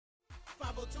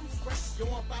Yo,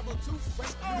 I'm 502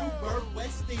 fresh, New Bird,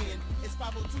 West End. It's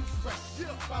 502 fresh,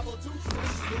 502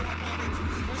 fresh. Yo, I'm 502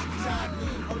 fresh, John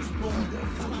Good, Earthborn.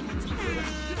 It's 502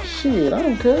 fresh. Shit, I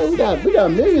don't care. We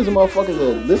got millions of motherfuckers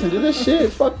that listen to this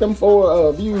shit. Fuck them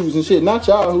for views and shit. Not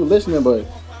y'all who listening, but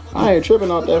I ain't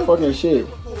tripping off that fucking shit.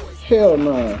 Hell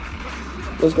no.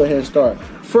 Let's go ahead and start.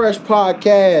 Fresh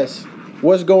podcast.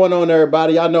 What's going on,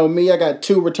 everybody? Y'all know me. I got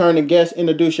two returning guests.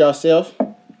 Introduce yourself.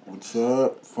 What's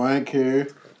up? Frank here.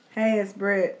 Hey, it's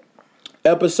Britt.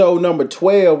 Episode number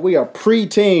 12. We are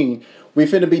pre-teen. We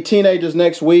finna be teenagers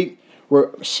next week.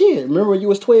 Remember when you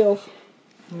was 12?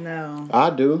 No. I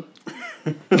do.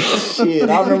 Shit,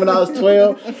 I remember when I was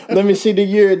 12. Let me see the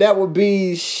year. That would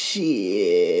be,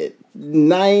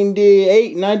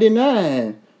 98,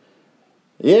 99.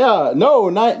 Yeah,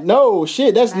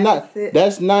 shit, that's 96.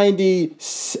 that's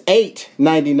 98,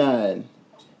 99.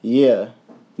 Yeah,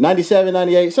 97,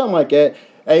 98, something like that.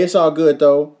 Hey, it's all good,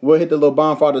 though. We'll hit the little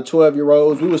bonfire to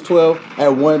 12-year-olds. We was 12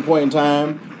 at one point in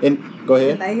time. And go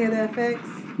ahead. Can they hear the effects?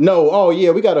 No, oh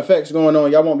yeah, we got effects going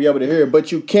on. Y'all won't be able to hear it,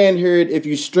 but you can hear it if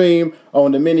you stream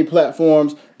on the many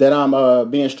platforms that I'm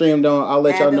being streamed on. I'll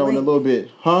let y'all know in a little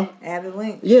bit. Huh? Add the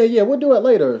link. Yeah, we'll do it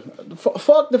later.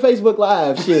 Fuck the Facebook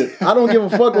Live shit. I don't give a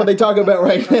fuck what they talking about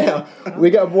right now. We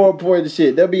got more important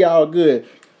shit. They'll be all good.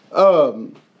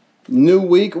 New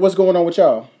week. What's going on with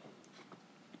y'all?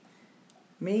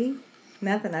 Me?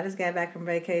 Nothing. I just got back from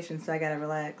vacation, so I gotta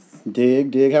relax.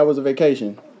 Dig. How was the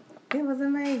vacation? It was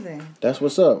amazing. That's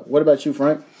what's up. What about you,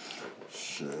 Frank?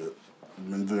 Shit.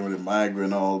 Been dealing with a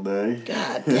migraine all day.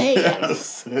 God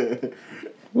damn.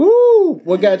 Woo!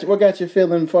 What got you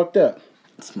feeling fucked up?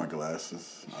 It's my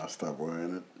glasses. I stopped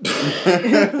wearing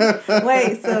it.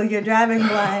 Wait, so you're driving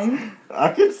blind?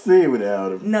 I can see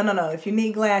without them. No. If you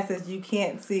need glasses, you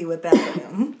can't see without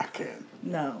them. I can't.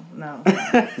 No. You're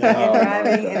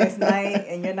driving and it's night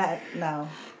and you're not. No.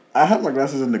 I have my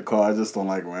glasses in the car. I just don't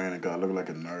like wearing it because I look like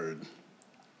a nerd.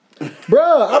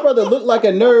 Bruh, I'd rather look like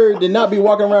a nerd than not be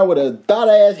walking around with a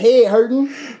thought-ass head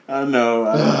hurting. I know.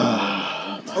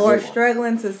 Or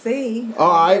struggling to see.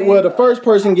 All right, well, the first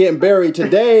person getting buried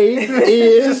today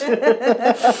is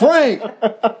Frank.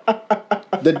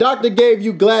 The doctor gave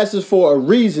you glasses for a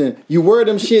reason. You wear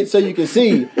them shit so you can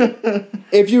see.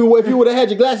 If you would have had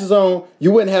your glasses on,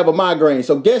 you wouldn't have a migraine.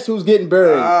 So guess who's getting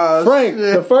buried? Frank,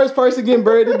 shit. the first person getting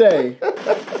buried today.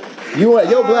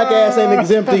 Your black ass ain't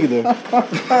exempt either.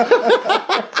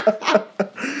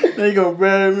 They gonna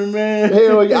bury me, man.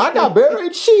 Hell yeah, I got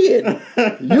buried. Shit,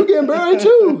 you getting buried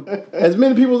too. As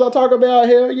many people as I talk about,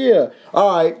 hell yeah.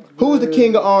 All right, who's the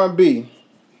king of R&B?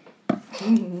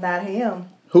 Not him.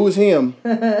 Who's him?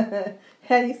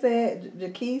 How you say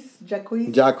it? Jacques?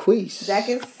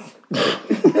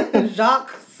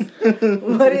 Jacques?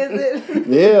 What is it?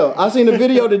 Yeah, I seen the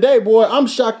video today, boy. I'm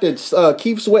shocked that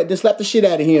Keith Sweat didn't slap the shit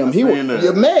out of him. He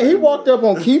walked up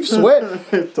on Keith Sweat.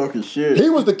 Talking shit. He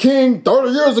was the king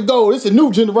 30 years ago. This is a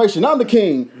new generation. I'm the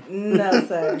king. No,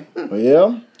 sir.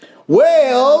 Yeah.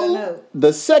 Well,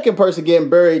 the second person getting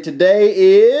buried today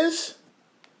is...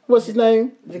 What's his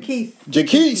name?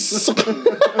 Jaquise.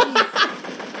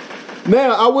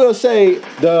 Now, I will say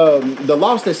the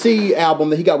Lost at Sea album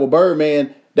that he got with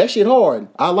Birdman, that shit hard.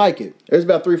 I like it. There's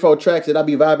about 3-4 tracks that I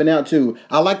be vibing out to.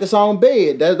 I like the song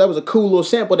Bed. That was a cool little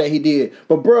sample that he did.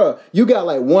 But bruh, you got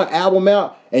like one album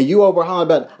out and you over hollering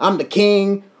about I'm the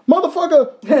king.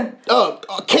 Motherfucker,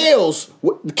 Kales,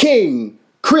 king.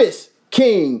 Chris,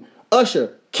 king.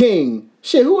 Usher, king.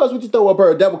 Shit, who else would you throw up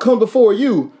there that would come before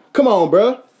you? Come on,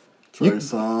 bruh. Trey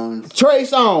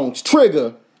Songz,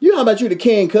 Trigger. You how about you the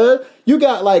king, cuz? You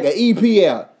got like an EP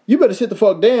out. You better sit the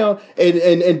fuck down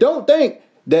and don't think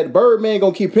that Birdman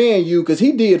gonna keep paying you because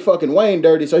he did fucking Wayne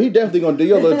dirty, so he definitely gonna do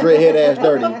your little dreadhead ass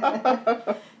dirty.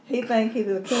 He think he's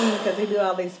the king because he do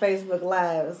all these Facebook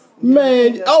lives.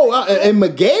 Man, and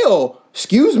Miguel,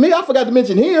 excuse me, I forgot to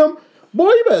mention him. Boy,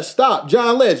 you better stop.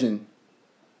 John Legend.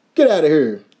 Get out of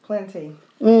here. Plenty.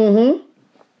 Mm-hmm.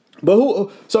 But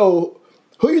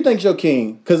who you think's your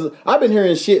king? Because I've been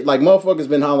hearing shit like motherfuckers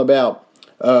been hollering about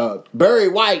Barry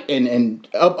White and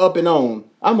up and on.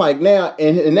 I'm like, now,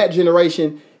 in that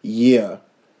generation, yeah.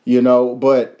 You know,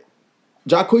 but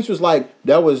Jacquees was like,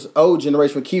 that was old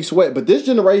generation for Keith Sweat. But this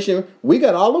generation, we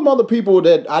got all them other people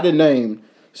that I didn't name.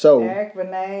 So Eric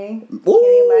Benet,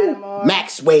 Kenny Lattimore,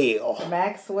 Maxwell.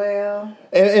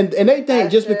 And they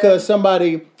think just because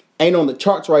somebody ain't on the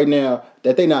charts right now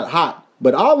that they not hot.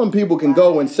 But all them people can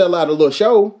go and sell out a little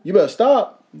show. You better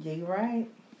stop. Yeah, you right.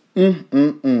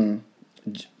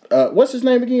 What's his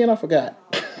name again? I forgot.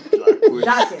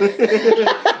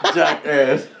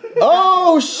 Jackass.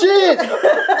 Oh shit!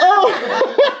 Oh,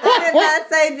 I did not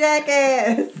say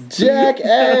jackass.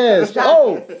 jackass!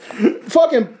 Oh,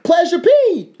 fucking Pleasure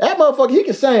P. That motherfucker, he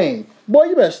can sing. Boy,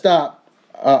 you better stop.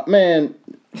 Man,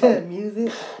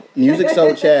 Music. music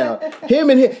so child. Him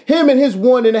and his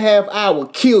 1.5 hour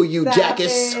kill you, Stop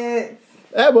jackass. it.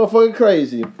 That motherfucker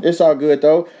crazy. It's all good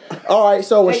though. All right,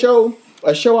 so a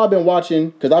show I've been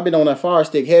watching because I've been on that Fire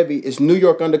Stick heavy. It's New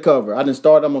York Undercover. I done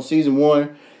started. I'm on season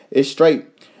 1. It's straight.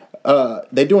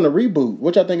 They doing a reboot.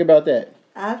 What y'all think about that?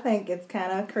 I think it's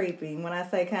kind of creepy. When I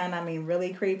say kind, I mean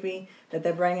really creepy that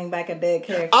they're bringing back a dead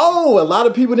character. Oh, a lot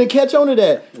of people didn't catch on to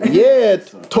that. Yeah,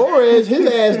 Torres, his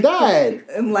ass died.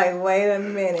 I'm like, wait a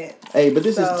minute. Hey, but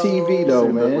this is TV though,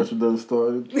 man. What you done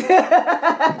started?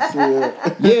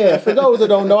 Yeah, for those that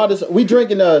don't know, we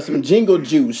drinking some Jingle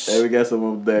Juice. Hey, we got some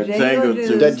of that Jingle Django juice.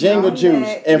 juice. That Jingle Don't Juice.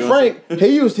 that. And Frank,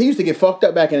 he used to get fucked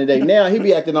up back in the day. Now he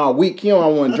be acting all weak. He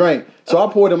don't want to drink. So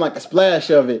I poured him like a splash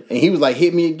of it, and he was like,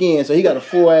 hit me again. So he got a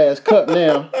full ass cup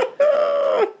now.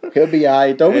 He'll be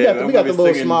alright though. We got the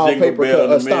little small paper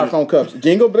styrofoam cups.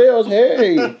 Jingle bells,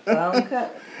 hey.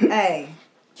 Hey.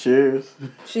 Cheers.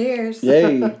 Cheers.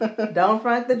 Yay. Don't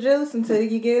front the juice until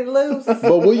you get it loose.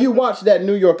 But will you watch that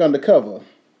New York Undercover?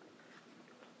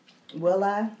 Will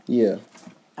I? Yeah.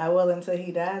 I will until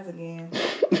he dies again.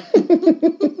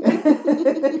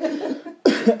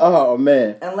 Oh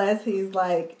man. Unless this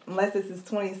is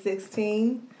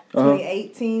 2016,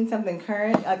 2018, something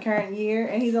a current year,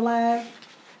 and he's alive,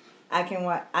 I can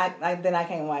watch. Then I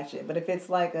can't watch it. But if it's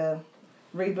like a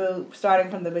reboot starting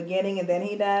from the beginning and then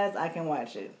he dies, I can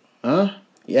watch it. Huh?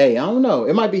 Yeah, I don't know.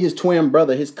 It might be his twin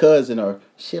brother, his cousin, or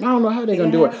shit. I don't know how they're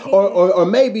gonna do it. Or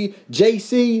maybe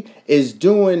JC is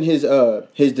doing his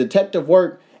detective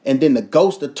work, and then the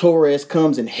ghost of Torres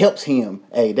comes and helps him.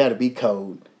 Hey, that'll be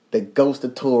cold. The ghost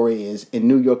of Torres in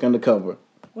New York Undercover.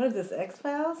 What is this,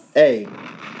 X-Files? Hey,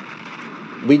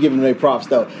 we giving them their props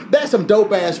though. That's some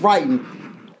dope ass writing.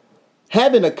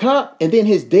 Having a cop and then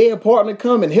his dead partner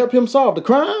come and help him solve the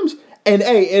crimes. And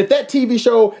hey, if that TV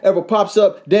show ever pops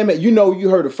up, damn it, you know you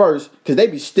heard it first because they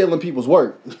be stealing people's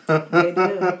work. They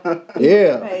do.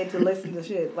 Yeah. Paid to listen to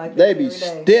shit like They this be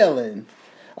every day. stealing.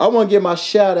 I want to give my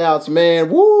shout outs, man.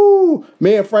 Woo!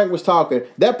 Me and Frank was talking.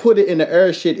 That put it in the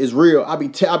air shit is real. I be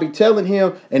telling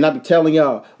him and I be telling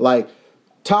y'all, like,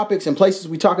 topics and places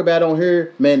we talk about on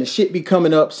here, man, the shit be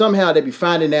coming up. Somehow they be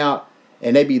finding out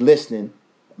and they be listening.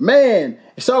 Man,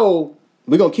 so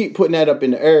we're going to keep putting that up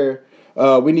in the air.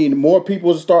 We need more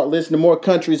people to start listening, more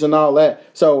countries and all that.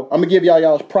 So I'm going to give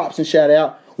y'all's props and shout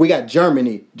out. We got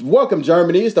Germany. Welcome,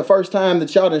 Germany. It's the first time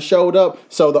that y'all done showed up.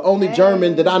 So the only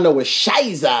German that I know is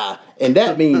Scheiße. And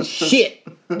that means shit.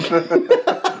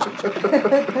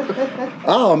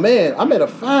 Oh, man. I met a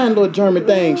fine little German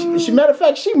thing. Matter of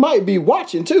fact, she might be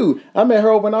watching, too. I met her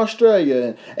over in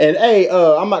Australia. And hey,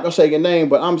 I'm not going to say your name,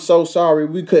 but I'm so sorry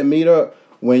we couldn't meet up.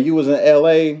 When you was in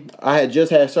LA, I had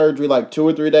just had surgery like 2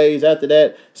 or 3 days after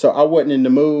that. So I wasn't in the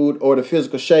mood or the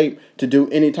physical shape to do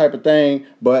any type of thing.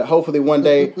 But hopefully one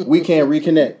day we can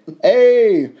reconnect.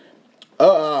 Hey,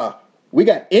 we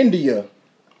got India.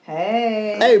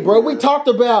 Hey, bro, we talked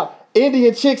about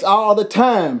Indian chicks all the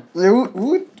time. Yeah,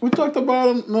 we talked about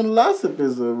them in the last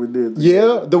episode we did.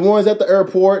 Yeah, the ones at the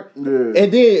airport. Yeah.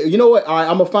 And then, you know what? All right,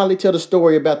 I'm going to finally tell the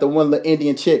story about the one little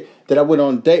Indian chick that I went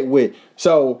on a date with.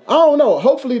 So, I don't know.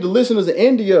 Hopefully the listeners in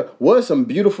India was some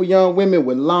beautiful young women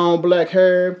with long black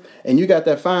hair. And you got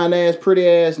that fine ass, pretty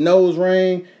ass nose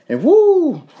ring. And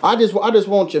woo! I just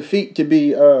want your feet to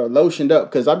be lotioned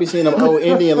up. Because I be seeing them old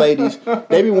Indian ladies.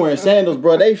 They be wearing sandals,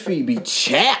 bro. They feet be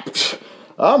chapped.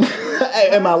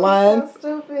 Am I lying?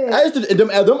 So stupid. I used to, them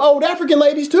old African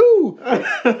ladies too.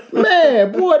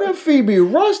 Man, boy, them feet be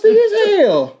rusty as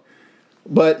hell.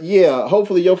 But yeah,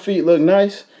 hopefully your feet look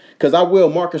nice. Cause I will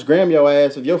Marcus Graham your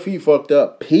ass if your feet fucked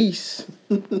up. Peace.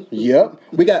 Yep.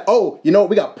 We got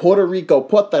we got Puerto Rico.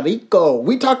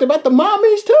 We talked about the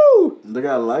mommies too. They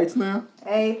got lights now?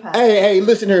 Hey,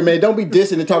 listen here, man. Don't be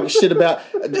dissing and talking shit about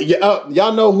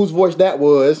y'all know whose voice that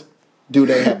was. Do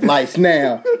they have lights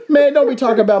now? Man, don't be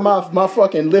talking about my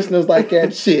fucking listeners like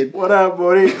that shit. What up,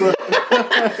 Boricua?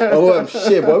 Oh,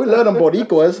 shit, boy. We love them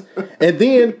Boricuas. And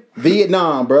then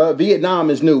Vietnam, bro. Vietnam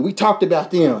is new. We talked about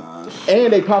them.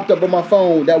 And they popped up on my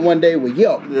phone that one day with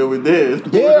Yelp. Yeah, we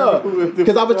did. Yeah.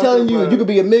 Because I was telling you, you could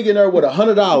be a millionaire with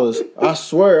 $100. I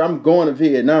swear, I'm going to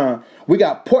Vietnam. We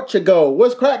got Portugal.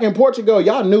 What's cracking Portugal?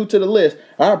 Y'all new to the list.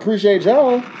 I appreciate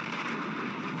y'all.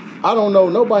 I don't know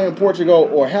nobody in Portugal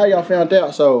or how y'all found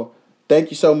out. So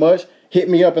thank you so much. Hit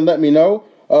me up and let me know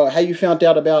how you found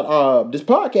out about this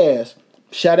podcast.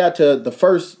 Shout out to the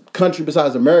first country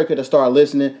besides America that started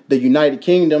listening, the United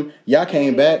Kingdom. Y'all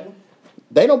came back.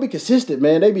 They don't be consistent,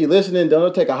 man. They be listening,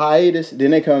 they'll take a hiatus,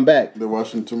 then they come back. They're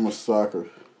watching too much soccer.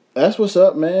 That's what's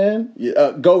up, man.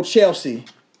 Go Chelsea.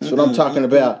 That's what I'm talking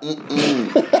about. Yeah,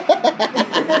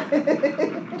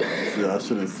 I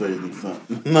shouldn't say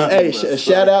something. Hey,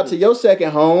 shout out to your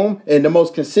second home and the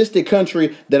most consistent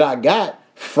country that I got,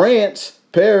 France,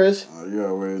 Paris. Oh, you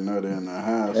already know they're in the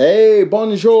house. Hey,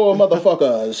 bonjour,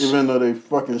 motherfuckers. Even though they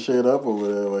fucking shit up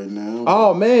over there right now.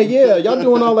 Oh, man, yeah. Y'all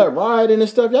doing all that rioting and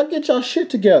stuff. Y'all get y'all shit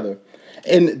together.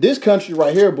 And this country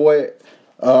right here, boy,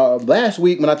 last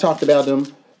week when I talked about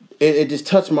them, it just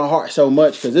touched my heart so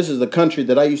much because this is the country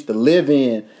that I used to live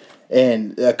in.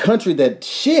 And a country that,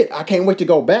 I can't wait to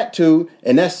go back to,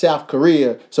 and that's South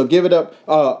Korea. So give it up,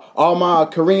 all my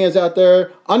Koreans out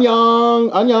there.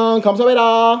 Annyeong,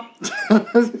 감사합니다.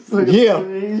 Yeah.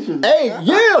 Hey,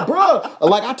 yeah, bro.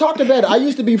 Like I talked about it. I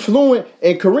used to be fluent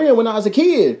in Korean when I was a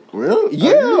kid. Really?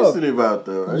 Yeah. You used to live out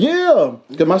there, right? Yeah.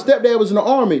 Because my stepdad was in the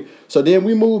army. So then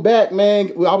we moved back,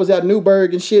 man. I was at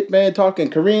Newburgh and shit, man, talking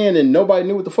Korean, and nobody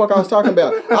knew what the fuck I was talking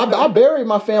about. I buried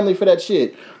my family for that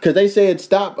shit. Because they said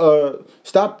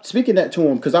stop speaking that to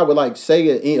them. Because I would like say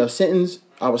a sentence.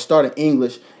 I would start in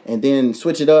English and then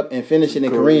switch it up and finish it in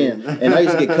Korean. And I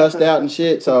used to get cussed out and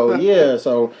shit. So, yeah.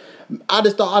 So, I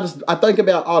think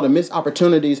about all the missed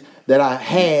opportunities that I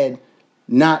had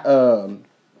not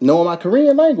knowing my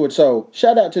Korean language. So,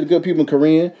 shout out to the good people in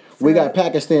Korean. We got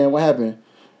Pakistan. What happened?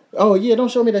 Oh, yeah,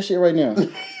 don't show me that shit right now.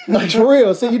 Like, for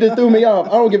real. See, you just threw me off.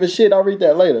 I don't give a shit. I'll read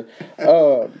that later.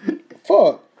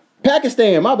 Fuck.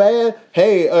 Pakistan, my bad.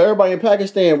 Hey, everybody in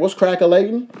Pakistan, what's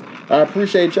crack-a-lating? I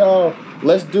appreciate y'all.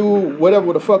 Let's do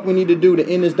whatever the fuck we need to do to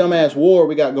end this dumbass war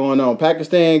we got going on.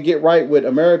 Pakistan, get right with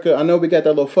America. I know we got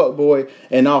that little fuck boy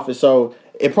in office, so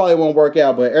it probably won't work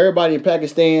out. But everybody in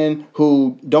Pakistan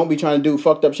who don't be trying to do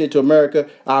fucked up shit to America,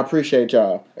 I appreciate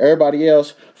y'all. Everybody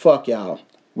else, fuck y'all.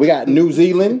 We got New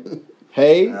Zealand.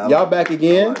 Hey, y'all back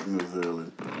again. I like New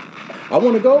Zealand. I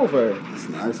want to go over there. It's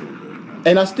nice over there.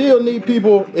 And I still need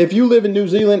people, if you live in New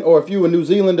Zealand or if you a New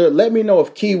Zealander, let me know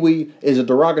if Kiwi is a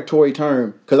derogatory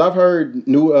term. Because I've heard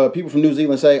people from New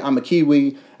Zealand say, I'm a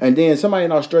Kiwi. And then somebody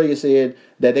in Australia said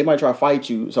that they might try to fight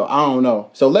you. So I don't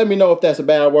know. So let me know if that's a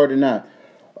bad word or not.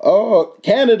 Oh,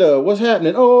 Canada, what's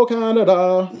happening? Oh,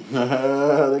 Canada.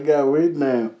 They got weed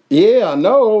now. Yeah, I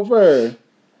know, over.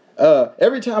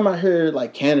 Every time I hear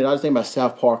like Canada, I just think about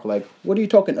South Park. Like, what are you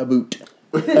talking about?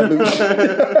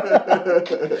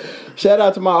 Shout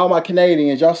out to all my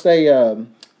Canadians. Y'all stay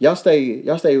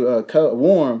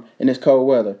warm in this cold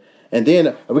weather. And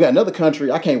then we got another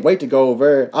country. I can't wait to go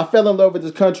over. I fell in love with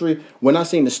this country when I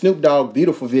seen the Snoop Dogg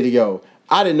Beautiful video.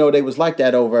 I didn't know they was like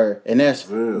that over, and that's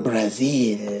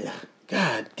Brazil.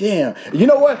 God damn. You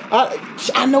know what?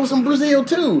 I know some Brazil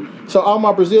too. So all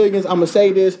my Brazilians, I'm gonna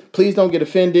say this. Please don't get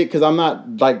offended because I'm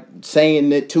not like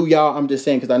saying it to y'all. I'm just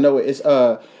saying because I know it's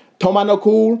Toma no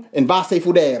cool and vai se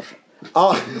fuder.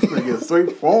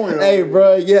 Sweet phone. Hey,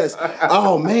 bro, yes.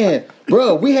 Oh, man.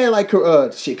 Bro, we had like,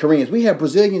 Koreans. We had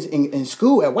Brazilians in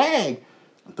school at WAG.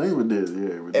 I think we did,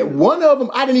 yeah. We did. One of them,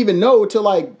 I didn't even know until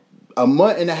like a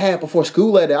month and a half before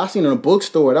school at that. I seen her in a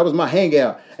bookstore. That was my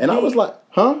hangout. And I was like,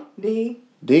 huh? D.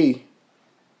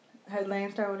 Her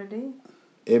name start with a D?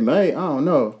 It may. I don't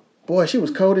know. Boy, she was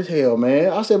cold as hell,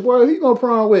 man. I said, boy, who you gonna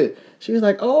prom with? She was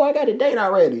like, oh, I got a date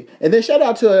already. And then shout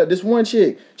out to this one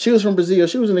chick. She was from Brazil.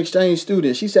 She was an exchange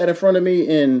student. She sat in front of me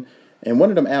in one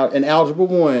of them in Algebra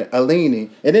 1, Alini.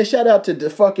 And then shout out to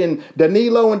the fucking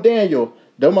Danilo and Daniel.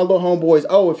 They're my little homeboys.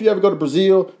 Oh, if you ever go to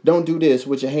Brazil, don't do this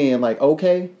with your hand. Like,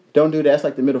 okay, don't do that. That's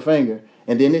like the middle finger.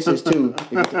 And then this is too.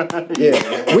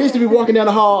 Yeah. We used to be walking down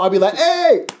the hall. I'd be like,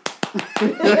 hey!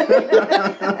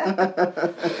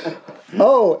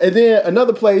 Oh, and then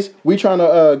another place we trying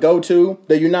to go to,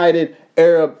 the United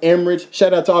Arab Emirates.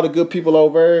 Shout out to all the good people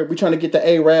over there. We trying to get the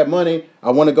Arab money.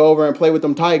 I want to go over and play with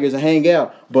them tigers and hang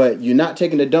out. But you're not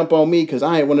taking the dump on me because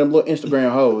I ain't one of them little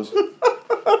Instagram hoes.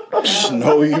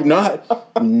 No, you not.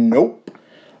 Nope.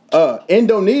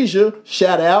 Indonesia,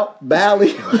 shout out.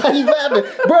 Bali. How you laughing?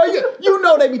 Bro, you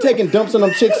know they be taking dumps on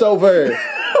them chicks over there.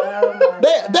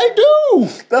 They do.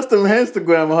 That's them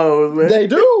Instagram hoes, man. They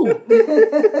do.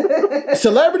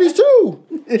 Celebrities too.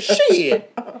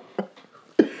 Shit.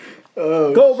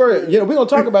 Go over. Yeah, we're gonna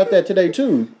talk about that today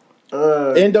too.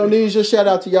 Indonesia, shout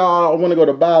out to y'all. I want to go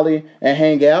to Bali and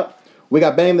hang out. We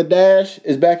got Bangladesh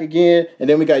is back again, and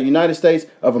then we got United States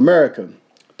of America.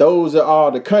 Those are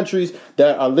all the countries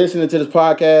that are listening to this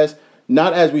podcast,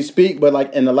 not as we speak, but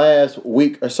like in the last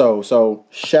week or so. So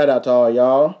shout out to all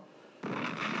y'all.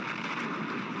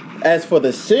 As for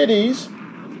the cities,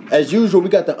 As usual, we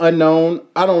got the unknown.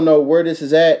 I don't know where this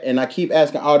is at, and I keep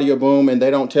asking Audio Boom, and they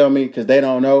don't tell me because they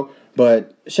don't know.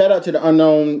 But shout out to the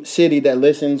unknown city that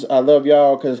listens. I love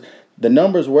y'all because the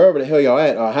numbers wherever the hell y'all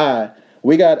at are high.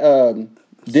 We got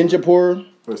Dinjapur.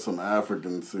 For some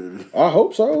African city. I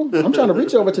hope so. I'm trying to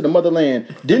reach over to the motherland.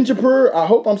 Dinjapur, I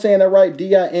hope I'm saying that right.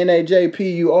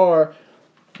 Dinajpur.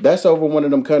 That's over one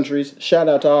of them countries. Shout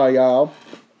out to all y'all.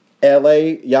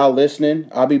 LA, y'all listening.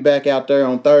 I'll be back out there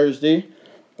on Thursday.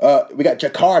 We got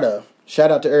Jakarta.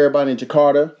 Shout out to everybody in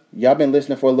Jakarta. Y'all been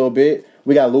listening for a little bit.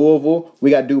 We got Louisville. We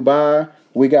got Dubai.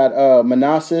 We got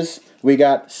Manassas. We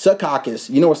got Secaucus.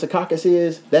 You know what Secaucus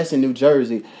is? That's in New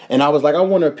Jersey. And I was like, I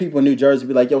wonder if people in New Jersey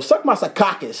be like, yo, suck my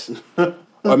Secaucus.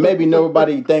 Or maybe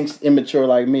nobody thinks immature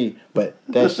like me. But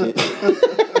that shit.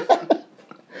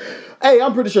 Hey,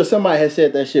 I'm pretty sure somebody has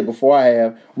said that shit before I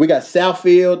have. We got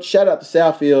Southfield. Shout out to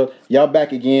Southfield. Y'all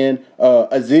back again.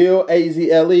 Azele,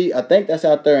 A-Z-L-E. I think that's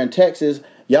out there in Texas.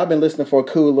 Y'all been listening for a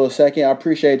cool little second. I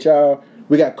appreciate y'all.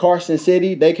 We got Carson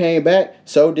City. They came back.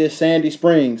 So did Sandy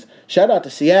Springs. Shout out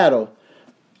to Seattle.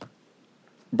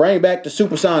 Bring back the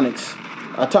Supersonics.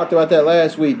 I talked about that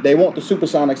last week. They want the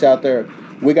Supersonics out there.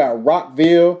 We got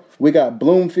Rockville. We got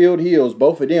Bloomfield Hills.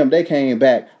 Both of them, they came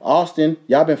back. Austin,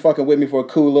 y'all been fucking with me for a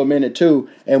cool little minute too.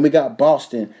 And we got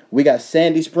Boston. We got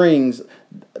Sandy Springs.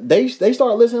 They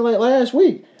started listening like last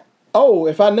week. Oh,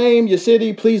 if I name your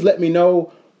city, please let me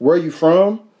know where you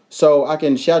from so I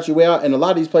can shout you out. And a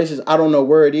lot of these places, I don't know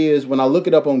where it is. When I look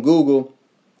it up on Google,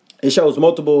 it shows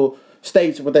multiple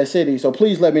states with that city. So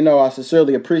please let me know. I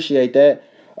sincerely appreciate that.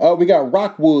 We got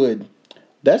Rockwood.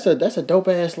 That's a dope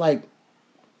ass like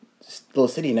little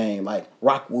city name, like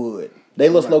Rockwood. They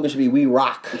little slogan should be "We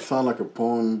Rock." It sounds like a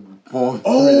porn.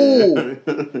 Oh,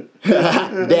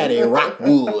 Daddy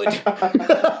Rockwood.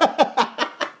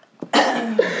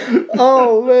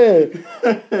 Oh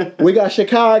man, we got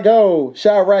Chicago.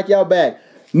 Chirac, y'all back.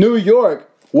 New York,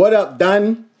 what up,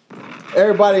 Dunn?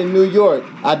 Everybody in New York,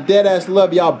 I dead ass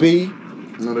love y'all, B.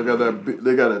 No, they got that.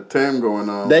 They got a Tim going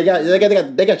on. They got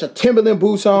your Timberland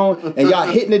boots on, and y'all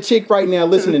hitting the chick right now,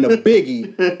 listening to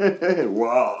Biggie.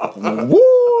 Wow.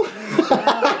 Woo!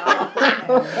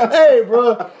 Hey,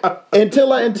 bro.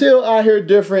 Until I hear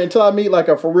different, until I meet like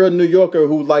a for real New Yorker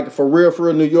who like for real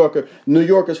New Yorker. New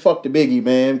Yorkers fuck the Biggie,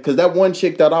 man. Because that one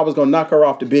chick thought I was gonna knock her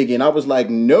off the Biggie, and I was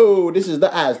like, no, this is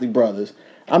the Isley Brothers.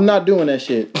 I'm not doing that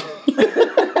shit.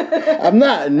 I'm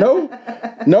not. No,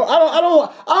 I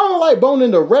don't like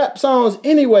boning the rap songs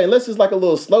anyway, unless it's like a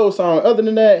little slow song. Other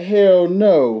than that, hell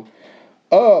no.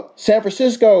 San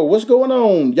Francisco, what's going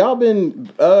on? Y'all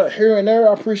been here and there.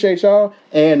 I appreciate y'all.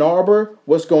 Ann Arbor,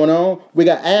 what's going on? We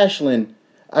got Ashland.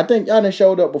 I think y'all done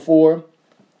showed up before.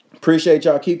 Appreciate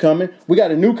y'all. Keep coming. We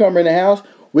got a newcomer in the house.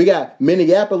 We got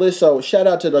Minneapolis, so shout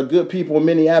out to the good people in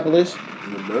Minneapolis.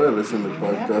 You better listen to the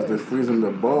podcast. They're freezing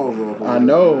their balls off. I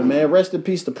know, man. Rest in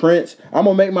peace to Prince. I'm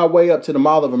going to make my way up to the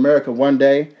Mall of America one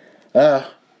day.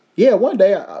 Yeah, one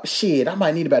day. I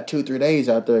might need about 2-3 days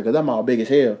out there because I'm all big as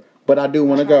hell. But I do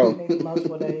want to go.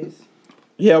 Multiple days.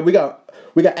 Yeah, we got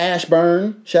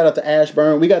Ashburn. Shout out to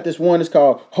Ashburn. We got this one. It's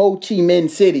called Ho Chi Minh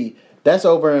City. That's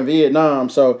over in Vietnam.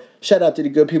 So shout out to the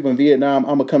good people in Vietnam.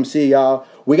 I'm going to come see y'all.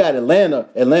 We got Atlanta.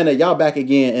 Atlanta, y'all back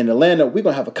again. In Atlanta, we're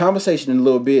going to have a conversation in a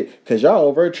little bit because y'all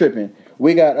over tripping.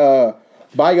 We got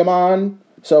Bayamon.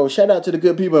 So shout out to the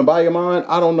good people in Bayamon.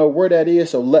 I don't know where that is,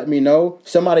 so let me know.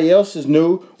 Somebody else is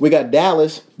new. We got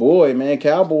Dallas. Boy, man,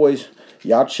 Cowboys.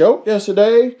 Y'all choked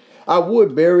yesterday. I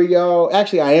would bury y'all.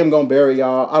 Actually, I am going to bury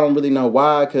y'all. I don't really know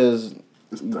why because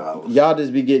y'all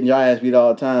just be getting y'all ass beat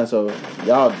all the time. So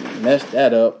y'all messed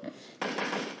that up.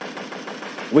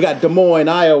 We got Des Moines,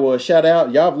 Iowa. Shout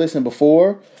out. Y'all have listened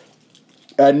before.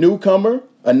 A newcomer.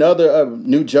 Another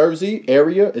New Jersey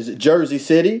area. Is it Jersey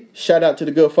City? Shout out to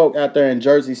the good folk out there in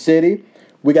Jersey City.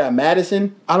 We got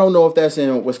Madison. I don't know if that's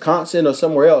in Wisconsin or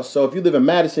somewhere else. So if you live in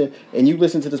Madison and you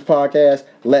listen to this podcast,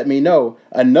 let me know.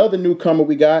 Another newcomer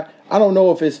we got. I don't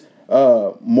know if it's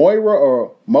Moira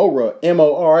or Mora,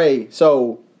 M-O-R-A.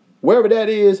 So wherever that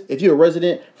is, if you're a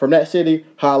resident from that city,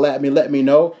 holla at me, let me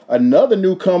know. Another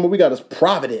newcomer we got is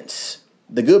Providence.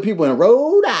 The good people in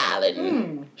Rhode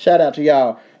Island. Shout out to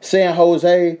y'all. San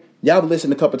Jose. Y'all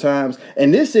listened a couple times.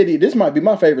 And this city, this might be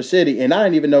my favorite city, and I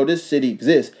didn't even know this city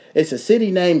exists. It's a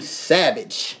city named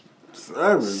Savage.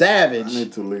 Savage. I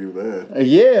need to leave that.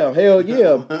 Yeah, hell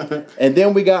yeah. And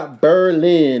then we got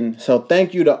Berlin. So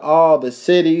thank you to all the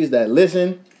cities that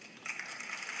listen.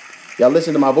 Y'all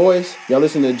listen to my voice. Y'all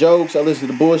listen to the jokes. Y'all listen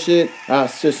to the bullshit.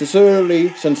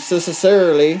 Sincerely,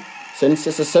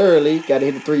 gotta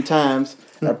hit it 3 times.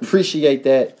 I appreciate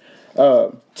that.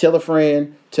 Tell a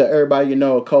friend, to everybody you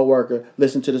know, a coworker,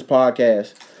 listen to this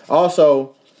podcast.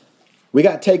 Also, we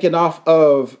got taken off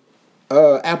of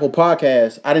Apple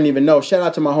Podcasts. I didn't even know. Shout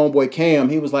out to my homeboy Cam.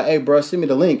 He was like, hey, bro, send me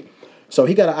the link. So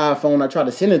he got an iPhone. I tried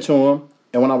to send it to him.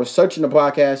 And when I was searching the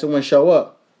podcast, it wouldn't show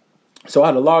up. So I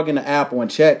had to log into Apple and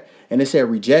check. And it said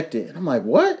rejected. And I'm like,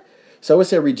 what? So it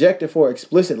said rejected for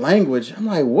explicit language. I'm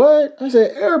like, what? I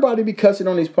said, everybody be cussing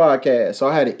on these podcasts. So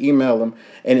I had to email them.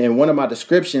 And in one of my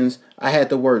descriptions, I had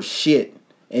the word shit.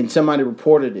 And somebody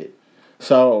reported it.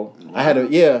 So I had to,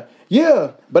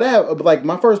 yeah. But I have, like,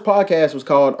 my first podcast was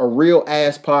called A Real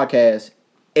Ass Podcast.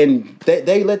 And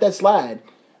they let that slide.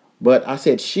 But I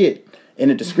said shit in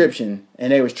the description.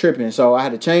 And they was tripping. So I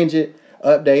had to change it,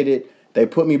 update it. They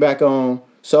put me back on.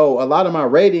 So a lot of my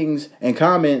ratings and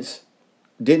comments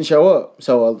didn't show up.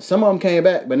 So some of them came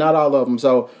back, but not all of them.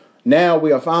 So now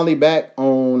we are finally back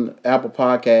on Apple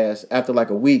Podcasts after like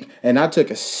a week. And I took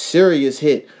a serious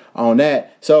hit on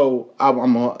that. So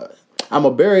I'm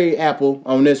a bury Apple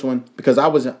on this one because I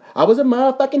was a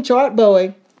motherfucking chart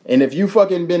boy. And if you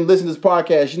fucking been listening to this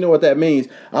podcast, you know what that means.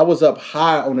 I was up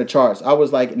high on the charts. I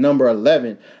was like number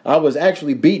 11. I was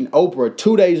actually beating Oprah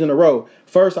 2 days in a row.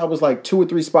 First, I was like 2 or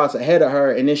 3 spots ahead of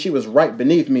her, and then she was right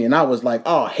beneath me. And I was like,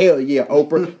 oh, hell yeah,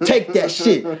 Oprah. Take that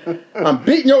shit. I'm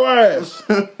beating your ass.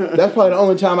 That's probably the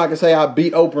only time I can say I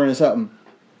beat Oprah in something.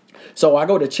 So I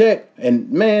go to check, and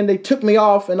man, they took me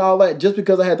off and all that just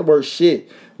because I had the word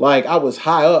shit. Like, I was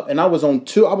high up, and I was on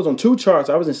two charts.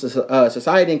 I was in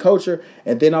Society and Culture,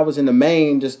 and then I was in the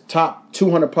main, just top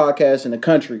 200 podcasts in the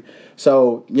country.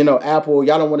 So, you know, Apple,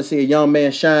 y'all don't want to see a young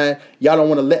man shine. Y'all don't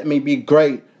want to let me be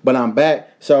great, but I'm back.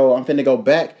 So I'm finna go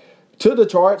back to the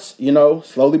charts, you know,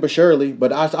 slowly but surely.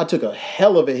 But I took a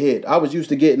hell of a hit. I was used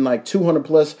to getting like 200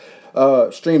 plus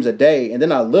streams a day, and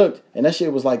then I looked, and that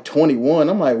shit was like 21.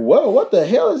 I'm like, whoa, what the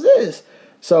hell is this?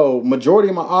 So majority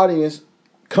of my audience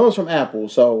comes from Apple.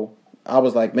 So I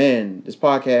was like, man, this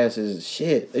podcast is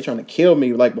shit. They trying to kill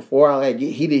me like before I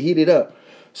get heated up.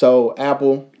 So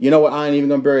Apple, you know what? I ain't even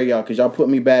gonna bury y'all because y'all put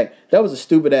me back. That was a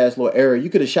stupid ass little error. You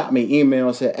could have shot me an email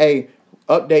and said, hey,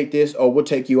 update this or we'll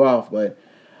take you off. But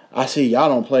I see y'all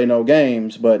don't play no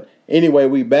games. But anyway,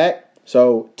 we back.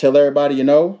 So tell everybody you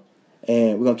know,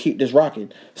 and we're gonna keep this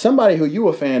rocking. Somebody who you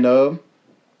a fan of,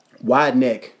 Wide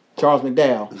Neck. Charles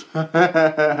McDowell.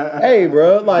 Hey,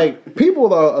 bro, like,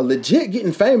 people are legit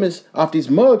getting famous off these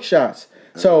mug shots.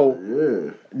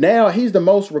 So now he's the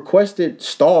most requested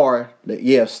star,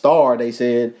 they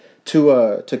said,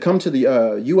 to come to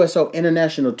the USO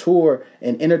International Tour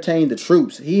and entertain the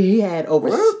troops. He had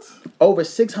over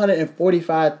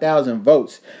 645,000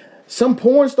 votes. Some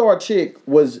porn star chick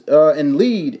was in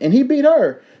lead, and he beat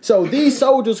her. So these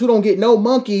soldiers who don't get no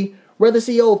monkey rather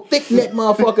see old thick neck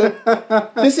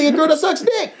motherfucker than see a girl that sucks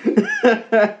dick.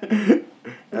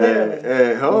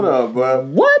 Hey, hold up, bro.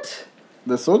 What?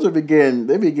 The soldiers be getting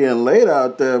laid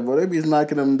out there, but they be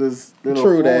knocking them this little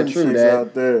true that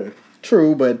out there.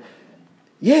 True, but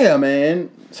yeah,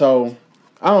 man. So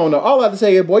I don't know. All I have to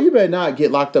say is, boy, you better not get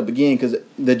locked up again because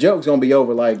the joke's gonna be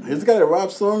over. Like, he's got a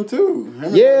rap song too.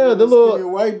 Yeah, the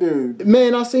little white dude.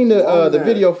 Man, I seen the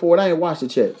video for it. I ain't watched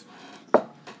it yet.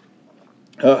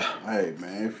 Hey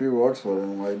man, if he works for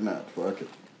them, why not? Fuck it.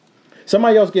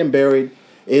 Somebody else getting buried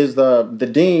is the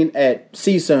dean at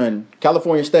CSUN,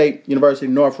 California State University,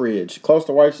 Northridge, close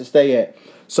to where I used to stay at.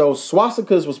 So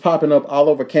swastikas was popping up all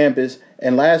over campus,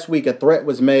 and last week a threat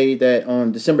was made that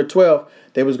on December 12th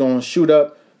they was going to shoot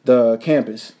up the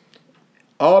campus.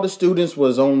 All the students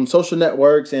was on social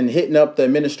networks and hitting up the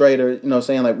administrator, you know,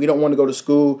 saying like, we don't want to go to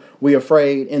school, we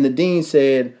afraid. And the dean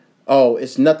said, oh,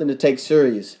 it's nothing to take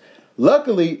serious.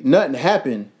 Luckily, nothing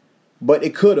happened, but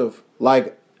it could have.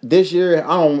 Like this year,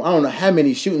 I don't know how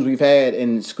many shootings we've had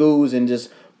in schools and just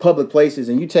public places,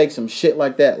 and you take some shit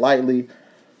like that lightly.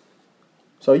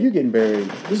 So you getting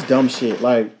buried. This dumb shit.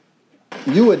 Like,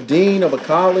 you a dean of a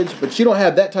college, but you don't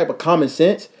have that type of common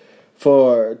sense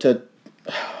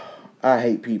I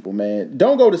hate people, man.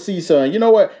 Don't go to CSUN. You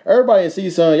know what? Everybody in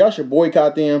CSUN, y'all should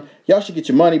boycott them. Y'all should get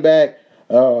your money back.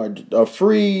 A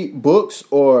free books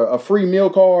or a free meal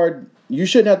card. You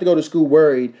shouldn't have to go to school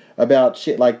worried about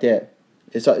shit like that.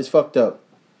 It's fucked up.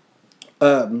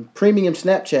 Premium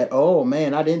Snapchat. Oh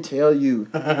man, I didn't tell you.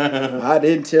 I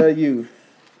didn't tell you.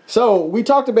 So we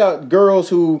talked about girls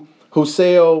who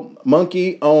sell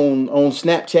monkey on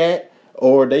Snapchat,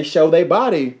 or they show their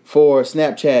body for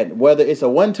Snapchat, whether it's a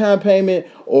one-time payment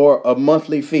or a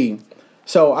monthly fee.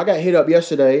 So I got hit up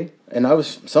yesterday, and I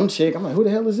was some chick. I'm like, who the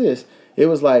hell is this? It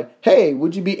was like, hey,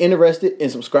 would you be interested in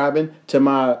subscribing to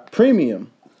my premium?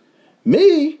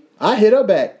 Me, I hit her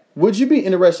back. Would you be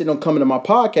interested in coming to my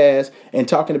podcast and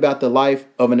talking about the life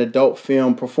of an adult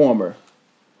film performer?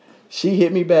 She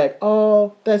hit me back.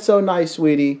 Oh, that's so nice,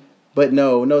 sweetie. But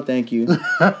no, thank you.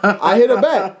 I hit her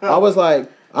back. I was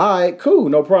like, all right, cool,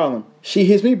 no problem. She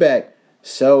hits me back.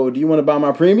 So, do you want to buy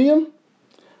my premium?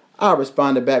 I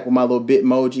responded back with my little bit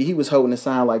emoji. He was holding a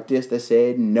sign like this that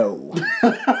said no.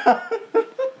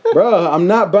 Bruh, I'm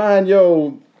not buying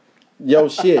your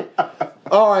shit.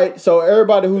 All right, so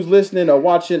everybody who's listening or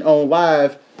watching on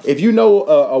live, if you know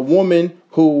a woman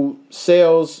who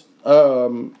sells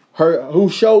who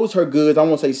shows her goods, I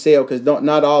won't say sell because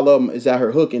not all of them is at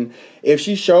her hooking. If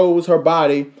she shows her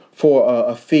body for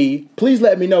a fee, please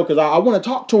let me know because I want to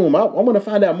talk to him. I want to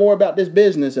find out more about this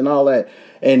business and all that.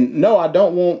 And no,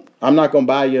 I'm not gonna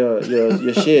buy your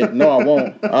shit. No, I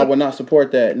won't. I will not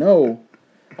support that. No.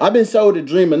 I've been sold a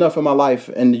dream enough in my life,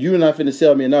 and you're not finna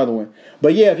sell me another one.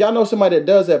 But yeah, if y'all know somebody that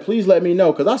does that, please let me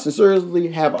know, because I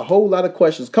sincerely have a whole lot of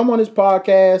questions. Come on this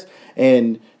podcast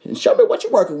and show me what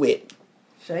you're working with.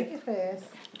 Shake it fast.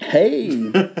 Hey,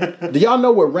 do y'all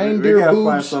know what reindeer we gotta boobs?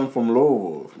 find something from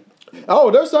Louisville. Oh,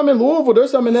 there's some in Louisville.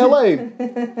 There's some in L.A.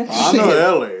 I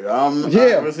know LA.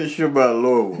 I wasn't sure about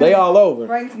Louisville. They all over.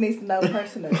 Frank needs to know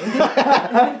personally.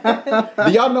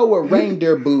 Do y'all know what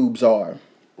reindeer boobs are?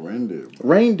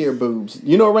 Reindeer boobs.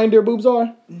 You know what reindeer boobs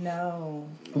are? No.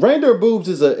 Reindeer boobs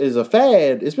is a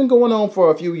fad. It's been going on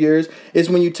for a few years. It's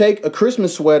when you take a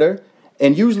Christmas sweater,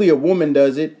 and usually a woman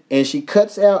does it, and she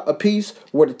cuts out a piece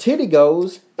where the titty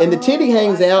goes, and the titty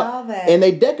hangs out, and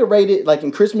they decorate it like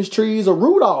in Christmas trees or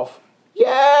Rudolph.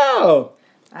 Yeah.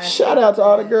 Shout out to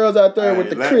all the girls out there with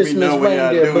the Christmas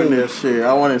reindeer boobs. That shit.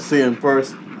 I want to see in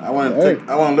person. I want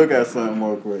to look at something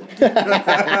more quick.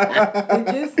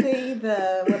 Did you see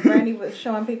what Brandy was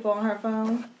showing people on her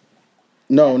phone?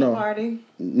 No. Party?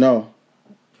 No.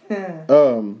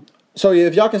 So yeah,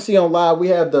 if y'all can see on live, we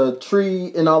have the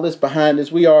tree and all this behind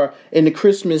us. We are in the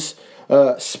Christmas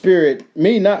spirit.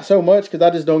 Me, not so much, because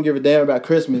I just don't give a damn about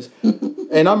Christmas.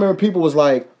 And I remember people was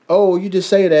like, "Oh, you just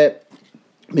say that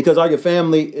because all your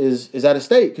family is out of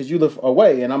state because you live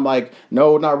away." And I'm like,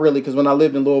 no, not really, because when I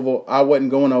lived in Louisville, I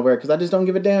wasn't going over there because I just don't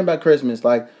give a damn about Christmas.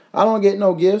 Like, I don't get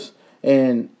no gifts,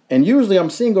 and usually I'm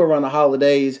single around the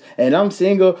holidays, and I'm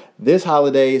single this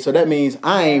holiday, so that means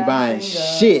I ain't buying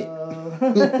shit.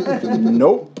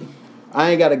 Nope. I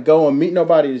ain't got to go and meet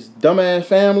nobody's dumbass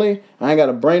family. I ain't got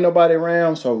to bring nobody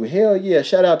around. So hell yeah,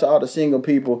 shout out to all the single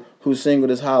people who's single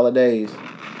this holidays.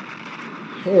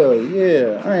 Hell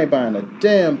yeah, I ain't buying a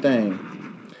damn thing.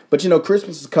 But you know,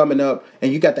 Christmas is coming up,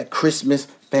 and you got that Christmas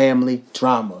family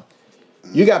drama.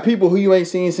 You got people who you ain't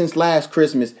seen since last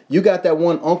Christmas. You got that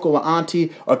one uncle or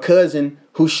auntie or cousin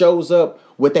who shows up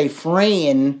with a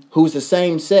friend who's the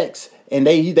same sex, and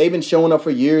they've been showing up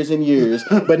for years and years,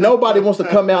 but nobody wants to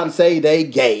come out and say they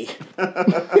gay.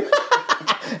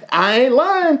 I ain't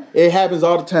lying. It happens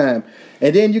all the time.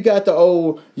 And then you got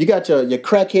your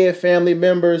crackhead family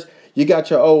members. You got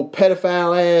your old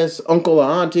pedophile ass uncle or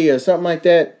auntie or something like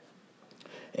that.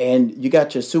 And you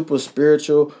got your super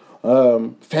spiritual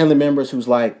family members who's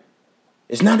like,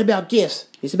 it's not about gifts.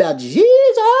 It's about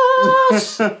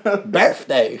Jesus'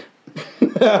 birthday.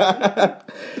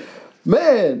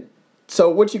 Man, so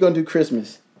what you going to do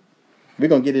Christmas? We're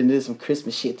going to get into some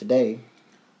Christmas shit today.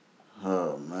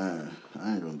 Oh, man.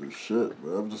 I ain't going to do shit,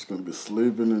 bro. I'm just going to be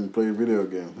sleeping and play video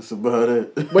games. That's about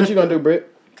it. What you going to do,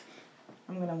 Britt?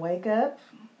 I'm going to wake up,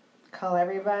 call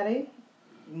everybody,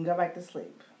 and go back to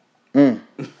sleep.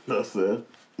 That's it.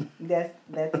 That's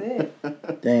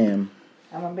it. Damn.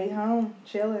 I'm going to be home,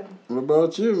 chilling. What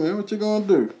about you, man? What you going to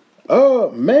do?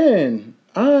 Oh, man.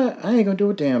 I ain't going to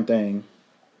do a damn thing.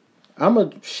 I ain't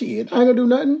going to do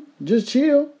nothing. Just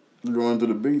chill. You going to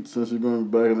the beach since you're going to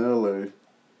be back in L.A.?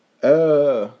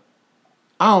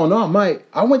 I don't know. I might.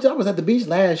 I was at the beach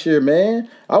last year, man.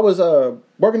 I was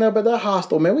working up at that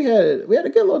hostel, man. We had a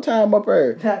good little time up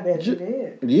there. I bet you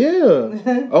did.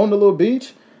 Yeah, on the little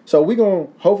beach. So we gonna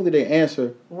hopefully they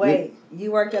answer. Wait,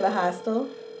 you worked at a hostel?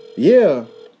 Yeah,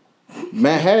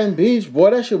 Manhattan Beach,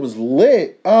 boy, that shit was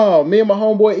lit. Oh, me and my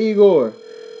homeboy Igor.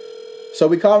 So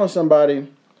we calling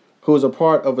somebody who is a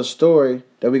part of a story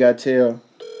that we gotta tell.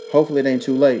 Hopefully it ain't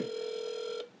too late.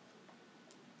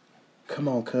 Come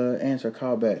on, cuz. Answer,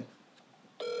 call back.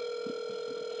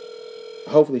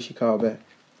 Hopefully she called back.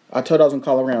 I told her I was going to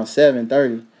call around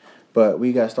 7:30, but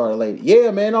we got started late.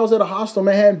 Yeah, man, I was at a hostel,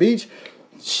 Manhattan Beach.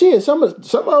 Shit, some of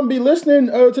them be listening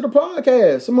to the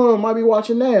podcast. Some of them might be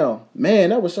watching now. Man,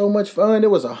 that was so much fun.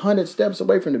 It was 100 steps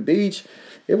away from the beach.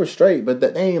 It was straight, but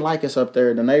they ain't like us up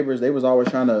there. The neighbors, they was always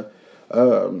trying to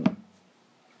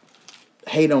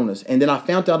hate on us. And then I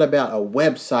found out about a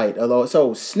website,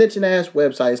 so snitching ass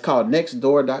website. It's called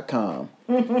nextdoor.com.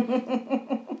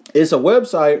 It's a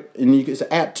website, and it's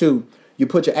an app too. you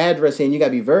put your address in, you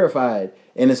gotta be verified.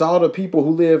 And it's all the people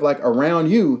who live like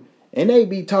around you, and they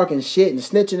be talking shit and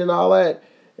snitching and all that.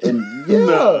 And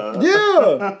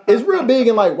yeah, it's real big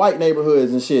in like white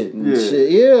neighborhoods and shit.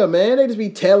 Yeah, man, they just be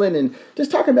telling and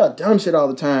just talking about dumb shit all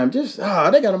the time. Just they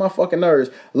got on my fucking nerves.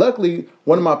 Luckily,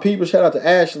 one of my people, shout out to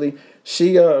Ashley,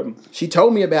 she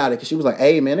told me about it because she was like,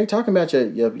 "Hey, man, they talking about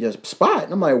your spot."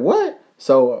 And I'm like, "What?"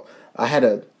 So I had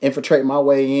to infiltrate my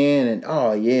way in, and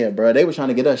oh yeah, bro, they were trying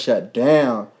to get us shut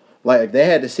down. Like, they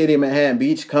had the city of Manhattan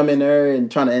Beach come in there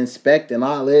and trying to inspect and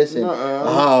all this. And,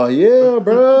 oh, yeah,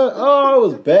 bro. Oh, it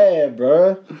was bad,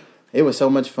 bro. It was so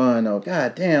much fun, though.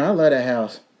 God damn, I love that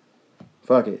house.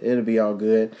 Fuck it. It'll be all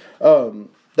good.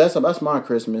 That's my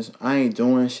Christmas. I ain't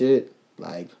doing shit.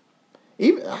 Like,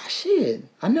 even, shit.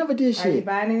 I never did shit. Are you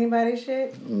buying anybody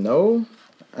shit? No.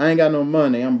 I ain't got no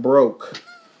money. I'm broke.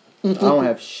 I don't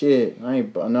have shit. I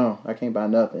can't buy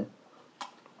nothing.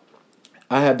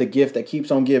 I have the gift that keeps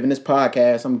on giving. This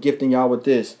podcast, I'm gifting y'all with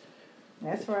this.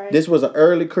 That's right. This was an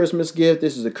early Christmas gift.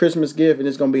 This is a Christmas gift, and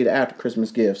it's going to be the after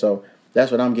Christmas gift. So that's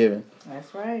what I'm giving.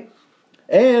 That's right.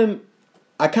 And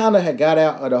I kind of had got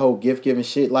out of the whole gift giving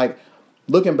shit. Like,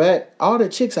 looking back, all the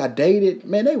chicks I dated,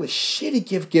 man, they were shitty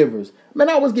gift givers. Man,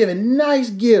 I was giving nice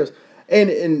gifts.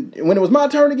 And when it was my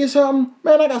turn to get something,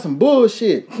 man, I got some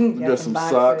bullshit. You got some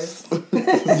socks.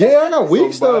 Yeah, I got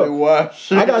weak stuff.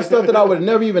 Wash. I got stuff that I would have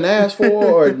never even asked for.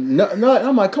 Or no,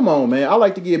 I'm like, come on, man. I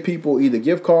like to give people either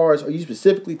gift cards or you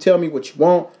specifically tell me what you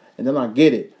want, and then I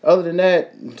get it. Other than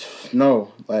that,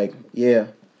 no. Like, yeah.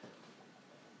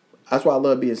 That's why I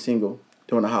love being single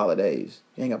during the holidays.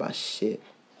 You ain't got to buy shit.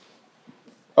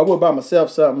 I would buy myself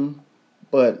something,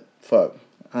 but fuck.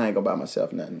 I ain't gonna buy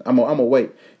myself nothing. I'm gonna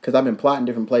wait because I've been plotting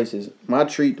different places. My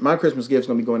Christmas gift's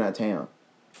gonna be going out of town.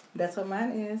 That's what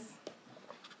mine is.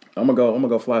 I'm gonna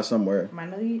go fly somewhere. My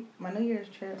New Year's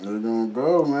trip. Where you gonna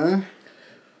go, man?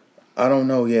 I don't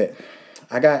know yet.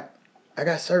 I got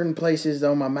certain places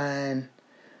on my mind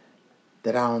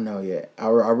that I don't know yet. I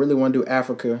really want to do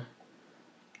Africa.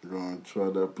 You gonna try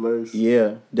that place?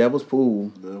 Yeah, Devil's Pool.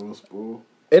 Devil's Pool.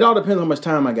 It all depends on how much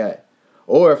time I got.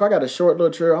 Or if I got a short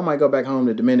little trip, I might go back home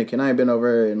to Dominican. I ain't been over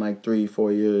there in like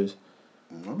 3-4 years.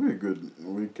 That'd be a good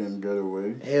weekend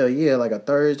getaway. Hell yeah, like a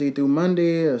Thursday through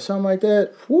Monday or something like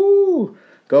that. Woo!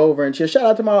 Go over and chill. Shout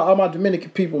out to all my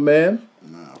Dominican people, man.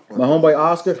 My homeboy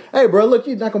Oscar. Hey, bro, look,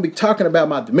 you're not going to be talking about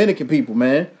my Dominican people,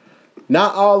 man.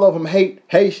 Not all of them hate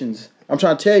Haitians. I'm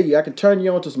trying to tell you, I can turn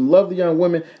you on to some lovely young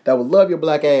women that will love your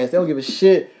black ass. They don't give a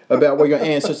shit about where your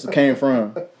ancestors came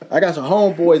from. I got some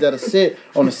homeboys that'll sit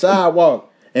on the sidewalk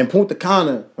in Punta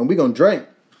Cana and we gonna drink.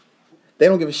 They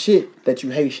don't give a shit that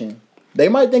you Haitian. They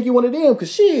might think you one of them, cause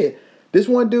shit. This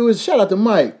one dude is, shout out to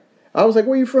Mike. I was like,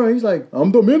 where you from? He's like,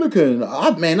 I'm Dominican.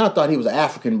 I thought he was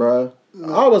African, bro.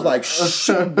 I was like,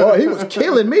 shit, bro, he was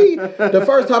killing me. The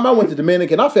first time I went to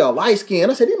Dominican, I felt light skinned.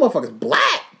 I said, these motherfuckers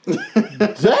black.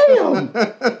 Damn.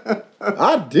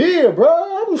 I did, bro.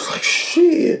 I was like,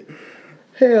 shit.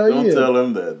 Hell Don't yeah. tell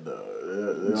them that, though.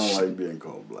 They don't like being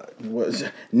called black. What's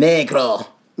negro?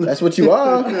 That's what you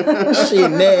are.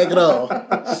 Shit,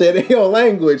 negro. Said in your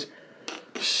language.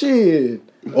 Shit.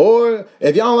 Or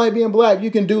if y'all don't like being black, you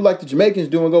can do like the Jamaicans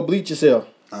do and go bleach yourself.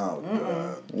 Oh,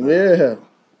 God. Yeah.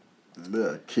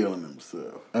 They're killing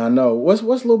themselves. I know. What's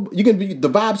little? You can be the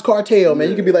Vibes Cartel, man.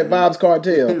 You can be like Vibes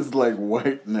Cartel. It's like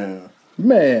white now.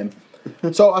 Man.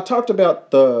 So I talked about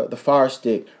the Fire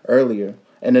Stick earlier.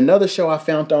 And another show I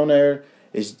found on there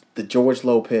is the George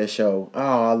Lopez show.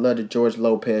 Oh, I love the George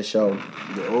Lopez show.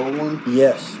 The old one?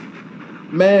 Yes.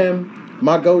 Man,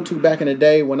 my go-to back in the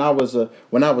day when I was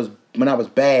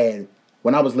bad,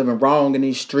 when I was living wrong in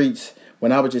these streets,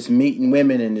 when I was just meeting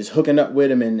women and just hooking up with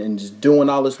them and just doing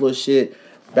all this little shit,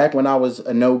 back when I was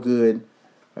a no good,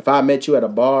 if I met you at a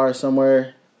bar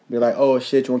somewhere, be like, oh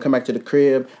shit, you want to come back to the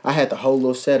crib? I had the whole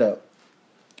little setup.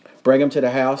 Bring them to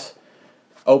the house,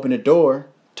 open the door,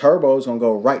 Turbo's gonna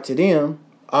go right to them.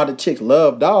 All the chicks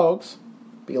love dogs.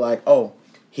 Be like, oh,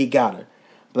 he got her.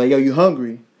 Be like, yo, you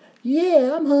hungry?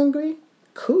 Yeah, I'm hungry.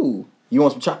 Cool. You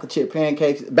want some chocolate chip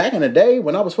pancakes? Back in the day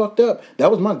when I was fucked up,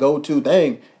 that was my go-to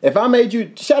thing. If I made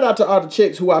you, shout out to all the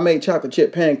chicks who I made chocolate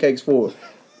chip pancakes for.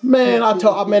 Man, I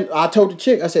told the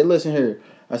chick, I said, listen here.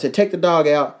 I said, take the dog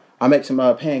out. I make some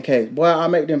pancakes. Boy, I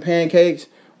make them pancakes.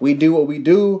 We do what we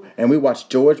do, and we watch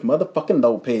George motherfucking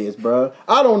Lopez, bro.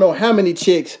 I don't know how many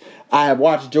chicks I have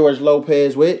watched George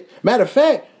Lopez with. Matter of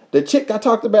fact, the chick I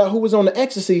talked about who was on the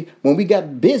ecstasy, when we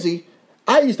got busy,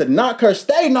 I used to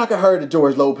stay knocking her to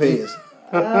George Lopez.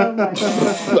 Oh my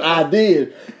God. I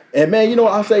did. And man, you know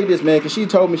what? I'll say this, man, because she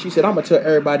told me, she said, I'm going to tell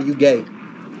everybody you gay.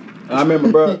 I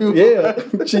remember, bro. Yeah,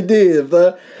 she did,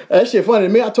 bro. That shit funny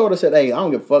to me. I told her, said, hey, I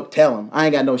don't give a fuck. Tell him. I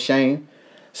ain't got no shame.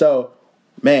 So,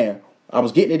 man, I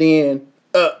was getting it in.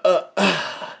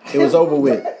 It was over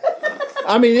with.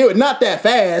 I mean, it was not that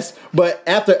fast, but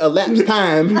after elapsed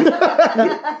time,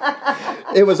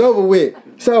 it was over with.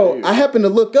 So I happened to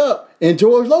look up, and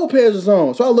George Lopez was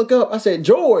on. So I look up. I said,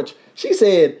 George. She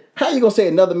said, how you gonna say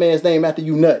another man's name after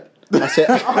you nut? I said,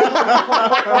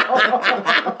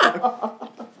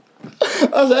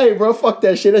 hey, bro, fuck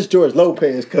that shit. That's George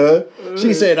Lopez, cuz.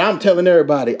 She said, I'm telling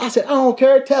everybody. I said, I don't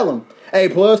care. Tell him. Hey,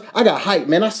 plus, I got hype,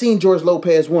 man. I seen George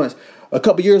Lopez once. A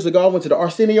couple years ago, I went to the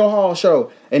Arsenio Hall show,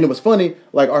 and it was funny.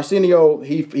 Like Arsenio,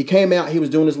 he came out, he was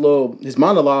doing his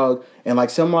monologue, and like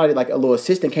somebody, like a little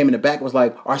assistant came in the back and was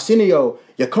like, Arsenio,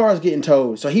 your car's getting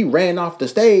towed. So he ran off the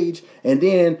stage, and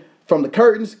then from the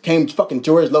curtains came fucking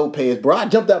George Lopez, bro. I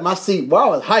jumped out my seat, bro. I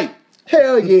was hyped.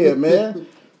 Hell yeah, man.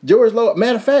 George Lopez.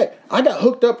 Matter of fact, I got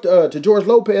hooked up to George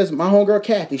Lopez. My homegirl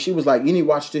Kathy, she was like, "You need to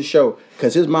watch this show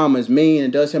because his mama is mean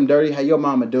and does him dirty. How your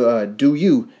mama do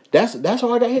you?" That's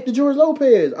how I got hit to George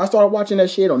Lopez. I started watching that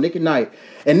shit on Nick at Night,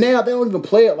 and now they don't even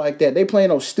play it like that. They playing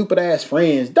those stupid ass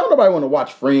Friends. Don't nobody want to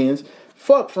watch Friends.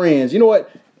 Fuck Friends. You know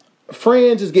what?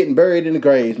 Friends is getting buried in the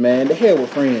graves, man. The hell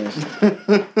with Friends.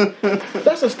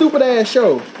 That's a stupid ass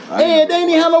show. And they ain't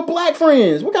even have no black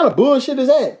friends. What kind of bullshit is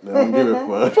that? They don't give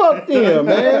a fuck. Fuck them,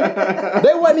 man.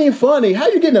 They wasn't even funny. How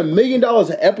you getting $1 million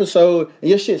an episode and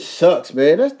your shit sucks,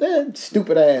 man? That's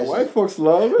stupid ass. White folks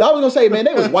love it. I was gonna say, man,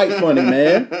 they was white funny,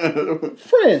 man.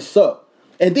 Friends suck.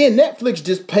 And then Netflix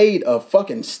just paid a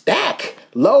fucking stack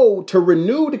load to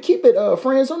renew to keep it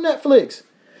Friends on Netflix.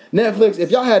 Netflix,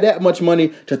 if y'all had that much money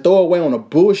to throw away on a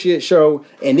bullshit show,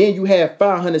 and then you have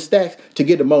 500 stacks to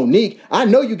get to Monique, I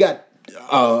know you got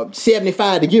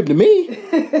 75 to give to me. Take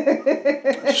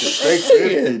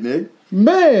 50, nigga.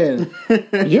 Man,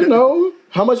 you know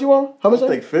how much you want? How much? I'll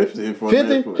take 50 for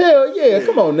 50? Netflix. Hell yeah!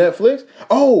 Come on, Netflix.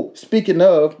 Oh, speaking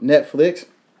of Netflix,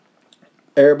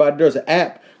 everybody, there's an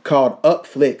app called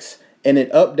Upflix, and it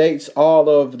updates all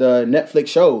of the Netflix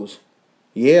shows.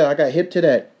 Yeah, I got hip to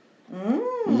that.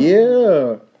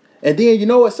 Yeah. And then, you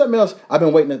know what? Something else I've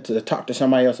been waiting to talk to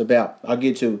somebody else about. I'll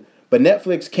get to. But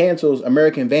Netflix cancels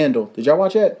American Vandal. Did y'all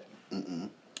watch that? Mm-mm.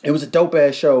 It was a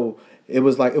dope-ass show. It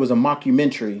was a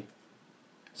mockumentary.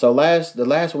 So the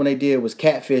last one they did was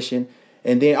catfishing.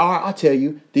 And then, I'll tell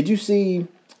you, did you see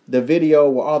the video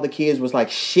where all the kids was like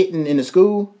shitting in the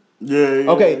school? Yeah.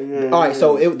 Okay. All right.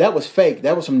 So that was fake.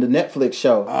 That was from the Netflix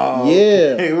show. Oh,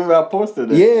 yeah. Hey, remember I posted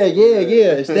that? Yeah.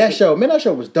 It's that show. Man, that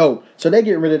show was dope. So they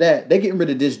getting rid of that. They getting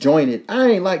rid of Disjointed. I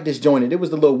ain't like Disjointed. It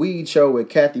was the little weed show with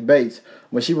Kathy Bates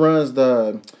when she runs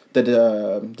the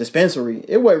dispensary.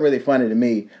 It wasn't really funny to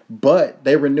me. But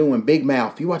they renewing Big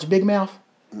Mouth. You watch Big Mouth?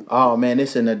 Oh man,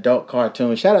 it's an adult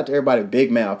cartoon. Shout out to everybody at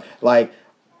Big Mouth. Like,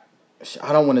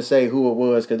 I don't want to say who it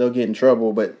was because they'll get in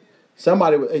trouble. But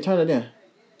somebody, hey, turn it down.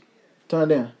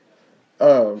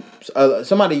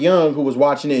 Somebody young who was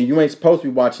watching it. You ain't supposed to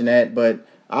be watching that, but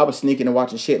I was sneaking and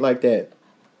watching shit like that.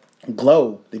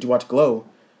 Glow. Did you watch Glow?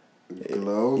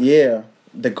 Glow? Yeah.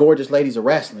 The Gorgeous Ladies of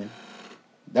Wrestling.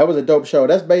 That was a dope show.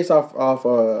 That's based off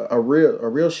a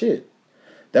real shit.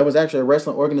 That was actually a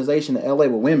wrestling organization in LA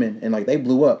with women, and like they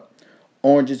blew up.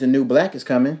 Orange is the New Black is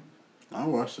coming. I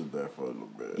watched it there for a little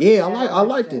bit. Yeah, I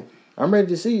liked it. I'm ready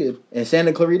to see it. And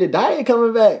Santa Clarita Diet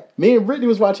coming back. Me and Brittany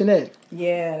was watching that.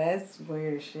 Yeah, that's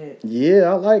weird as shit.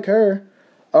 Yeah, I like her.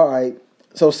 All right.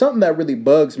 So something that really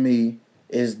bugs me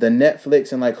is the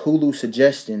Netflix and like Hulu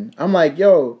suggestion. I'm like,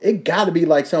 yo, it got to be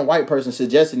like some white person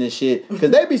suggesting this shit.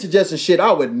 Because they be suggesting shit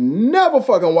I would never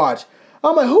fucking watch.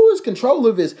 I'm like, who is control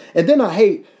of this? And then I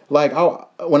hate, like,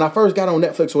 when I first got on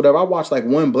Netflix or whatever, I watched like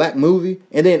one black movie.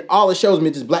 And then all it shows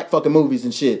me is just black fucking movies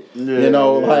and shit.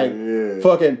 Yeah,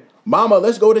 fucking... Mama,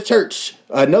 let's go to church.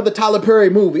 Another Tyler Perry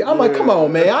movie. I'm like, come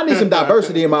on, man. I need some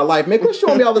diversity in my life, man. Quit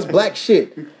showing me all this black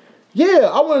shit.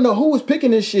 Yeah, I want to know who was picking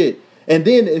this shit. And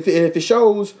then if it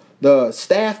shows the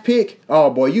staff pick, oh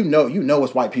boy, you know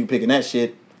it's white people picking that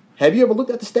shit. Have you ever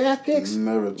looked at the staff picks?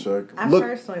 Never checked. I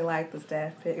personally like the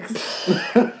staff picks.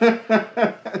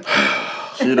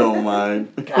 She don't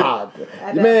mind. God,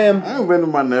 man. I haven't been to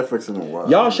my Netflix in a while.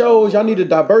 Y'all shows, y'all need to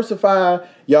diversify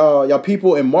y'all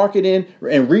people in marketing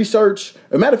and research.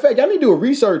 As a matter of fact, y'all need to do a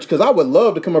research because I would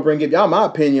love to come up here and give y'all my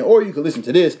opinion, or you can listen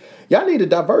to this. Y'all need to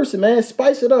diversify, man.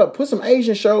 Spice it up. Put some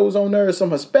Asian shows on there,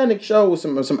 some Hispanic shows,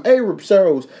 some Arab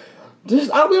shows. We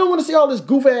don't want to see all this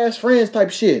goof ass Friends type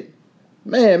shit.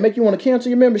 Man, make you want to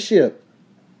cancel your membership.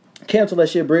 Cancel that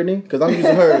shit, Brittany, because I'm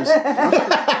using hers.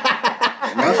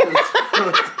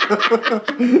 Cancel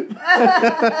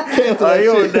that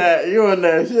You shit. on that? You on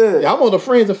that shit? I'm on the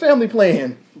friends and family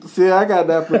plan. See, I got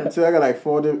that plan too. I got like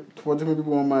 40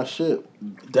 people on my shit.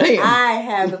 Damn. I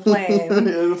have the plan,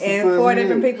 and 4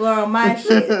 different people are on my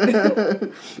shit.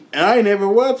 And I ain't never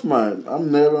watched mine.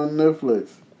 I'm never on Netflix.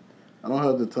 I don't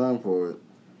have the time for it.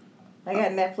 I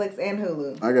got Netflix and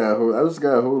Hulu. I just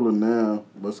got Hulu now,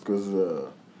 but because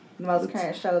The most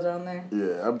current shows are on there.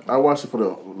 yeah, I watch it for the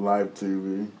live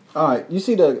TV. All right, you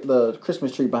see the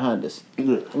Christmas tree behind us?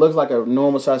 Yeah. It looks like a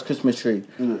normal sized Christmas tree.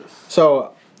 Yes.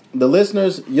 So, the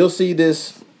listeners, you'll see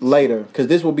this later because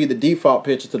this will be the default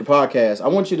picture to the podcast. I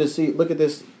want you to see. Look at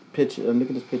this picture. Look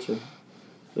at this picture.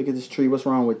 Look at this tree. What's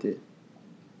wrong with it?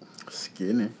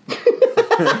 Skinny.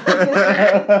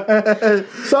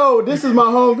 So this is my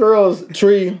homegirl's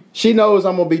tree. She knows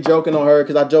I'm gonna be joking on her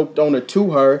because I joked on it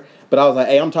to her. But I was like,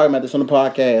 "Hey, I'm talking about this on the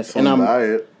podcast." On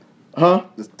diet. Huh?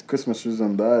 The Christmas tree's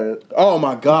on diet. Oh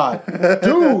my God,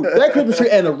 dude, that Christmas tree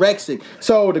anorexic.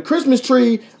 So the Christmas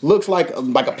tree looks like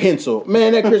a pencil.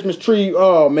 Man, that Christmas tree.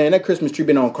 Oh man, that Christmas tree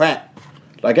been on crack.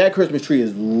 Like that Christmas tree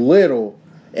is little.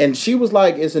 And she was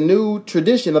like, "It's a new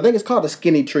tradition. I think it's called a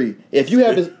skinny tree. If you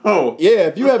have a,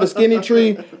 if you have a skinny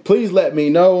tree, please let me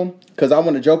know because I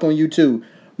want to joke on you too."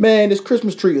 Man, this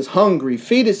Christmas tree is hungry.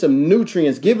 Feed it some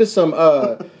nutrients. Give it some,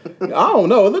 I don't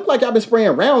know. It looked like I've been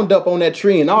spraying Roundup on that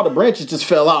tree and all the branches just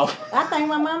fell off. I think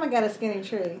my mama got a skinny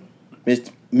tree.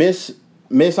 Miss, I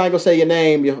ain't gonna say your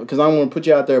name because I don't want to put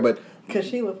you out there, but. Because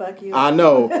she would fuck you. I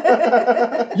know.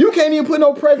 You can't even put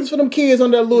no presents for them kids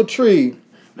on that little tree.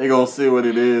 They gonna see what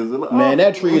it is. Like, Man,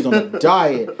 that tree is on a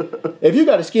diet. If you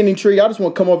got a skinny tree, I just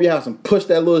want to come over your house and push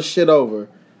that little shit over.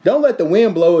 Don't let the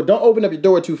wind blow it. Don't open up your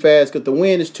door too fast because the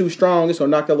wind is too strong. It's going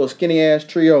to knock that little skinny ass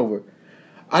tree over.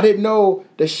 I didn't know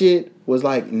the shit was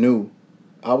like new.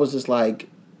 I was just like,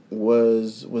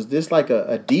 was this like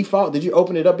a default? Did you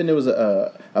open it up and it was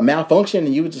a malfunction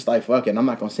and you were just like, fuck it, I'm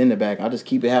not going to send it back. I'll just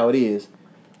keep it how it is.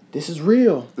 This is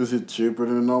real. Is it cheaper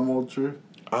than a normal tree?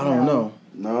 I don't know.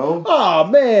 No? Oh,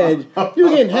 man. You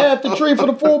getting half the tree for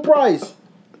the full price.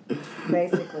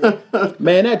 Basically.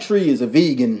 Man, that tree is a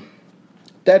vegan.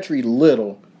 That tree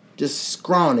little. Just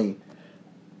scrawny.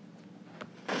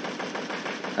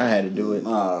 I had to do it.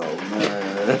 Oh,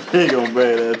 man. He gonna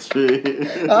bury that tree.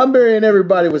 I'm burying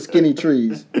everybody with skinny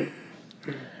trees.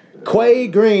 Quay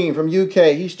Green from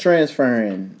UK. He's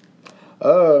transferring.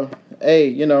 Hey,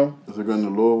 you know. Is it going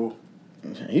to Louisville?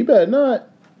 He better not.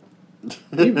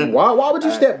 Why would you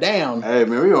step down? Hey,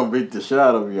 man, we gonna beat the shit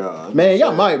out of y'all. Man,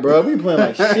 y'all might, bro. We playing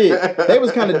like shit. They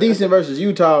was kind of decent versus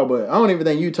Utah, but I don't even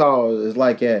think Utah is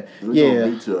like that. We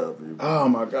gonna beat y'all, people. Oh,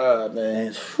 my God,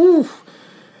 man. Whew.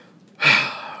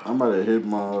 I'm about to hit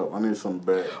my up. I need some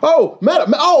back. Oh,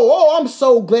 I'm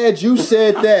so glad you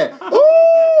said that.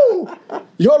 Ooh!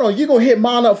 Hold on, you gonna hit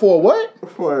mine up for what?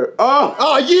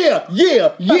 Oh, yeah.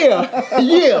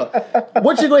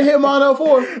 What you gonna hit mine up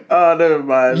for? Oh, never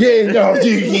mind.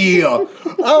 Yeah.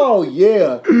 Oh,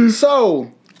 yeah.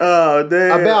 So, oh,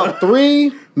 damn. about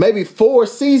 3, maybe 4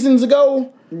 seasons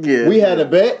ago, we had a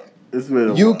bet. It's been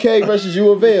a UK versus U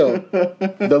of L.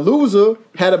 The loser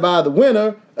had to buy the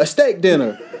winner a steak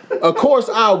dinner. Of course,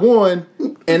 I won,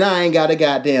 and I ain't got a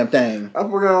goddamn thing. I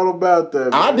forgot all about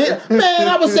that. Man. I did. Man,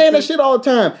 I was saying that shit all the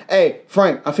time. Hey,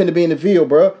 Frank, I finna be in the field,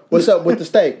 bro. What's up with the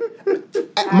steak?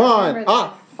 Mine.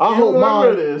 I hope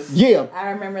mine. Yeah. I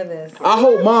remember this. I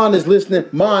hope mine is listening.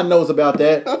 Mine knows about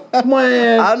that.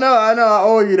 Man. I know. I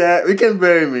owe you that. We can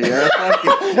bury me. You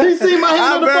see my hand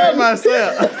I on the buried button?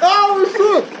 myself. Oh,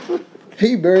 shit.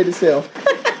 He buried himself.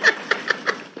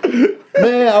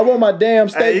 Man, I want my damn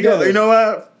steak dinner. You know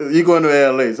what? You going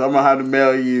to LA, so I'm gonna have to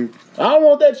mail you. I don't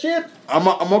want that shit. I'm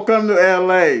gonna come to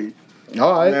LA.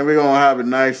 All right. And we're gonna have a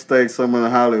nice steak somewhere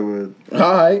in Hollywood. All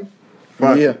right.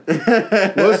 Fuck. Yeah.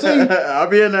 We'll see. I'll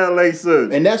be in LA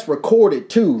soon. And that's recorded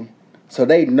too, so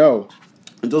they know.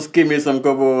 Just give me some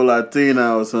couple of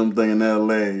Latina or something in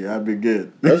LA. I'll be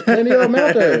good. There's plenty of them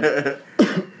out there.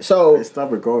 So. Hey,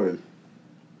 stop recording.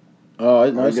 Oh,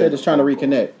 I said it's trying to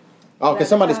reconnect. Oh, because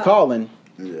somebody's calling.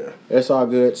 Yeah. That's all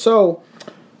good. So,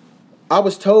 I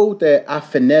was told that I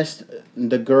finessed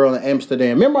the girl in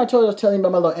Amsterdam. Remember I was telling you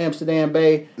about my little Amsterdam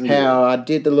bae? How I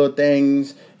did the little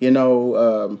things, we went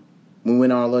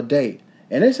on a little date.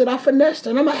 And they said I finessed her.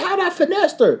 And I'm like, how'd I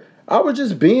finesse her? I was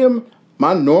just being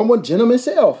my normal gentleman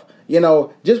self.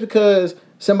 Just because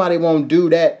somebody won't do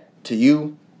that to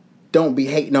you, don't be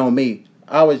hating on me.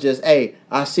 I was just, I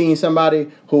seen somebody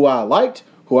who I liked,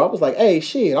 who I was like, hey,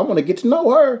 shit, I want to get to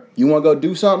know her. You want to go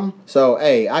do something? So,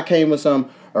 I came with some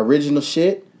original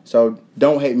shit. So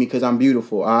don't hate me because I'm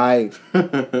beautiful, all right?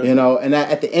 And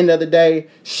at the end of the day,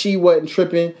 she wasn't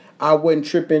tripping. I wasn't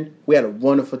tripping. We had a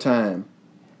wonderful time.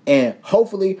 And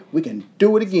hopefully we can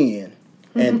do it again.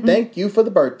 And thank you for the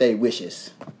birthday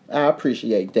wishes. I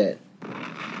appreciate that.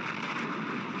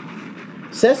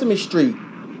 Sesame Street.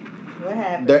 What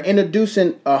happened? They're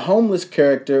introducing a homeless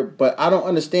character, but I don't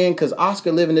understand because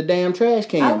Oscar live in the damn trash I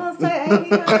can. was gonna say, ain't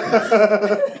he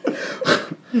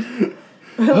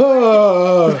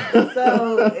homeless?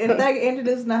 So if they're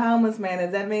introducing a homeless man,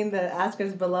 does that mean that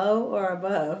Oscar's below or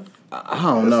above? I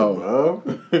don't know.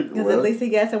 Because at least he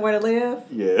got somewhere to live.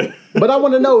 Yeah. But I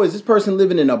want to know, is this person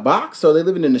living in a box? Or are they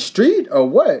living in the street? Or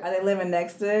what? Are they living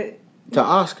next to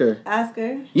Oscar.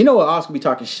 Oscar? You know what? Oscar be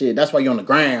talking shit. That's why you're on the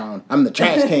ground. I'm the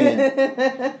trash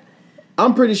can.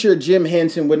 I'm pretty sure Jim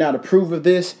Henson would not approve of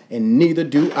this, and neither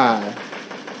do I.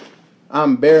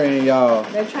 I'm burying y'all.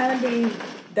 They're trying to be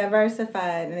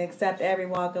diversified and accept every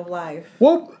walk of life.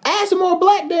 Well, add some more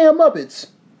black damn Muppets.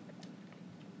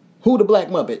 Who the black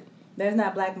Muppet? There's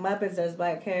not black Muppets, there's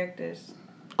black characters.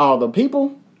 All the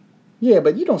people? Yeah,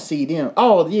 but you don't see them.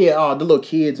 Oh, yeah, the little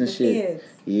kids and The shit. kids.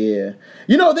 Yeah.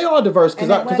 You know, they are diverse because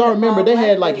And that I wasn't remember all they black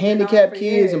had like dudes been on handicapped for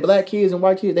kids and years. black kids and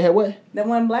white kids. They had what? The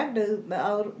one black dude,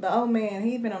 the old man,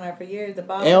 he's been on there for years. The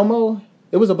bald Elmo?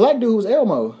 It was a black dude who was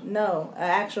Elmo. No, an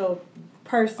actual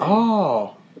person.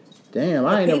 Oh. Damn,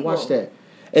 I ain't never watched people. that.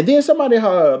 And then somebody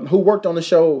who worked on the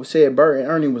show said Bert and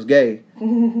Ernie was gay.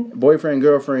 Boyfriend,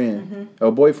 girlfriend, or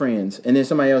boyfriends. And then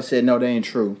somebody else said, no, they ain't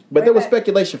true. But there was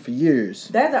speculation for years.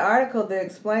 There's an article that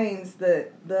explains the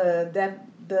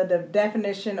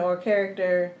definition or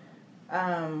character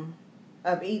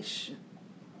of each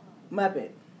Muppet.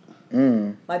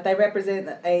 Like they represent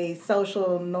a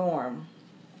social norm.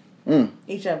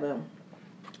 Each of them.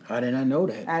 How did I know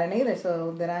that? I didn't either,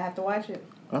 so then I have to watch it.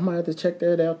 I might have to check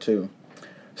that out too.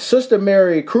 Sister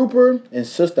Mary Cooper and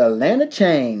Sister Lana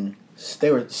Chang. They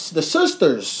were the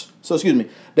sisters. So excuse me.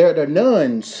 They're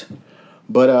nuns.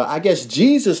 But I guess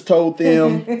Jesus told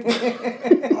them.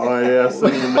 Oh yeah, I've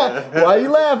seen that. Why are you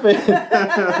laughing?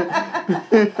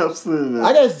 I've seen that.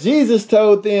 I guess Jesus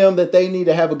told them that they need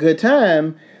to have a good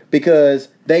time because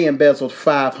they embezzled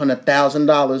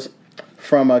 $500,000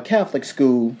 from a Catholic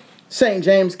school, St.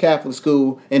 James Catholic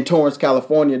School in Torrance,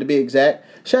 California, to be exact.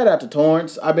 Shout out to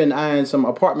Torrance. I've been eyeing some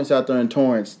apartments out there in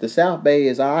Torrance. The South Bay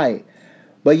is all right.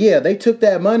 But yeah, they took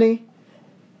that money.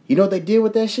 You know what they did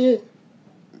with that shit?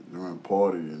 They went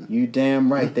partying. You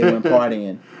damn right they went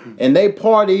partying. And they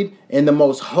partied in the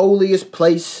most holiest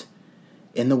place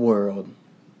in the world.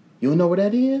 You know where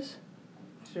that is?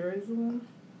 Jerusalem?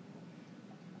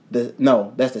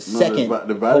 No, that's the second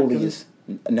the Vatican? holiest.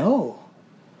 No.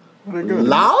 Where'd they go?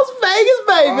 Las Vegas,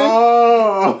 baby.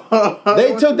 Oh.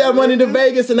 They took that money to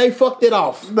Vegas and they fucked it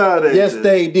off. No, they yes, didn't.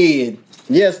 they did.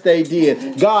 Yes, they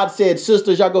did. God said,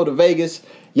 sisters, y'all go to Vegas.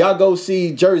 Y'all go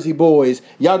see Jersey Boys.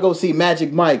 Y'all go see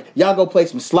Magic Mike. Y'all go play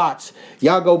some slots.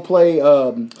 Y'all go play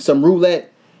some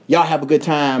roulette. Y'all have a good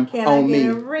time Can on I me.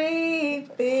 get a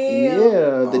refill?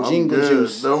 Yeah, the I'm jingle good.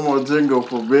 juice. No more jingle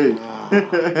for me.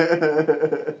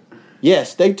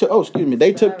 Yes, they took. Oh, excuse me.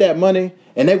 They took that money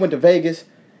and they went to Vegas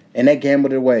and they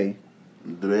gambled it away.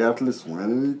 Did they actually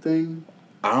win anything?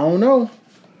 I don't know,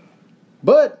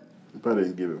 but They probably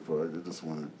didn't give it for it. They just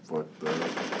wanted fucked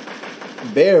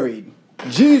up. buried.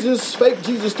 Jesus, fake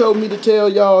Jesus told me to tell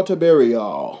y'all to bury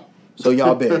y'all. So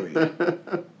y'all buried.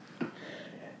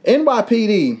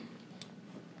 NYPD.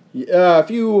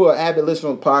 If you are avid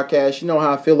listener to the podcast, you know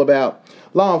how I feel about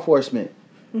law enforcement.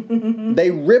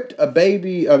 They ripped a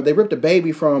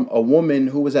baby from a woman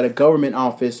who was at a government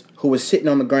office who was sitting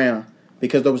on the ground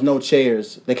because there was no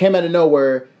chairs. They came out of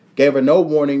nowhere, gave her no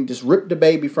warning, just ripped the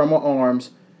baby from her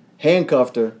arms,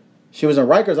 handcuffed her. She was in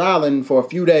Rikers Island for a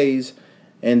few days,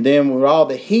 and then with all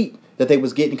the heat that they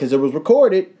was getting because it was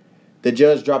recorded, the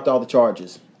judge dropped all the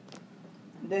charges.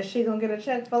 Is she gonna get a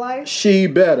check for life? She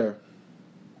better.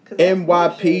 'Cause that's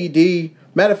bullshit. NYPD.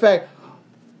 Matter of fact,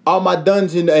 all my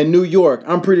duns in New York,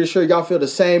 I'm pretty sure y'all feel the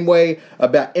same way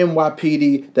about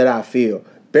NYPD that I feel.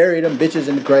 Bury them bitches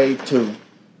in the grave too.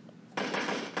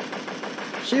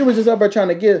 She was just up there trying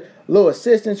to get a little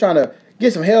assistance, trying to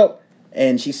get some help,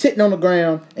 and she's sitting on the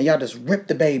ground, and y'all just ripped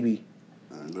the baby.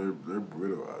 Man, they're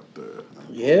brutal out there.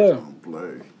 Yeah. Don't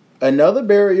play. Another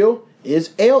burial is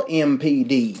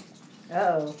LMPD.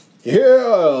 Uh-oh.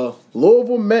 Yeah,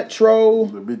 Louisville Metro.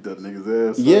 They beat that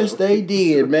nigga's ass. Yes, up. they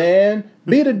did, man.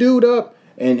 Beat a dude up,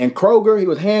 and Kroger, he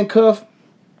was handcuffed.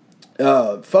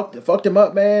 Fucked him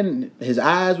up, man. His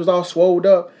eyes was all swolled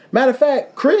up. Matter of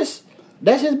fact, Chris,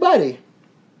 that's his buddy.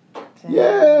 Damn.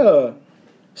 Yeah.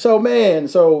 So, man,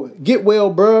 get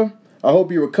well, bruh. I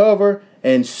hope you recover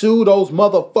and sue those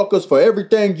motherfuckers for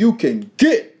everything you can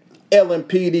get.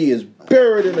 LMPD is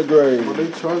buried in the grave. Well,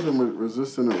 they charged him with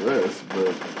resisting arrest,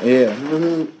 but Yeah.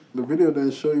 the video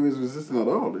didn't show he was resisting at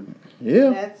all. Yeah.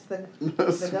 That's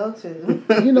the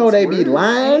go-to. You know they be weird.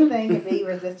 lying. Anything can be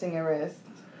resisting arrest.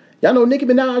 Y'all know Nicki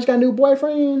Minaj got a new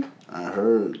boyfriend? I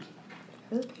heard.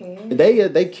 Who cares?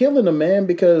 They killing him, man,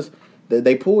 because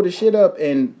they pulled the shit up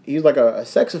and he's like a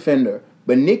sex offender.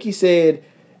 But Nicki said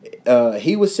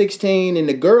he was 16 and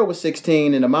the girl was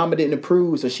 16 and the mama didn't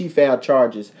approve, so she filed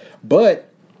charges. But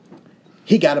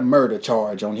he got a murder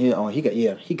charge on his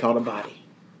he caught a body.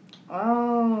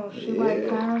 Oh, she like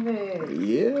convicts.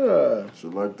 Yeah. She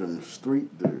like them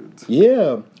street dudes.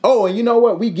 Yeah. Oh, and you know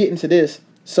what? We get into this.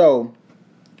 So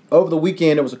over the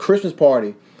weekend there was a Christmas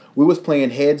party. We was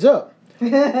playing Heads Up.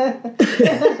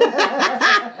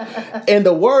 And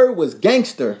the word was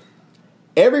gangster.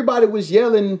 Everybody was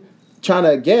yelling, trying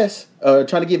to guess, trying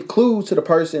to give clues to the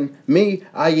person. Me,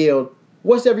 I yelled,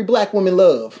 "What's every black woman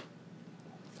love?"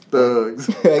 Thugs.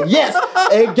 Yes,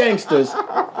 and gangsters.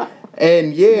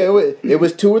 And yeah, it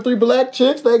was 2 or 3 black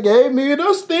chicks that gave me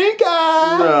the stink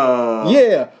eye. No.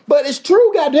 Yeah, but it's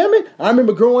true, goddammit. I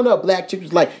remember growing up, black chicks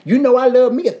was like, you know I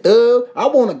love me a thug. I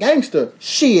want a gangster.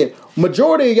 Shit,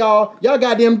 majority of y'all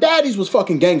goddamn daddies was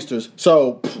fucking gangsters.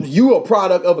 So you a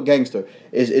product of a gangster.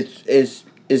 It's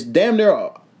damn near.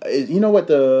 You know what,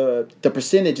 the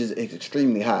percentage is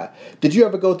extremely high. Did you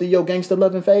ever go through your gangster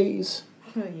loving phase?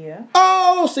 Oh, yeah.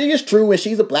 Oh, see, it's true, and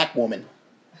she's a black woman.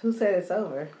 Who said it's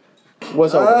over?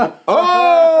 What's over?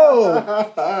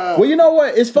 Oh! Well, you know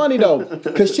what? It's funny, though.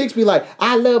 Because chicks be like,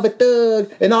 I love a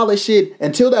thug and all this shit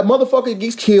until that motherfucker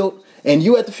gets killed and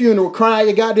you at the funeral crying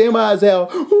your goddamn eyes out.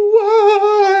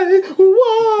 Why?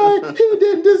 He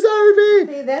didn't deserve it.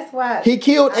 See, that's why. He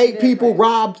killed I'm 8 people, different.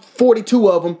 robbed 42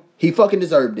 of them. He fucking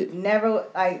deserved it. Never,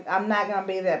 I'm not gonna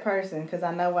be that person because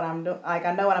I know what I'm doing. Like,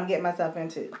 I know what I'm getting myself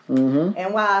into. Mm-hmm.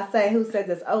 And while I say who says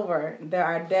it's over, there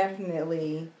are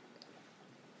definitely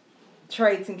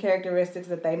traits and characteristics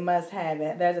that they must have.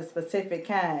 There's a specific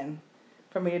kind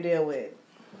for me to deal with.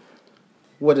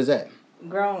 What is that?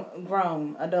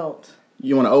 Grown adult.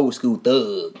 You want an old school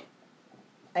thug.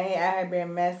 I ain't out here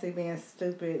being messy, being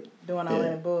stupid, doing all Yeah.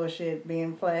 that bullshit,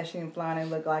 being flashy and flying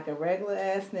and look like a regular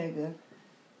ass nigga,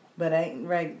 but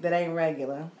that ain't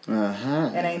regular. Uh-huh.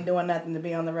 And ain't doing nothing to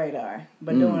be on the radar,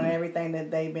 but doing everything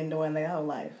that they've been doing their whole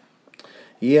life.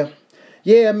 Yeah.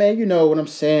 Yeah, man, you know what I'm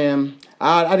saying.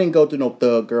 I didn't go through no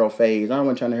thug girl phase. I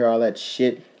wasn't trying to hear all that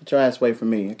shit. Get your ass away from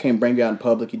me. I can't bring you out in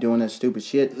public. You doing that stupid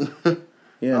shit.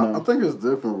 You know. I think it's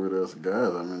different with us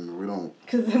guys. I mean, we don't.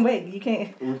 Cause wait, you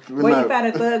can't. We're Where not- you find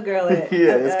a thug girl at?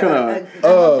 Yeah, it's kinda-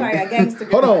 a gangster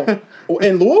girl. Hold on.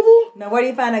 In Louisville? No, where do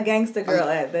you find a gangster girl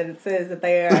at that it says that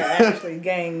they are actually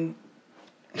gang?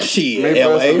 Shit, Me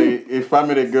LA. personally, if I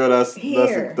meet a girl that's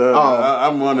Here. a thug, Oh.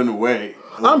 I'm running away.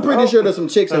 I'm pretty sure there's some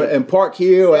chicks in Park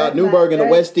Hill or out Newburgh in the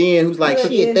West End who's like,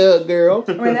 shit, thug girl.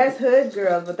 I mean, there's hood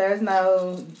girls, but there's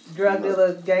no drug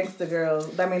dealer gangster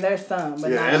girls. I mean, there's some,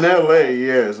 but Yeah, not. in LA,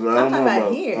 yes. But I don't I'm know talking about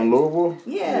about here. in Louisville.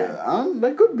 Yeah.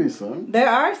 There could be some. There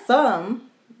are some,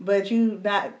 but you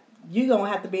gonna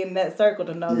have to be in that circle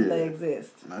to know that they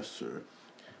exist. That's true.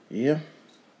 Yeah.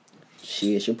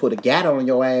 Shit, she'll put a gat on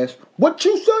your ass. What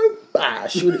you say? Ah,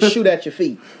 shoot at your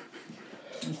feet.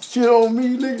 Shit on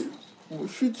me, nigga. Well,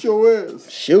 shoot your ass.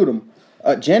 Shoot 'em.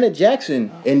 Janet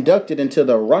Jackson inducted into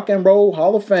the Rock and Roll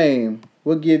Hall of Fame.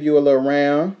 We'll give you a little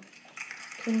round.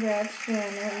 Congrats,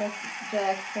 Janet, Miss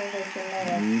Jackson,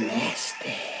 that you're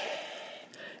Nasty.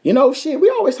 You know, shit, we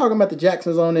always talking about the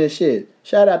Jacksons on this shit.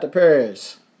 Shout out to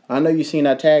Paris. I know you seen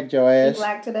I tagged your You ass.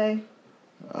 black today?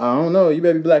 I don't know. You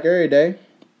better be black every day.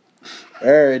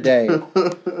 Every day.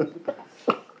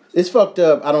 It's fucked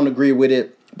up. I don't agree with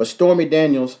it. But Stormy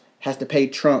Daniels has to pay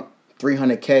Trump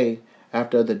 $300K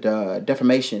after the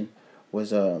defamation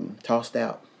was tossed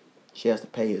out. She has to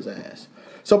pay his ass.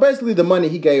 So basically, the money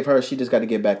he gave her, she just got to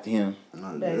get back to him.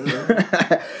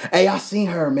 Hey, I seen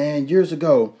her, man, years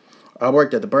ago. I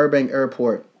worked at the Burbank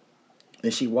airport,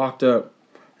 and she walked up,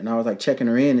 and I was like checking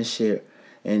her in and shit.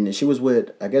 And she was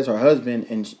with, I guess, her husband,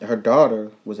 and her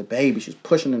daughter was a baby. She was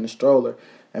pushing in the stroller.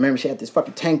 I remember she had this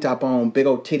fucking tank top on, big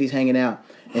old titties hanging out,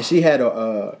 and she had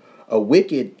a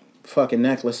Wicked fucking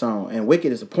necklace on. And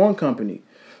Wicked is a porn company.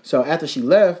 So after she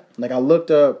left, like I looked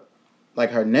up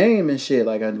like her name and shit,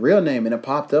 like her real name, and it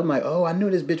popped up. I'm like, oh, I knew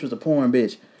this bitch was a porn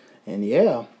bitch. And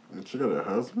yeah. And she got a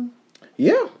husband?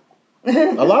 Yeah.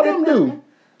 A lot of them do.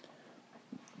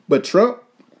 But Trump,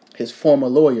 his former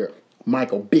lawyer,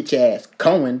 Michael bitch ass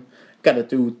Cohen, got her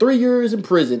through 3 years in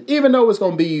prison, even though it's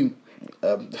gonna be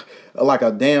like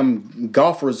a damn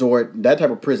golf resort, that type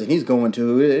of prison he's going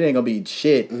to, it ain't gonna be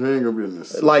shit. He ain't gonna be in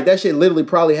this. Like that shit literally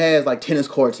probably has like tennis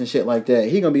courts and shit like that.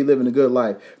 He gonna be living a good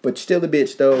life, but still a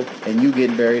bitch though, and you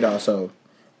getting buried also.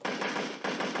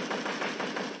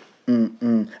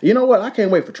 You know what? I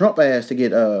can't wait for Trump ass to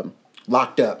get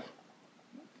locked up.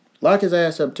 Lock his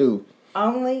ass up too.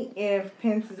 Only if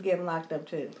Pence is getting locked up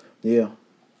too. Yeah.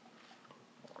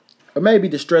 Or maybe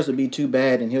the stress would be too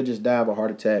bad and he'll just die of a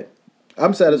heart attack.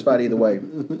 I'm satisfied either way.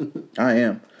 I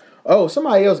am. Oh,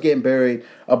 somebody else getting buried.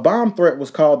 A bomb threat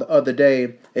was called the other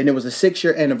day, and it was a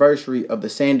 6-year anniversary of the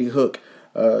Sandy Hook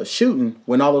shooting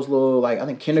when all those little, like, I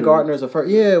think kindergartners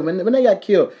when they got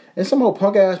killed. And some old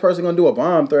punk ass person gonna do a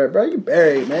bomb threat, bro. You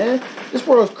buried, man. This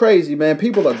world's crazy, man.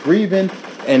 People are grieving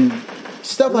and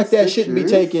stuff like that shouldn't be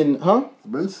taken, huh? It's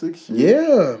been 6 years.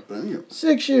 Yeah. Damn.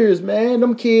 6 years, man.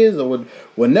 Them kids will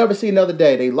never see another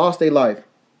day. They lost their life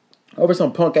over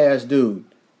some punk ass dude.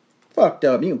 Fucked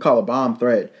up. You can call a bomb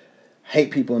threat.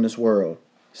 Hate people in this world.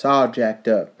 It's all jacked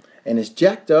up. And it's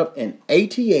jacked up in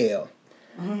ATL.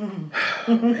 Man.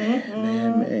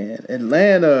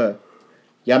 Atlanta.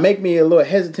 Y'all make me a little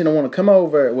hesitant to want to come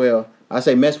over. Well, I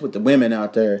say mess with the women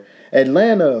out there.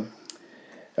 Atlanta,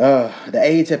 the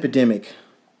AIDS epidemic.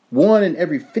 1 in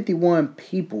every 51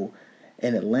 people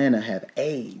in Atlanta have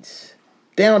AIDS.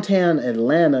 Downtown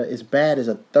Atlanta is bad as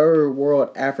a third world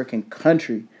African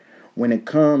country when it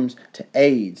comes to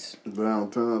AIDS.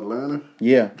 Downtown Atlanta?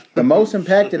 Yeah. The most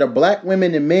impacted are black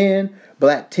women and men,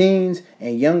 black teens,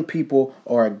 and young people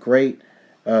are at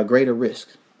greater risk.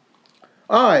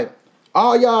 All right.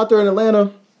 All y'all out there in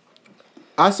Atlanta,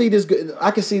 I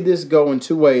can see this going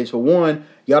 2 ways. For one,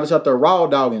 y'all just out there raw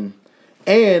dogging.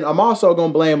 And I'm also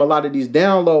going to blame a lot of these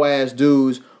down low ass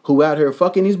dudes who out here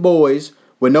fucking these boys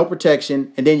with no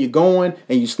protection, and then you're going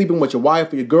and you sleeping with your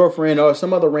wife or your girlfriend or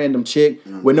some other random chick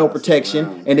with no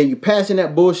protection, and then you passing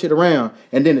that bullshit around,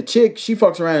 and then the chick, she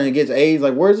fucks around and gets AIDS.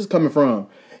 Like, where's this coming from?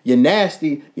 You're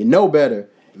nasty. You know better.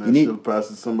 You need to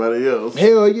pass it to somebody else.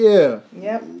 Hell yeah.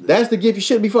 Yep. That's the gift you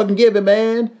should be fucking giving,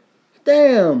 man.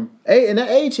 Damn. And that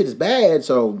AIDS shit is bad,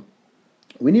 so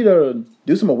we need to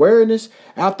do some awareness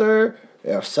out there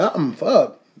or something.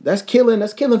 Fuck. That's killing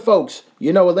folks.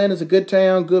 You know, Atlanta's a good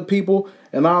town, good people,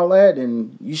 and all that,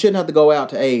 and you shouldn't have to go out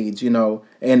to AIDS, you know.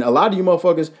 And a lot of you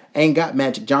motherfuckers ain't got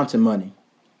Magic Johnson money.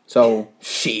 So,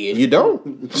 shit, you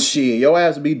don't. Shit, your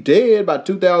ass will be dead by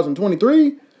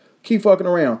 2023. Keep fucking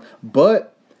around.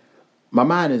 But my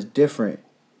mind is different.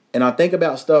 And I think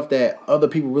about stuff that other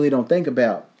people really don't think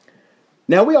about.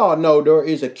 Now, we all know there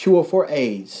is a cure for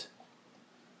AIDS.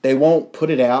 They won't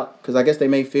put it out because I guess they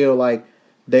may feel like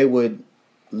they would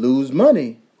lose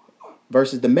money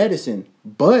versus the medicine.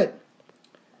 But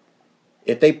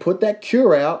if they put that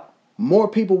cure out, more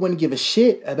people wouldn't give a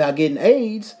shit about getting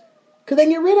AIDS because they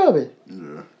can get rid of it.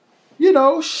 Yeah. You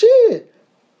know, shit.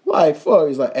 Like, fuck.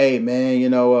 He's like, hey, man, you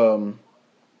know,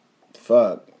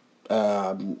 fuck.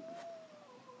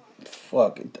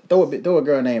 Fuck. Throw a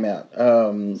girl name out.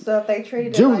 So if they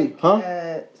treated Julie, it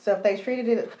like,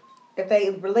 if they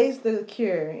released the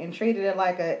cure and treated it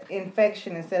like an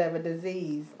infection instead of a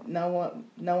disease, no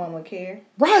one would care.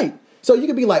 Right. So you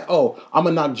could be like, oh, I'm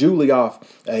going to knock Julie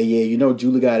off. Yeah, you know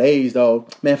Julie got AIDS, though.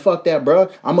 Man, fuck that, bro.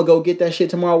 I'm going to go get that shit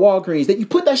tomorrow at Walgreens. Then you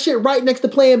put that shit right next to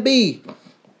Plan B.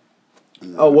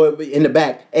 Oh, well, in the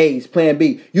back, AIDS, Plan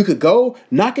B. You could go,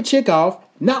 knock a chick off,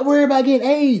 not worry about getting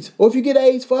AIDS. Or if you get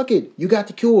AIDS, fuck it. You got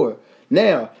the cure.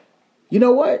 Now, you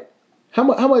know what? How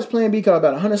much Plan B cost?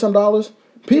 About $100-some?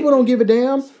 People don't give a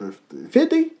damn. 50.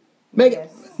 50?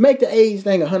 Make the AIDS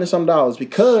thing $100-some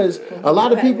because a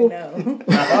lot of people. Good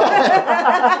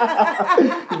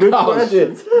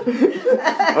question.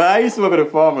 Well, I used to work at a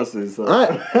pharmacy, so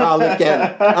I'll look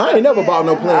at it. I ain't never bought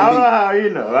no Plan B. I don't know how you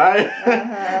know.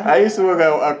 I used to work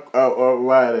at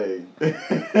Rite Aid.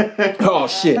 Oh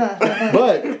shit!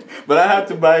 But I have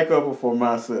to buy a couple for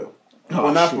myself.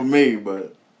 Well, not shit. for me,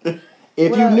 but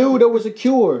if you knew there was a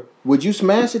cure, would you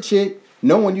smash a chick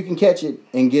knowing you can catch it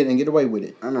and get away with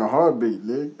it? I know heartbeat,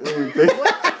 nigga. Everything.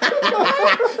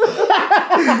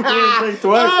 Think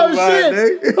twice about it,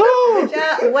 nigga.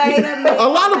 Oh. Wait a minute. A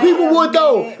lot of people would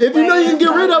though. If you know you can get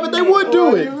rid of it, they would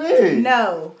do it.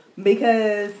 No,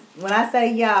 because when I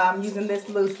say y'all, I'm using this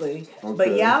loosely. Okay. But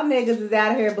y'all niggas is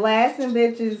out here blasting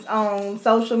bitches on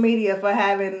social media for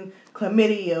having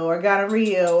chlamydia or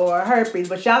gonorrhea or herpes,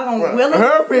 but y'all gonna willingly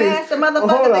smash a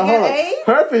motherfucker that got AIDS?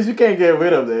 Herpes, you can't get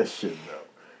rid of that shit though.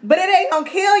 But it ain't gonna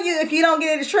kill you if you don't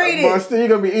get it treated. But still, you're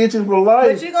gonna be itching for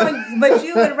life. But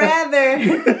you would rather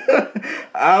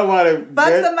I want to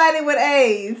fuck somebody with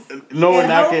AIDS knowing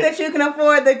and hope that you can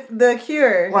afford the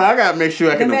cure. Well, I gotta make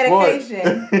sure I can afford it. The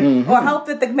medication, or hope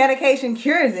that the medication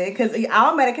cures it, because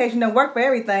our medication don't work for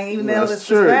everything, even though it's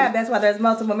prescribed. That's why there's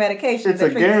multiple medications It's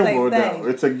that a treat the gamble, same thing. though.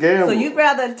 It's a gamble. So you'd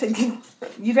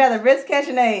rather risk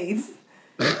catching AIDS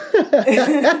than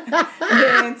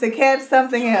to catch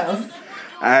something else.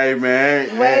 Hey man,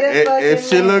 if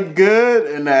she look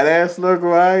good and that ass look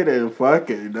right, then fuck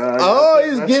it, dog. Oh,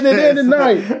 he's getting it in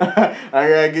tonight. I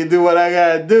gotta do what I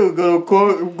gotta do.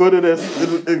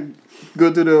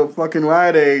 Go to the fucking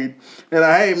Rite Aid. And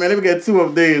hey man, let me get 2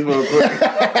 of these real quick.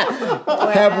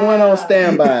 Have one on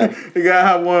standby. You gotta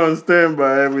have one on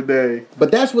standby every day. But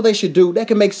that's what they should do. They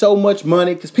can make so much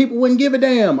money because people wouldn't give a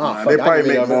damn. Oh, fuck, they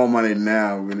probably make more money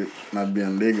now with it not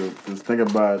being legal. Just think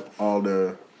about all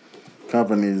the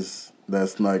companies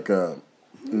that's like the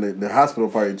hospital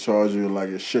probably charge you like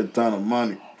a shit ton of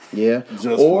money. Yeah. Just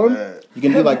or for that. You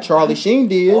can do like Charlie Sheen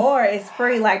did. Or it's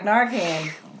free like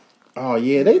Narcan. Oh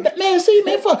yeah,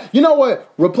 fuck. You know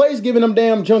what? Replace giving them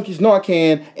damn junkies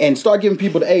Narcan and start giving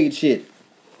people the AIDS shit.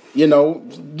 You know,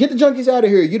 get the junkies out of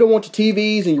here. You don't want your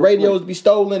TVs and your radios to be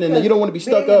stolen, and you don't want to be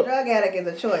stuck up. Being a drug addict is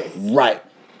a choice. Right.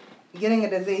 Getting a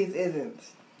disease isn't.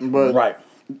 But right.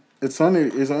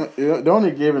 They're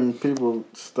only giving people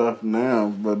stuff now,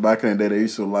 but back in the day they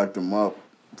used to lock them up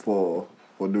for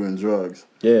doing drugs.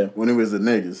 Yeah. When it was the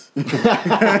niggas.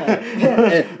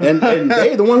 and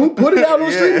they the one who put it out on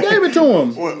the street and gave it to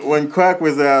them. When crack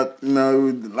was out, you know,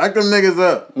 lock them niggas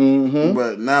up. Mm-hmm.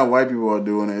 But now white people are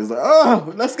doing it. It's like,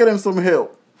 oh, let's get him some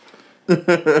help. Yeah.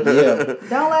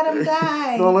 Don't let him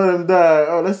die. Don't let him die.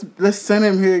 Oh, let's send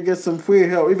him here and get some free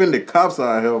help. Even the cops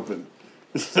are helping.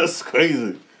 It's just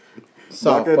crazy.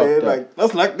 So like,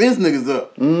 let's lock these niggas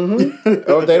up.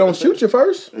 Mm-hmm. Or if they don't shoot you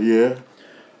first. Yeah.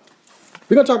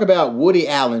 We're going to talk about Woody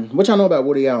Allen. What y'all know about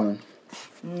Woody Allen?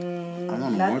 I don't know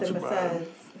nothing besides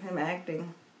him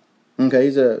acting. Okay,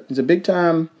 he's a big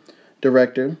time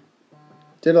director.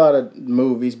 Did a lot of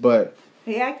movies, but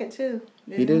he acted too.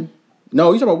 He did?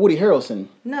 No, you talking about Woody Harrelson.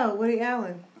 No, Woody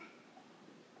Allen.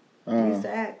 He used to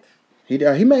act. He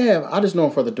may have. I just know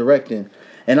him for the directing,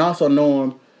 and I also know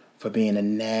him for being a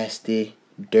nasty,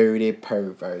 dirty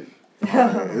pervert.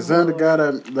 Is that the guy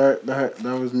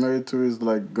that was married to his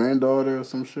like granddaughter or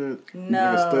some shit? No,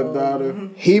 like a stepdaughter.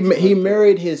 He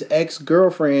married his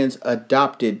ex-girlfriend's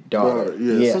adopted daughter.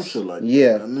 Yeah, some shit like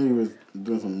that. I knew he was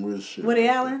doing some weird shit. Woody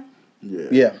Allen.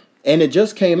 Yeah, and it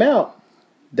just came out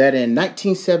that in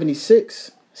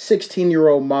 1976,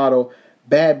 16-year-old model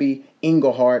Babby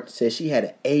Englehart said she had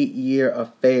an 8-year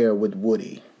affair with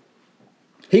Woody.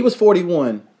 He was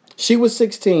 41. She was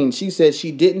 16. She said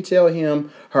she didn't tell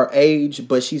him her age,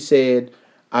 but she said,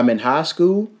 I'm in high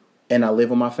school and I live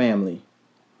with my family.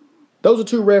 Those are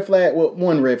 2 red flags. Well,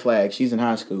 1 red flag. She's in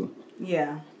high school.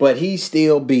 Yeah. But he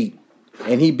still beat.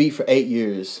 And he beat for 8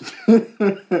 years.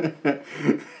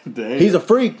 He's a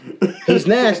freak. He's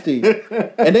nasty.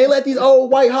 And they let these old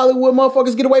white Hollywood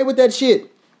motherfuckers get away with that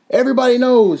shit. Everybody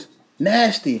knows.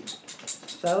 Nasty.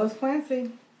 So is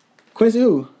Quincy. Quincy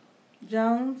who?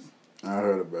 Jones. I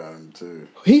heard about him too.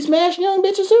 He smashed young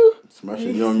bitches too?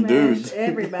 Smashing young dudes.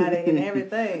 Everybody and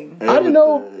everything. I didn't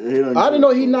know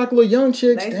he knocked little young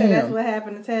chicks. They Damn. say that's what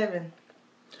happened to Tevin.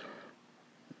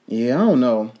 Yeah, I don't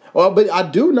know. Well, but I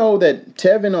do know that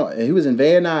Tevin, he was in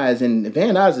Van Nuys, and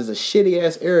Van Nuys is a shitty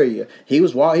ass area. He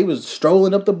was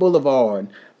strolling up the boulevard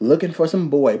looking for some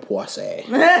boy pussy,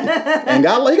 and he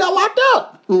got locked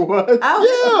up. What?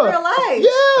 Oh, real life. Yeah.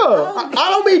 Oh. I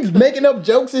don't be making up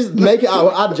jokes. I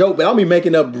joke, but I don't be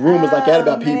making up rumors like that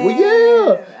about people.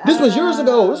 Yeah. This was years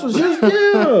ago.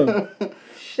 Yeah.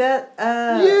 Shut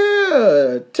up.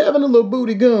 Yeah. Tevin a little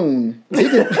booty goon. He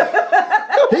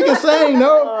can sing,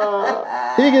 no?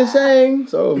 He can sing.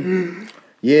 So,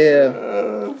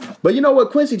 yeah. But you know what?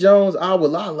 Quincy Jones, I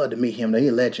would love to meet him. He's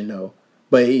a legend, though.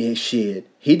 But he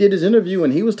did his interview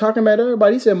and he was talking about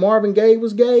everybody. He said Marvin Gaye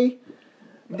was gay.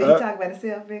 Did he talk about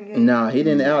himself being gay? Nah, he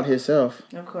didn't out himself.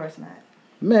 Of course not.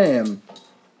 Man.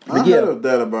 I heard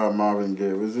that about Marvin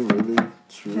Gaye. Was it really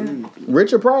true?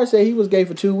 Richard Pryor said he was gay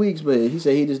for 2 weeks, but he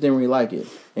said he just didn't really like it.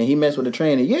 And he messed with the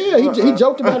tranny. Yeah, he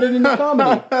joked about it in his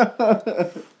comedy.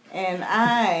 And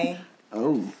I...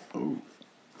 Oh.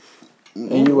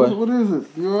 And you what? What is it?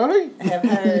 You alright? Have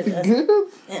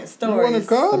heard stories.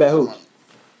 About who?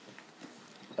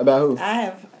 About who? I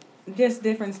have just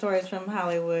different stories from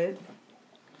Hollywood.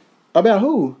 About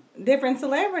who? Different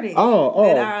celebrities. Oh.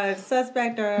 That are a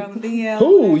suspect or on DL.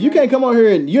 Who? You can't come on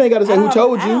here and you ain't got to say who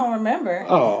told you. I don't remember.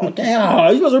 Oh, damn.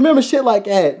 You supposed to remember shit like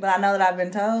that. But I know that I've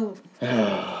been told.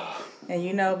 And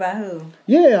you know about who?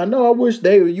 Yeah, I know. I wish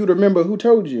you'd remember who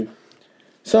told you.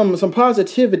 Some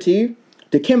positivity.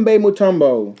 Dikembe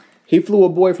Mutombo. He flew a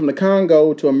boy from the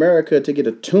Congo to America to get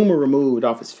a tumor removed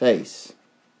off his face.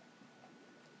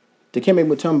 Dikembe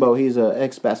Mutombo, he's an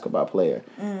ex-basketball player.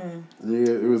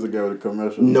 Yeah, it was a guy with a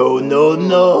commercial. No.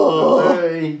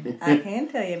 Hey. I can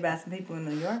tell you about some people in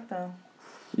New York, though.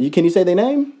 Can you say their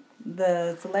name?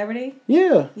 The celebrity?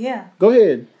 Yeah. Yeah. Go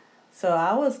ahead. So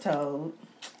I was told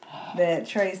that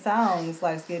Trey Songz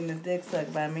likes getting his dick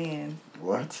sucked by men.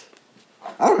 What?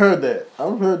 I've heard that.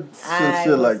 I've heard some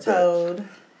shit like that. I was told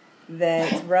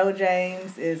that Ro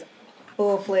James is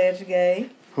full-fledged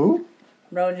gay. Who?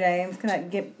 Ro James, can I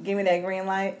give me that green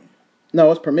light? No,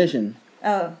 it's Permission.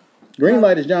 Oh. Green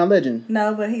Light is John Legend.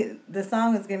 No, but the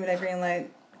song is Give Me That Green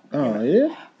Light. Oh,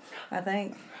 yeah? I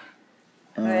think.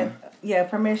 Yeah,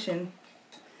 Permission.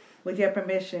 With your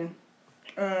permission.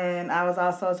 And I was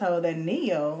also told that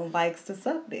Neo likes to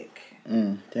suck dick.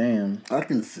 Damn. I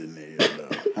can see Neo though.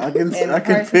 I And can the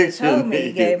person who picture told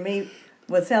me Neo.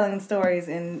 was telling stories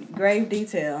in grave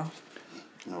detail.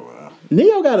 Oh wow.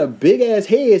 Neo got a big ass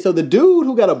head, so the dude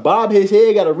who got to bob his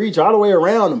head got to reach all the way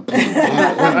around him. He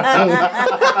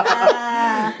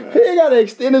got to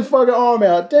extend his fucking arm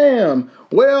out. Damn.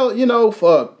 Well,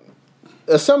 fuck.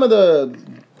 Some of the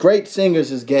great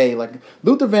singers is gay. Like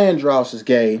Luther Vandross is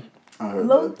gay. I heard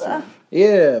Luther.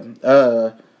 Yeah.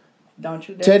 Don't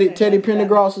you dare Teddy say that.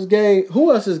 Pendergrass is gay.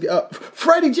 Who else is gay?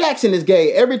 Freddie Jackson is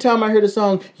gay. Every time I hear the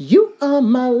song, "You Are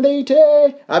My Lady,"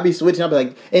 I be switching. I be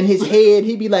like, in his head,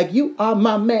 he be like, "You are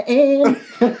my man."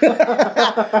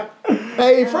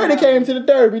 Hey, Freddie came to the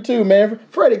Derby too, man.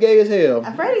 Freddie gay as hell.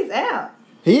 Freddie's out.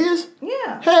 He is?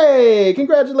 Yeah. Hey,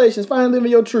 congratulations. Finally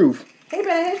living your truth. He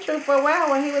been in his truth for a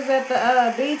while when he was at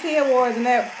the BT Awards in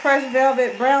that crushed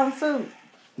velvet brown suit.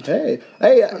 Hey,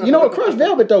 you know what? Crushed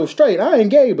Velvet though, straight. I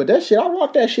ain't gay, but that shit, I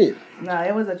rock that shit. No,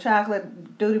 it was a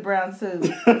chocolate duty brown suit.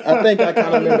 I think I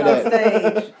kind of remember on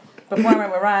that. stage performing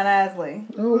with Ryan Isley.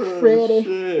 Oh, Freddie.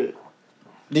 Shit.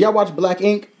 Do y'all watch Black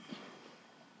Ink?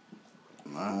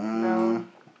 No.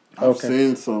 I've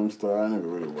seen some stuff. I never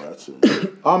really watched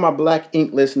it. All my Black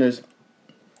Ink listeners,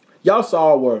 y'all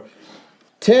saw where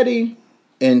Teddy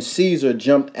and Caesar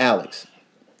jumped Alex.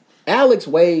 Alex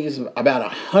weighs about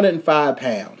 105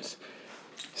 pounds.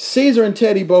 Caesar and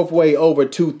Teddy both weigh over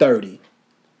 230.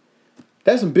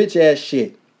 That's some bitch ass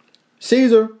shit.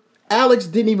 Caesar, Alex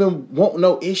didn't even want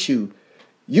no issue.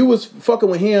 You was fucking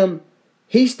with him.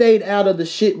 He stayed out of the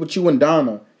shit with you and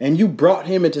Donna, and you brought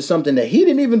him into something that he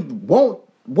didn't even want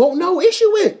no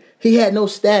issue with. He had no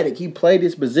static. He played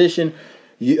his position.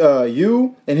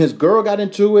 You and his girl got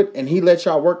into it, and he let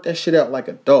y'all work that shit out like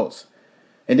adults.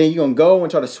 And then you're going to go and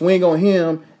try to swing on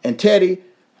him. And Teddy,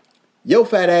 your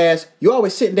fat ass, you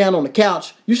always sitting down on the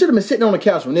couch. You should have been sitting on the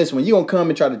couch when this one. You going to come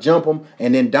and try to jump him.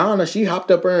 And then Donna, she hopped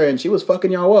up her and she was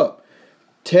fucking y'all up.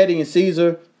 Teddy and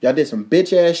Caesar, y'all did some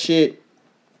bitch ass shit.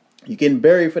 You getting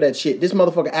buried for that shit. This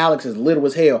motherfucker Alex is little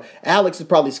as hell. Alex is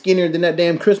probably skinnier than that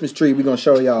damn Christmas tree we going to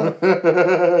show y'all.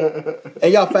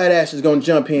 And y'all fat ass is going to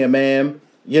jump in, man.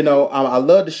 You know, I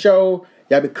love the show.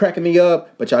 Y'all be cracking me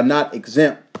up, but y'all not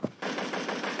exempt.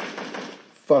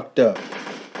 Fucked up.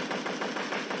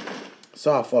 It's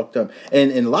all fucked up.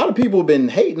 And a lot of people have been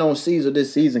hating on Caesar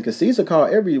this season because Caesar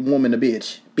called every woman a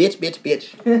bitch.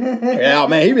 Bitch. Yeah,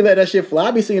 man, he be letting that shit fly.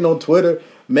 I be seeing on Twitter,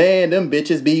 man, them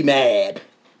bitches be mad.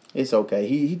 It's okay.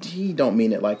 He don't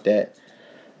mean it like that.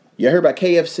 You heard about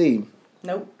KFC?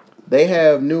 Nope. They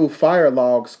have new fire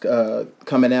logs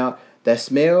coming out that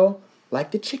smell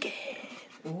like the chicken.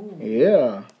 Ooh.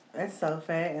 Yeah. That's so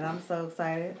fat, and I'm so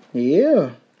excited. Yeah.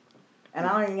 And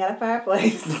I don't even got a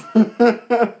fireplace.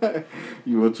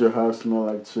 You want your house smell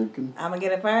like chicken? I'm going to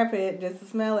get a fire pit just to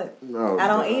smell it. No, I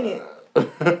don't eat it.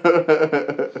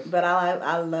 But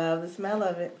I love the smell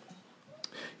of it.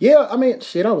 Yeah, I mean,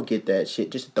 shit, I would get that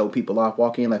shit just to throw people off,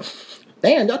 walk in like,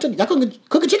 damn, y'all cooking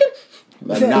chicken?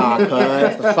 Like, nah, cuz,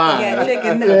 that's the fire. Yeah,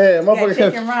 chicken. Yeah, motherfucker.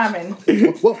 Chicken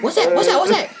ramen. What's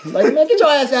that? Like, man, get your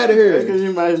ass out of here. Because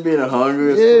you might be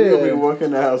hungry. Yeah. You're going to be working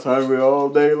in the house hungry all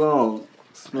day long.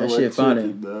 Smell That like shit funny.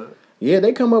 chicken, dog. Yeah,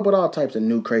 they come up with all types of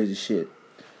new crazy shit.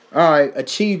 All right,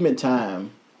 achievement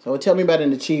time. So tell me about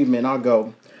an achievement. I'll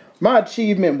go. My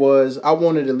achievement was I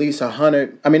wanted at least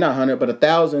 100. I mean, not 100, but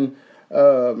 1,000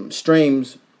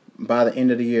 streams by the end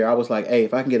of the year. I was like, hey,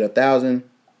 if I can get 1,000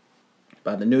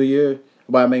 by the new year,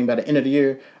 by the end of the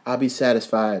year, I'll be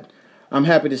satisfied. I'm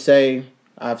happy to say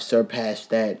I've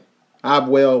surpassed that I've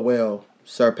well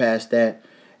surpassed that.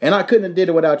 And I couldn't have did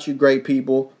it without you great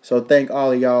people. So thank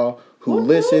all of y'all who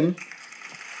listen.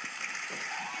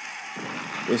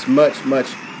 It's much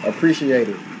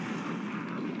appreciated.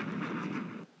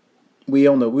 We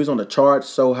was on the charts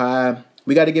so high.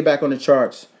 We got to get back on the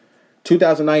charts.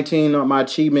 2019, my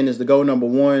achievement is to go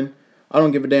 #1. I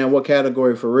don't give a damn what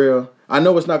category for real. I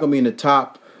know it's not gonna be in the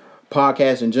top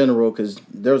podcast in general because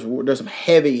there's some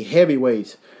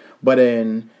heavyweights, but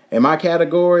in my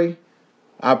category,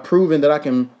 I've proven that I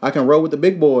can roll with the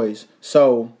big boys.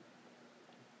 So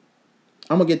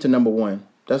I'm gonna get to #1.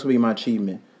 That's gonna be my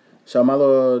achievement. So my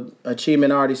little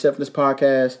achievement I already set for this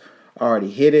podcast, I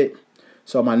already hit it.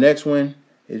 So my next one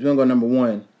is gonna go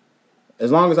 #1.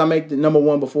 As long as I make the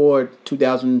 #1 before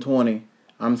 2020,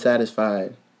 I'm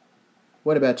satisfied.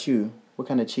 What about you? What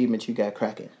kind of achievement you got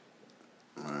cracking?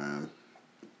 Man,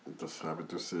 just happy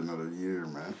to see another year,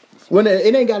 man. Well,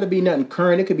 it ain't got to be nothing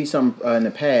current. It could be something in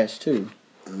the past too.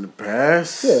 In the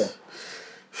past? Yeah.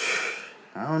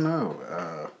 I don't know.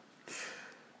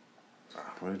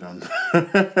 We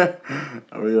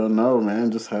don't know,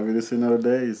 man. Just happy to see another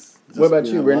days. Just What about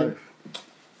you, Brittany?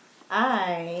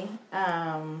 I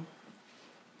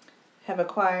have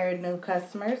acquired new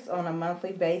customers on a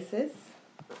monthly basis.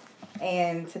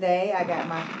 And today I got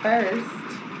my first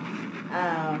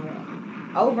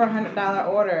over $100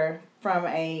 order from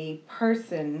a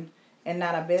person and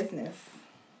not a business.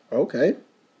 Okay.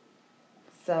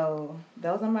 So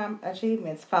those are my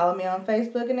achievements. Follow me on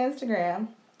Facebook and Instagram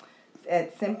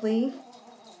at Simply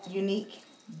Unique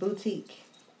Boutique.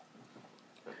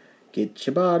 Get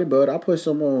your body, bud. I put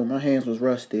some on. My hands was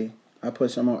rusty. I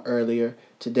put some on earlier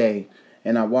today.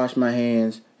 And I washed my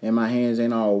hands. And my hands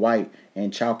ain't all white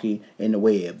and chalky in the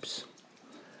webs.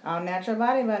 All natural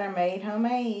body butter made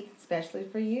homemade. Especially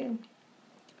for you.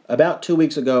 About 2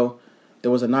 weeks ago, there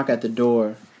was a knock at the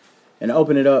door. And I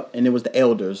opened it up. And it was the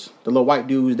elders. The little white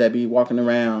dudes that be walking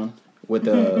around with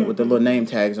the little name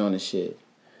tags on and shit.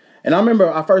 And I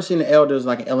remember I first seen the elders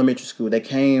like in elementary school. They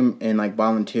came and like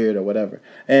volunteered or whatever.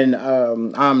 And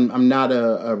I'm not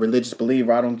a religious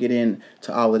believer. I don't get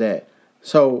into all of that.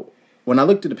 So when I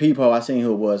looked at the peephole, I seen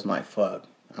who it was. I'm like, fuck.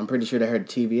 I'm pretty sure they heard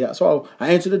the TV out. So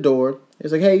I answered the door.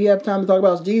 It's like, hey, you have time to talk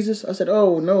about Jesus? I said,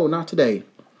 oh, no, not today.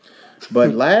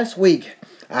 But last week,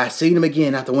 I seen him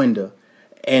again out the window.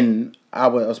 And I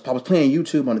was playing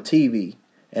YouTube on the TV.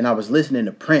 And I was listening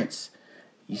to Prince.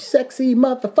 You sexy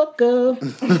motherfucker.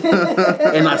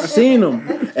 And I seen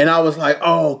him. And I was like,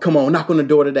 oh, come on, knock on the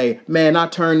door today. Man, I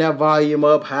turned that volume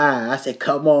up high. I said,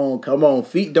 come on.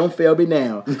 Feet don't fail me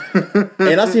now.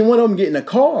 And I seen one of them get in a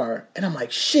car. And I'm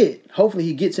like, shit. Hopefully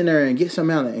he gets in there and gets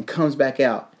something out and comes back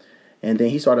out. And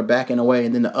then he started backing away.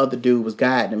 And then the other dude was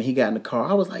guiding him. He got in the car.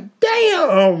 I was like,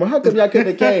 damn. How come y'all couldn't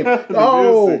have came?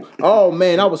 Oh,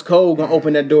 man. I was cold going to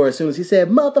open that door as soon as he said,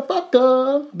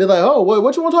 motherfucker. Be like, oh,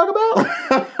 what you want to talk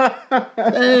about?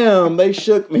 Damn. They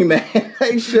shook me, man.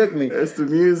 They shook me. That's the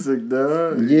music,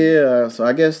 dog. Yeah. So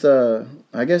I guess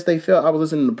they felt I was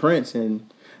listening to Prince.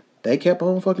 And they kept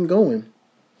on fucking going.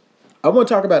 I want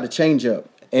to talk about the change up.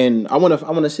 And I want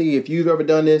to see if you've ever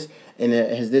done this. And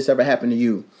has this ever happened to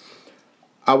you?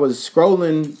 I was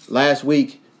scrolling last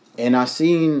week and I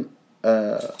seen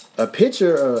a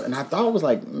picture and I thought it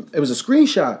was a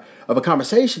screenshot of a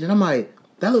conversation and I'm like,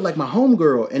 that looked like my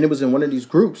homegirl, and it was in one of these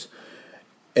groups.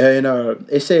 And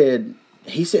it said,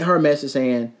 he sent her a message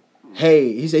saying,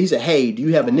 hey, he said, hey, do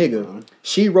you have a nigga?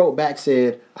 She wrote back,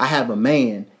 said, I have a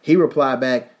man. He replied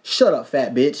back, shut up,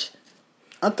 fat bitch.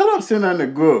 I thought I've seen that in the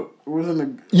group. It was in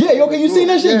the yeah, okay, you seen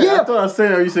that shit? Yeah. I thought I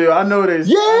seen that. You said, I know this.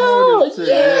 Yeah,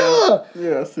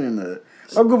 I seen that.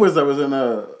 What group was that? Was in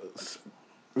No.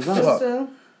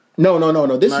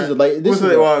 This is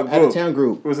a out of town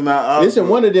group. It was not. This is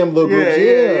one of them little groups.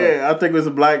 Yeah. I think it was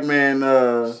a black man.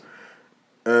 No,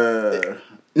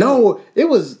 it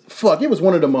was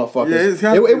one of the motherfuckers.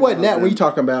 Yeah, it wasn't that when you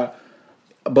talking about.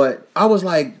 But I was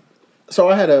like, so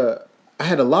I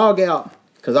had to log out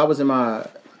because I was in my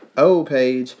old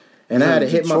page. And I had to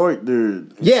hit Detroit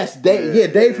dude. Yes,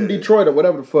 Dave from Detroit or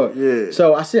whatever the fuck. Yeah.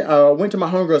 So I went to my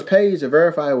homegirl's page to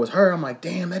verify it was her. I'm like,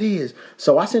 damn, that is.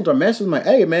 So I sent her a message. I'm like,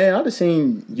 hey, man, I just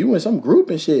seen you in some group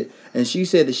and shit. And she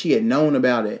said that she had known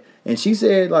about it. And she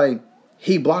said, like,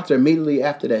 he blocked her immediately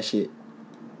after that shit.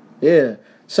 Yeah.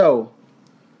 So,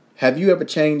 have you ever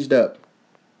changed up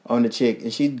on the chick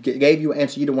and she gave you an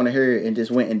answer you didn't want to hear and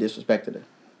just went and disrespected her?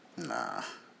 Nah.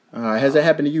 Has that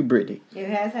happened to you, Brittany? It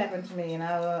has happened to me, and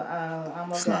I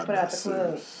almost got put out the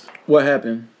club. What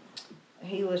happened?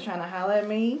 He was trying to holler at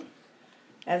me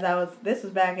this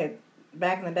was back in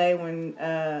the day when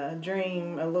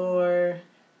Dream, Allure,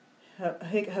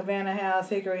 Havana House,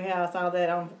 Hickory House, all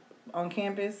that on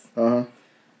campus.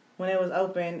 When it was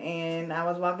open, and I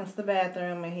was walking to the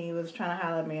bathroom, and he was trying to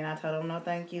holler at me, and I told him no,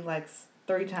 thank you, like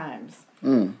 3 times.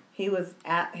 He was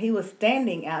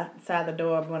standing outside the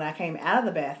door when I came out of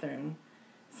the bathroom,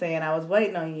 saying, I was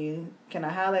waiting on you. Can I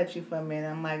holler at you for a minute?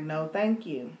 I'm like, no, thank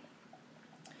you.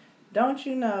 Don't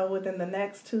you know, within the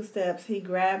next 2 steps, he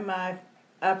grabbed my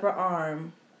upper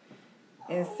arm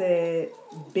and said,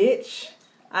 bitch,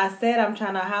 I said I'm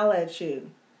trying to holler at you.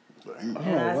 And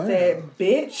I said,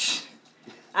 bitch,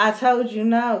 I told you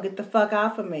no, get the fuck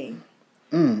off of me.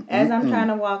 As I'm trying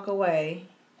to walk away,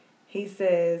 he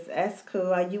says, that's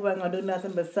cool. You wasn't going to do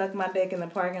nothing but suck my dick in the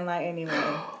parking lot anyway.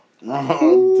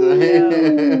 Oh,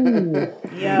 damn.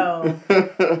 Yo.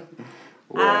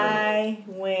 Wow. I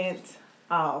went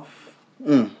off.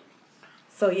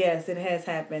 So, yes, it has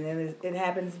happened. And it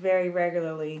happens very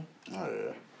regularly. Oh,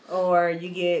 yeah. Or you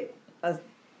get,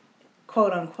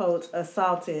 quote, unquote,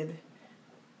 assaulted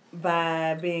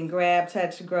by being grabbed,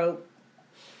 touched, groped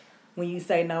when you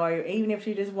say no, or even if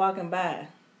you're just walking by.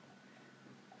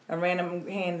 A random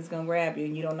hand is going to grab you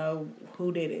and you don't know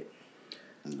who did it.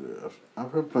 Yeah,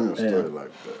 I've heard plenty of stories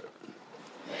like that.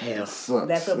 Hell, sucks.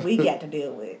 That's what we got to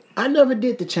deal with. I never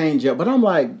did the change up, but I'm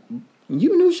like,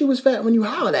 you knew she was fat when you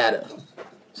hollered at her.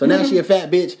 So now she a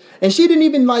fat bitch. And she didn't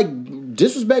even like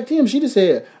disrespect him. She just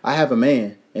said, I have a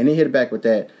man. And he hit it back with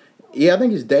that. Yeah, I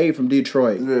think it's Dave from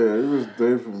Detroit. Yeah,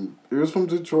 it was from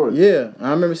Detroit. Yeah, I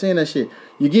remember saying that shit.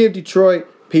 You give Detroit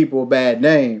people a bad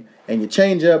name and you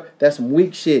change up, that's some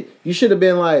weak shit. You should have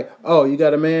been like, oh, you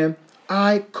got a man?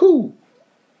 Alright, cool.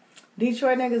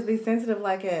 Detroit niggas be sensitive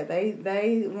like that.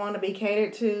 They want to be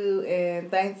catered to,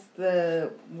 and thanks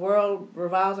the world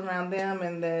revolves around them,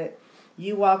 and that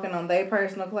you walking on their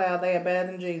personal cloud, they are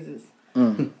better than Jesus.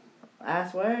 I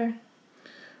swear.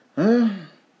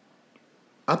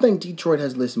 I think Detroit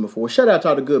has listened before. Shout out to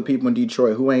all the good people in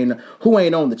Detroit who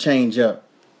ain't on the change up.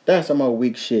 That's some old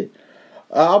weak shit.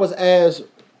 I was asked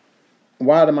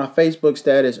why my Facebook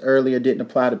status earlier didn't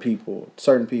apply to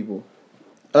certain people.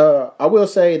 I will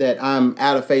say that I'm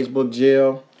out of Facebook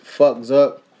jail. Fucks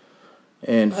up.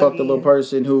 And fuck the little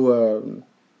person who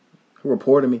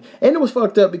reported me. And it was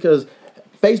fucked up because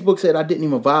Facebook said I didn't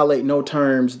even violate no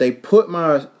terms. They put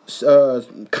my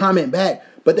comment back,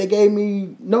 but they gave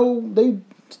me they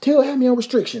still had me on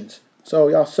restrictions. So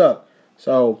y'all suck.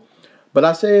 So, but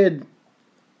I said,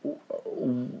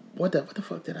 what the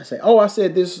fuck did I say? Oh, I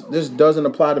said this doesn't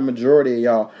apply to majority of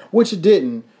y'all, which it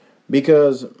didn't,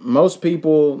 because most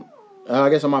people, I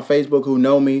guess on my Facebook who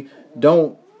know me,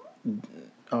 don't.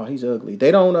 Oh, he's ugly.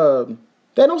 They don't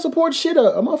support shit a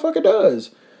motherfucker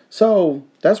does. So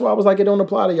that's why I was like, it don't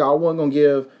apply to y'all. I wasn't gonna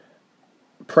give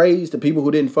praise to people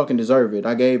who didn't fucking deserve it.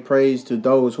 I gave praise to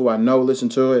those who I know listen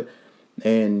to it,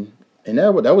 and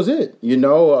that was it. You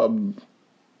know,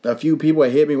 a few people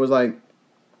that hit me was like,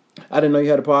 I didn't know you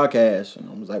had a podcast, and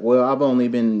I was like, well, I've only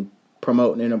been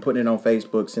promoting it and putting it on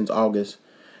Facebook since August,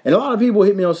 and a lot of people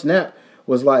hit me on Snap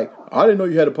was like, I didn't know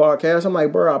you had a podcast. I'm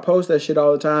like, bro, I post that shit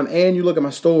all the time, and you look at my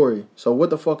story. So what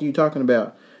the fuck are you talking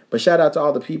about? But shout out to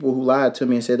all the people who lied to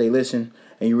me and said they listen,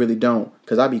 and you really don't.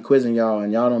 Because I be quizzing y'all,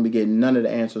 and y'all don't be getting none of the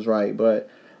answers right. But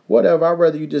whatever, I'd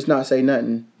rather you just not say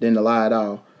nothing than to lie at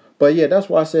all. But yeah, that's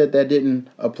why I said that didn't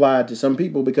apply to some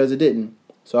people, because it didn't.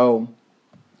 So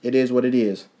it is what it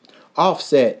is.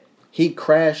 Offset, he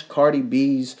crashed Cardi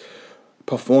B's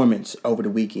performance over the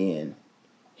weekend.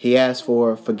 He asked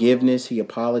for forgiveness. He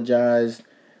apologized.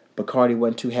 But Cardi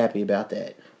wasn't too happy about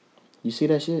that. You see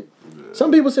that shit? Yeah.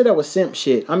 Some people say that was simp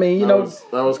shit. I mean, that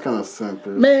was kind of simpish.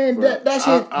 Man, that's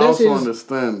it. I also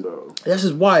understand though. That's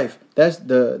his wife. That's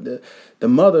the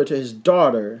mother to his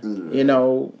daughter. Yeah. You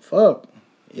know, fuck.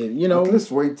 You know. At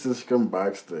least wait till she come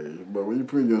backstage. But when you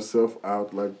put yourself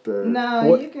out like that,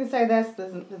 no, you can say that's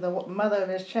the mother of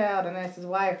his child and that's his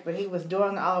wife. But he was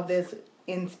doing all of this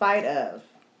in spite of.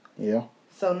 Yeah.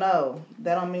 So no,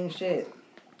 that don't mean shit.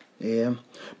 Yeah,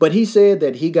 but he said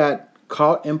that he got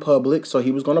caught in public, so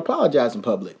he was going to apologize in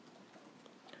public.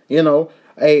 You know,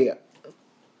 hey,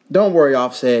 don't worry,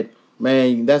 Offset.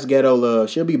 Man, that's ghetto love.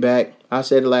 She'll be back. I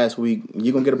said it last week.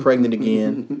 You're going to get her pregnant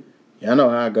again. I know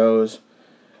how it goes.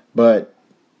 But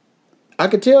I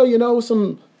could tell,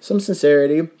 some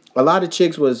sincerity. A lot of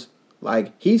chicks was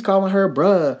like, he's calling her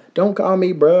bruh. Don't call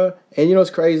me bruh. And it's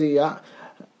crazy.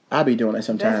 I be doing that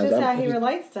sometimes. That's just how he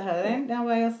relates to her. That ain't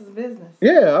nobody else's business.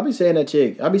 Yeah, I be saying that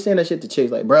shit to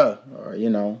chicks like, bruh. Or,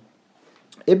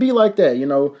 it be like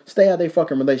that, stay out of their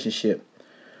fucking relationship.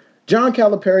 John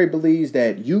Calipari believes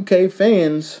that UK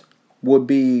fans would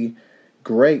be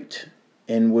great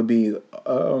and would be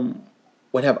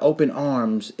would have open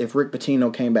arms if Rick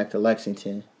Pitino came back to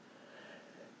Lexington.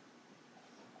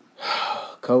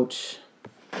 Coach.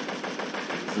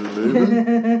 Is he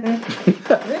leaving?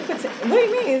 What do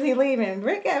you mean? Is he leaving?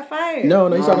 Rick got fired.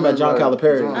 No, he's talking about John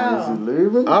Calipari. Is he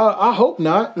leaving? I hope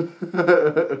not.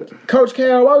 Coach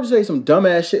Cal, why would you say some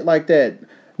dumbass shit like that?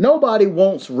 Nobody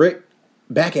wants Rick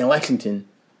back in Lexington.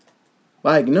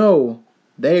 Like, no,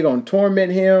 they're going to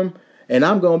torment him, and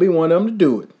I'm going to be one of them to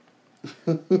do it.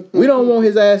 We don't want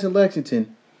his ass in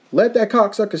Lexington. Let that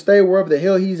cocksucker stay wherever the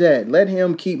hell he's at. Let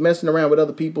him keep messing around with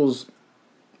other people's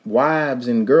wives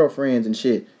and girlfriends and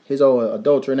shit. His old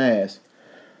adulterine ass.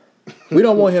 We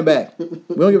don't want him back.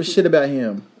 We don't give a shit about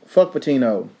him. Fuck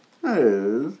Patino.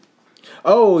 Yes.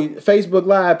 Oh, Facebook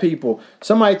Live people.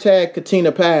 Somebody tag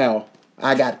Katina Powell.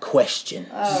 I got a question.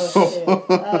 Oh, shit.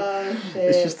 Oh, shit.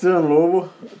 Is she still in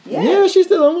Louisville? Yeah, she's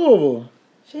still in Louisville.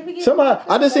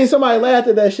 I just seen somebody laughed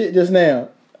at that shit just now.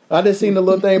 I just seen the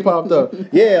little thing popped up.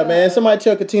 Yeah, man. Somebody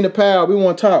tell Katina Powell we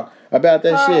want to talk about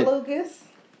that shit. Lucas.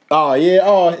 Oh, yeah.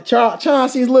 Oh,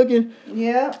 Chauncey's looking.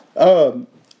 Yeah.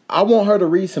 I want her to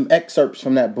read some excerpts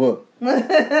from that book.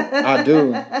 I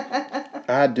do.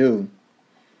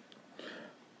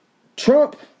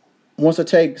 Trump wants to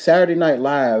take Saturday Night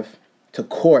Live to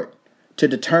court to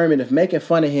determine if making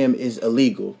fun of him is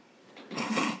illegal.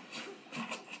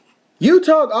 You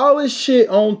talk all this shit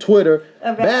on Twitter,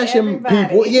 about bashing everybody.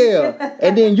 people, yeah,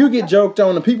 and then you get joked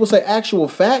on and people say actual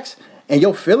facts and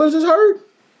your feelings is hurt?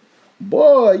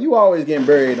 Boy, you always getting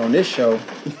buried on this show.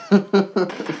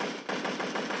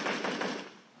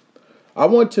 I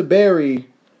want to bury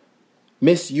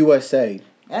Miss USA.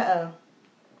 Uh-oh.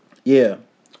 Yeah.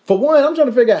 For one, I'm trying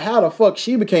to figure out how the fuck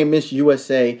she became Miss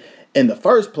USA in the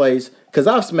first place, because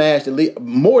I've smashed at least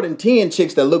more than 10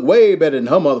 chicks that look way better than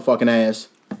her motherfucking ass.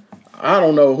 I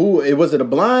don't know who. Was it a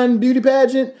blind beauty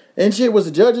pageant and shit? Was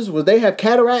the judges? Was they have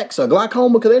cataracts or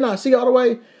glaucoma because they not see all the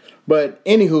way? But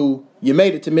anywho, you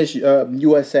made it to Miss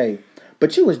USA.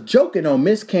 But you was joking on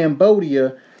Miss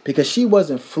Cambodia because she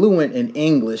wasn't fluent in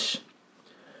English.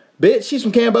 Bitch, she's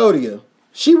from Cambodia.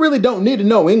 She really don't need to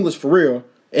know English for real.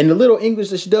 And the little English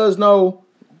that she does know,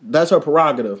 that's her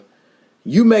prerogative.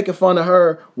 You making fun of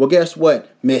her, well, guess what,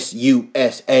 Miss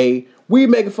USA? We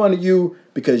making fun of you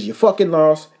because you fucking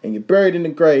lost and you're buried in the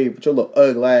grave with your little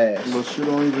ugly ass. But she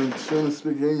don't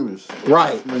speak English.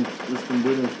 Right. This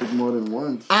Cambodian speak more than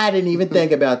once. I didn't even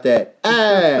think about that.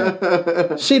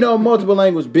 She know multiple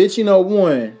languages, bitch. You know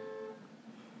one.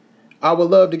 I would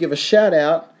love to give a shout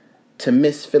out to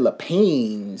Miss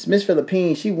Philippines. Miss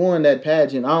Philippines, she won that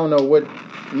pageant. I don't know what,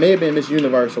 may have been Miss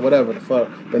Universe or whatever the fuck,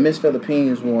 but Miss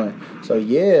Philippines won. So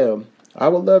yeah, I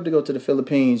would love to go to the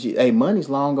Philippines. Hey, money's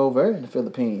long over in the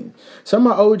Philippines. Some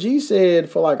of my OGs said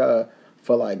for like less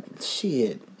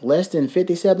than $50,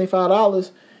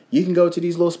 $75, you can go to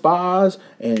these little spas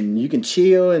and you can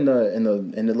chill in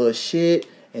the little shit.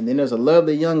 And then there's a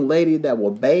lovely young lady that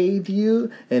will bathe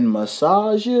you and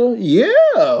massage you.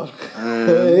 Yeah.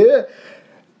 Yeah.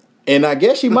 And I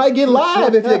guess you might get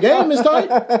live if your game is tight.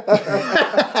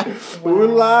 We're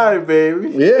live, baby.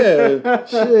 Yeah.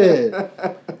 Shit.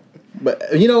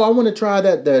 But, you know, I want to try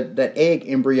that egg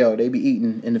embryo they be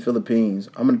eating in the Philippines.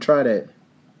 I'm going to try that.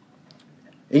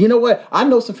 And you know what? I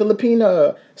know some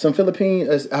Tagala.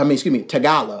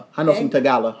 I know some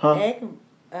Tagala. Huh?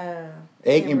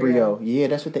 Egg embryo. Yeah,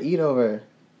 that's what they eat over.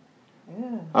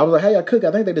 Yeah. I was like, hey, I cook.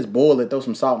 I think they just boil it, throw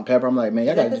some salt and pepper. I'm like, man,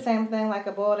 y'all got the same thing like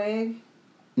a boiled egg?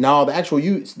 No, the actual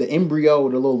the embryo,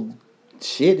 the little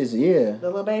shit is, yeah. The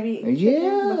little baby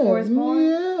chicken before it's born?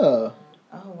 Yeah.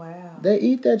 Oh, wow. They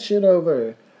eat that shit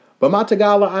over. But my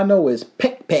Tagala I know is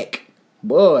peck peck.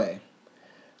 Boy.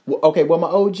 Okay, well, my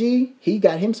OG, he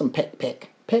got him some peck peck.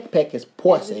 Peck peck is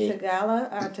pussy. Is it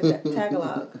Tagala or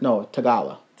Tagalog? No,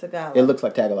 Tagala. Tagala. It looks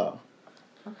like Tagalog.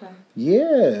 Okay.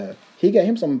 Yeah. He got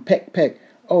him some peck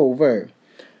over.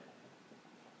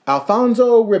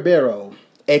 Alfonso Ribeiro,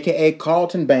 a.k.a.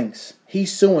 Carlton Banks.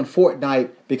 He's suing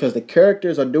Fortnite because the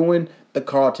characters are doing the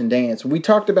Carlton dance. We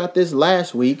talked about this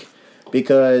last week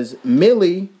because Two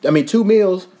Mills,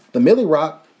 the Millie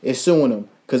Rock, is suing them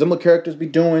because them little characters be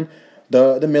doing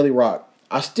the Millie Rock.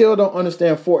 I still don't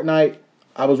understand Fortnite.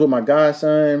 I was with my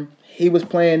godson. He was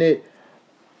playing it.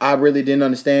 I really didn't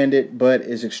understand it, but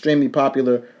it's extremely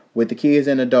popular with the kids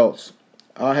and adults.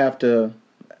 I'll have to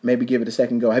maybe give it a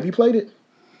second go. Have you played it?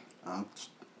 I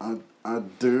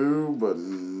do, but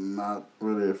not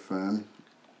really a fan.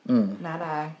 Not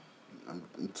I. I'm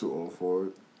too old for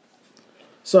it.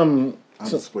 I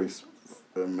just play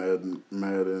Madden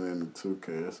and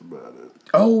 2K. That's about it.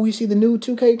 Oh, you see the new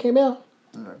 2K came out?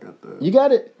 Yeah, I got that. You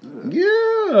got it?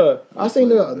 Yeah. I seen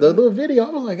the little video. I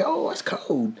was like, oh, that's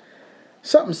cold.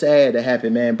 Something sad that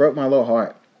happened, man. Broke my little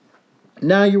heart.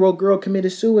 9-year-old girl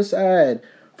committed suicide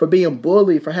for being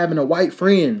bullied for having a white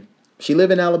friend. She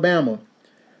lived in Alabama.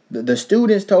 The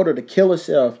students told her to kill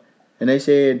herself. And they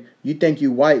said, you think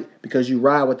you white because you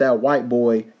ride with that white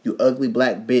boy, you ugly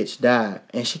black bitch, die.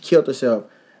 And she killed herself.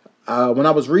 When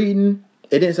I was reading,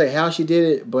 it didn't say how she did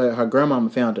it, but her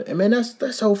grandmama found her. And man,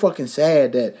 that's so fucking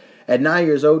sad that at 9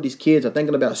 years old, these kids are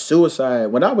thinking about suicide.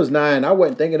 When I was 9, I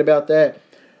wasn't thinking about that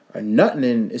or nothing.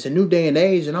 And it's a new day and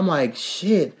age. And I'm like,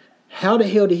 shit, how the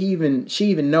hell did she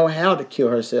even know how to kill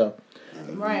herself?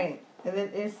 Right. And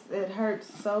it hurts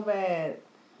so bad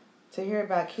to hear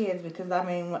about kids because, I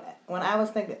mean, when I was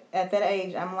thinking at that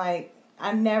age, I'm like,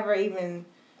 I never even,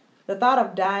 the thought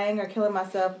of dying or killing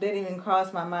myself didn't even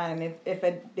cross my mind. And if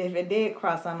it did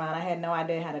cross my mind, I had no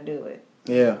idea how to do it.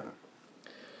 Yeah.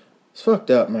 It's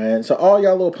fucked up, man. So all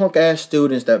y'all little punk ass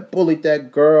students that bullied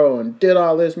that girl and did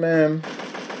all this, man,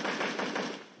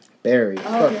 buried.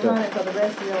 I hope Fucked you're up. haunted for the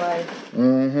rest of your life.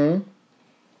 Mm-hmm.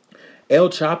 El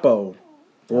Chapo.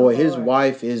 Boy, his Lord.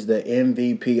 wife is the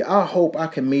MVP. I hope I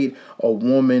can meet a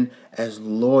woman as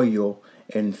loyal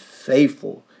and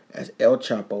faithful as El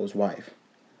Chapo's wife.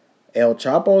 El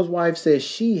Chapo's wife says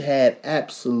she had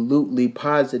absolutely,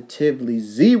 positively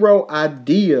zero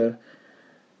idea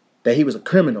that he was a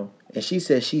criminal. And she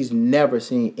says she's never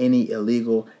seen any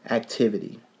illegal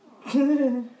activity.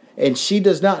 And she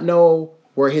does not know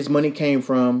where his money came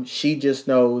from. She just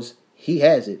knows he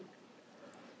has it.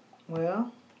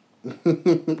 Well,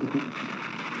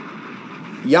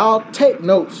 Y'all take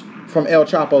notes from El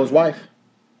Chapo's wife.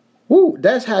 Woo,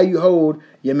 that's how you hold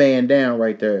your man down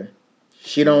right there.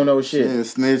 She don't know She shit. ain't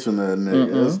snitching that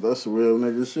nigga. That's real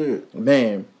nigga shit.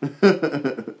 Man.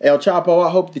 El Chapo,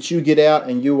 I hope that you get out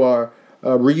and you are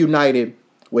reunited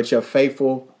with your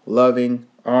faithful, loving,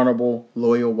 honorable,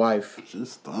 loyal wife.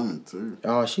 She's stunning too.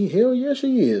 Oh, hell yeah,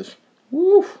 she is.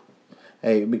 Woo.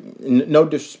 Hey, no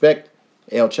disrespect,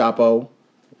 El Chapo.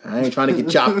 I ain't trying to get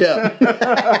chopped up.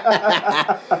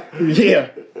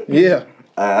 Yeah.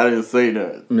 I didn't say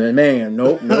that. Man,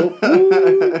 nope.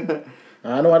 Ooh.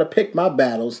 I know how to pick my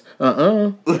battles.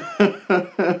 I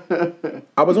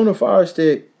was on the Fire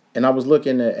Stick and I was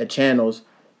looking at channels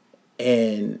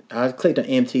and I clicked on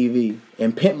MTV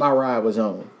and Pimp My Ride was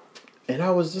on. And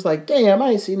I was just like, damn,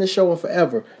 I ain't seen this show in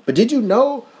forever. But did you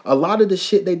know a lot of the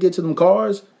shit they did to them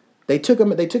cars, they took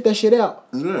that shit out.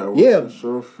 Yeah, Yeah. The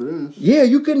show finished. Yeah,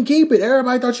 you couldn't keep it.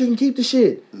 Everybody thought you can keep the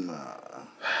shit. Nah.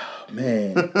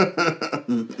 Man.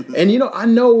 And you know, I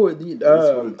know where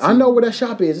that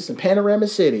shop is. It's in Panorama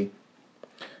City.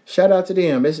 Shout out to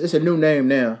them. It's a new name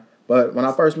now. But when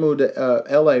I first moved to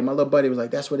LA, my little buddy was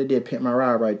like, that's what they did, Pimp My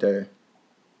Ride right there.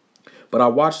 But I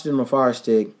watched it on the Fire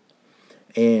Stick,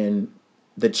 and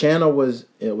the channel was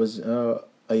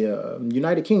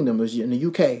United Kingdom. It was in the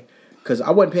UK. Because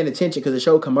I wasn't paying attention because it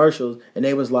showed commercials, and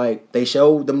they was like, they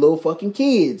showed them little fucking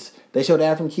kids. They showed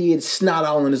African kids, snot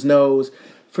all in his nose.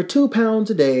 For £2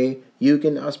 a day, you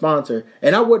can sponsor.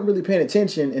 And I wasn't really paying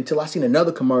attention until I seen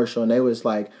another commercial, and they was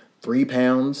like,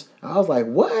 £3. I was like,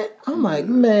 what? I'm like,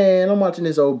 man, I'm watching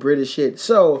this old British shit.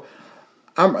 So,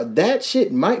 that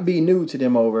shit might be new to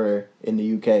them over in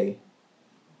the UK.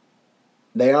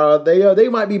 They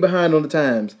might be behind on the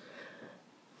times.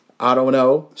 I don't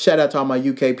know. Shout out to all my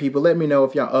UK people. Let me know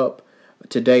if y'all up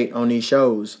to date on these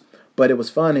shows. But it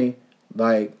was funny.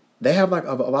 Like, they have like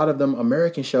a lot of them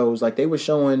American shows. Like, they were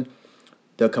showing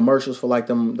the commercials for like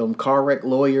them car wreck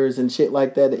lawyers and shit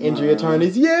like that. The injury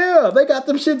attorneys. Yeah, they got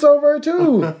them shits over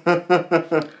too.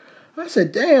 I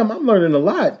said, damn, I'm learning a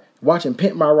lot watching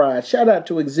Pimp My Ride. Shout out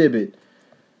to Exhibit.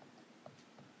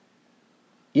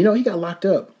 You know, he got locked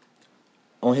up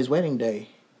on his wedding day.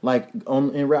 Like,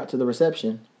 en route to the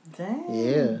reception. dang.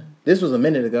 Yeah. This was a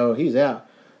minute ago. He's out.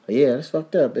 Yeah, that's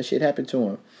fucked up. That shit happened to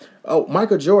him. Oh,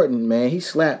 Michael Jordan, man, he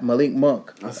slapped Malik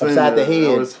Monk upside the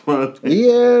head. That was funny.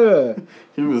 Yeah.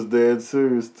 He was dead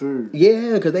serious too.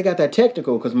 Yeah, because they got that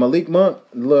technical. Because Malik Monk,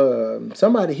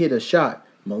 somebody hit a shot.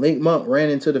 Malik Monk ran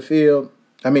into the field.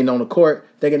 On the court,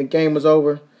 thinking the game was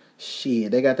over. Shit,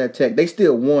 they got that tech. They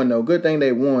still won, though. Good thing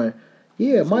they won.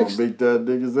 Yeah, Mike beat that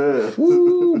nigga's ass.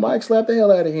 Woo, Mike slapped the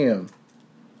hell out of him.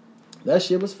 That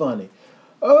shit was funny.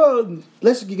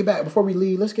 Let's get back before we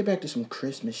leave. Let's get back to some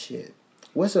Christmas shit.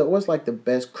 What's like the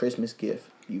best Christmas gift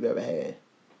you've ever had?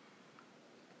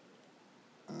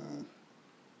 I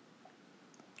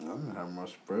didn't have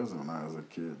much present when I was a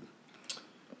kid.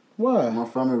 Why? My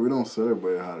family, we don't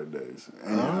celebrate holidays.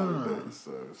 Any holidays.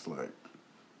 So it's like...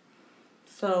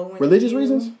 So when Religious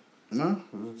reasons? No,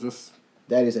 it's just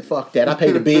Daddy said, "Fuck that! I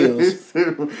pay the bills."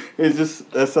 It's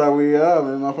just that's how we are,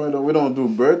 man. My friend, we don't do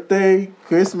birthday,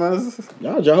 Christmas.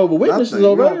 Y'all Jehovah's Witnesses nothing.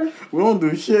 over there. We don't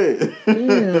do shit.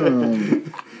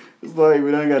 Damn. It's like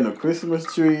we don't got no Christmas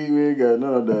tree. We ain't got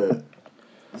none of that.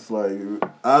 It's like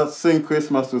I sing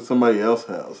Christmas to somebody else's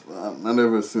house. I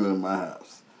never sing it in my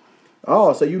house.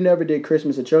 Oh, so you never did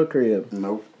Christmas at your crib?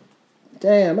 Nope.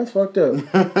 Damn, that's fucked up.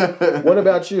 What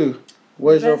about you?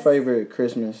 What's your favorite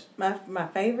Christmas? My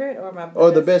favorite or my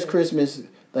Or the best Christmas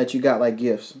that you got, like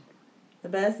gifts? The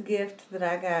best gift that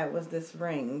I got was this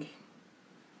ring.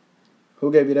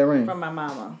 Who gave you that ring? From my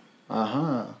mama.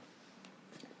 Uh-huh.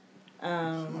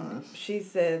 Nice. She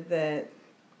said that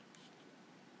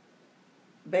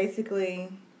basically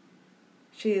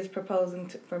she is proposing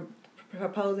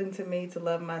to me to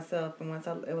love myself, and once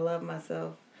I love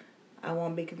myself, I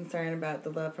won't be concerned about the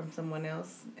love from someone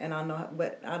else, and I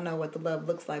know what the love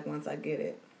looks like once I get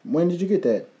it. When did you get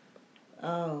that?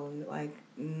 Oh, like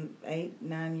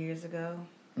 8-9 years ago.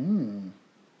 Mm.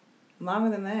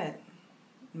 Longer than that.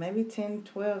 Maybe 10,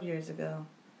 12 years ago.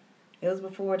 It was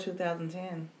before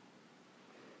 2010.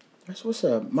 That's what's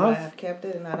up. So I have kept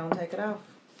it and I don't take it off.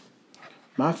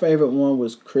 My favorite one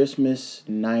was Christmas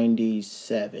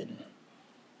 97.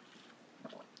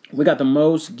 We got the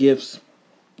most gifts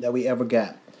that we ever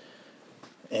got.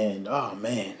 And oh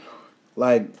man.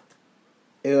 Like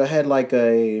it had like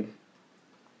a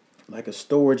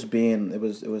storage bin. It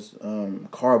was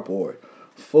cardboard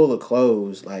full of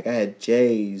clothes. Like I had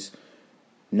J's,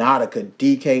 Nautica,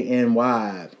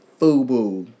 DKNY,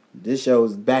 FUBU. This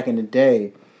shows back in the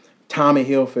day. Tommy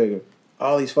Hilfiger.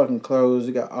 All these fucking clothes.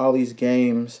 We got all these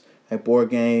games, like board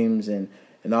games and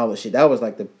all this shit. That was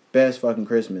like the best fucking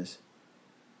Christmas.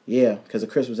 Yeah, because the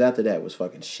Christmas after that was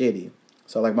fucking shitty.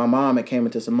 So like my mom had came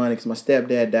into some money because my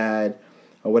stepdad died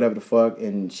or whatever the fuck.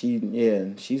 And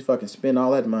she's fucking spent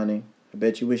all that money. I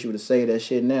bet you wish you would have saved that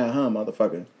shit now, huh,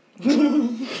 motherfucker?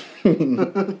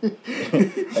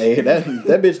 Hey,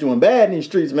 that bitch doing bad in these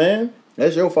streets, man.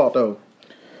 That's your fault, though.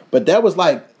 But that was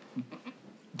like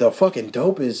the fucking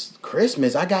dopest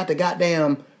Christmas. I got the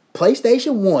goddamn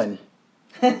PlayStation 1.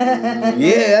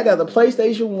 Yeah, I got the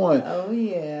PlayStation 1. Oh,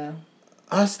 yeah.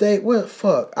 I stayed playing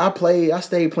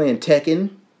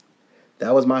Tekken.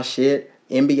 That was my shit.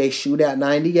 NBA Shootout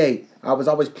 98. I was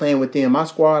always playing with them. My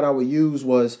squad I would use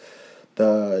was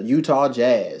the Utah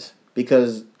Jazz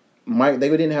because they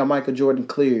didn't have Michael Jordan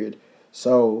cleared.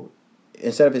 So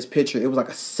instead of his picture, it was like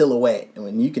a silhouette.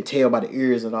 And you could tell by the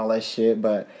ears and all that shit.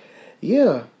 But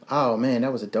yeah. Oh, man,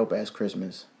 that was a dope-ass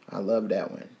Christmas. I love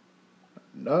that one.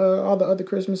 All the other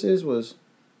Christmases was...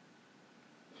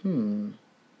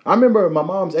 I remember my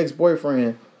mom's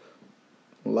ex-boyfriend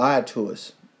lied to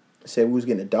us. Said we was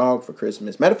getting a dog for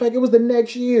Christmas. Matter of fact, it was the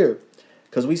next year.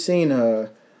 Because we seen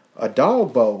a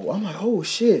dog bowl. I'm like, oh,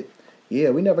 shit. Yeah,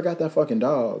 we never got that fucking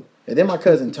dog. And then my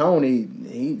cousin Tony,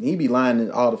 he be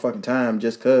lying all the fucking time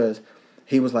just because.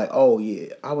 He was like, oh,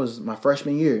 yeah. I was my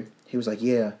freshman year. He was like,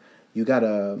 yeah. You got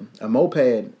a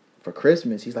moped for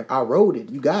Christmas. He's like, I rode it.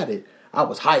 You got it. I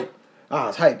was hyped.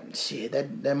 Shit,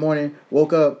 that morning,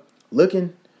 woke up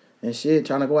looking and shit,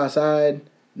 trying to go outside.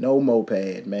 No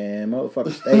moped, man.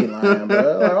 Motherfucker stay lying,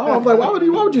 bro. Like, I was like, why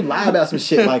would you lie about some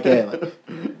shit like that? Like,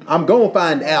 I'm going to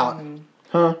find out.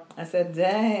 Huh? I said,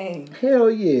 dang.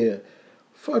 Hell yeah.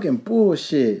 Fucking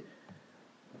bullshit.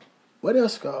 What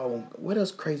else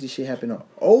crazy shit happened?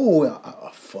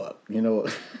 Fuck. You know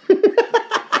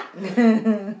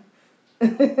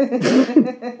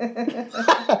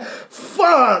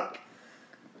Fuck.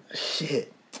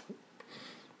 Shit. I'm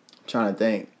trying to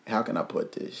think. How can I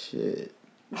put this shit?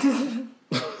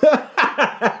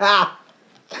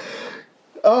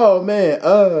 Oh man.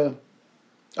 All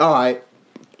right.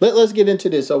 Let's get into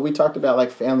this. So we talked about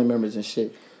like family members and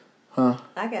shit. Huh?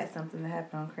 I got something that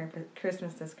happened on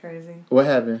Christmas that's crazy. What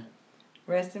happened?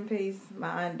 Rest in peace.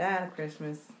 My aunt died on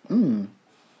Christmas.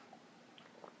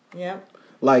 Yep.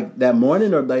 Like that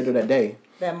morning or later that day?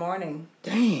 That morning.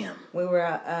 Damn. We were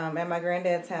at my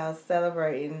granddad's house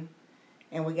celebrating,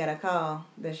 and we got a call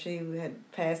that she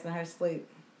had passed in her sleep.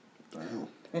 Damn.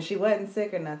 And she wasn't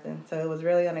sick or nothing, so it was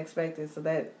really unexpected. So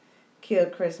that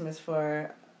killed Christmas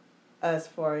for us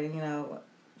for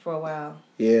a while.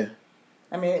 Yeah.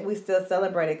 I mean, we still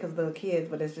celebrate it because of the kids,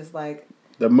 but it's just like...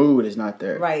 The mood is not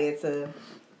there. Right, it's a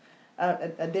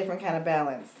different kind of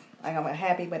balance. Like I'm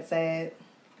happy but sad.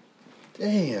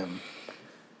 Damn.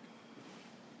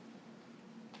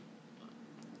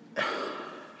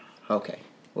 Okay,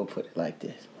 we'll put it like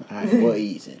this. All right, we'll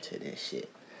ease into this shit.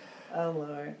 Oh,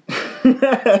 Lord.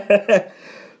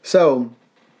 So,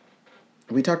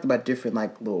 we talked about different,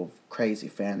 like, little crazy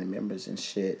family members and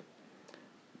shit.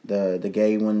 the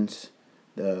gay ones,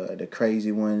 the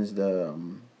crazy ones, the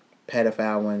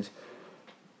pedophile ones,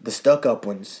 the stuck up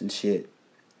ones and shit.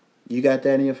 You got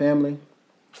that in your family?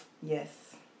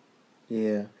 Yes.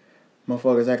 Yeah.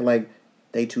 Motherfuckers act like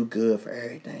they too good for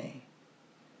everything.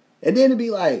 And then it'd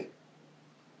be like,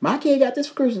 my kid got this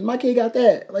for Christmas, my kid got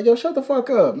that. Like, yo, shut the fuck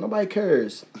up. Nobody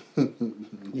cares.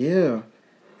 Yeah.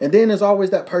 And then there's always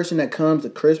that person that comes to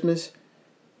Christmas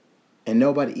and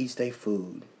nobody eats their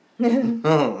food.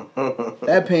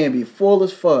 That pan be full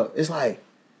as fuck. It's like,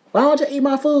 why don't you eat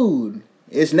my food?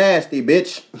 It's nasty,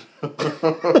 bitch.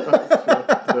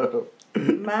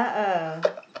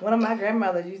 One of my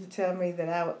grandmothers used to tell me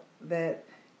that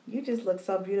you just look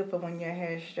so beautiful when your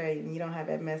hair is straight and you don't have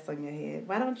that mess on your head.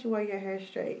 Why don't you wear your hair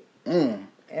straight?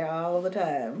 All the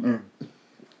time.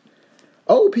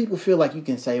 Old people feel like you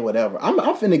can say whatever. I'm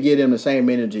finna give them the same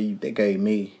energy they gave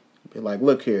me. Be like,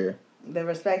 look here. The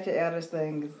respect your elders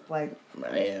thing is like,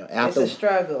 man, it's a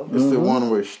struggle. It's a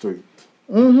one-way street.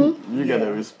 Mm-hmm. You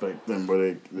gotta respect them,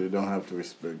 but they don't have to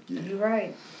respect you. You're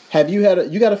right. Have you got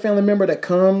a family member that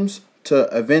comes to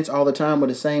events all the time with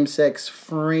a same-sex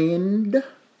friend?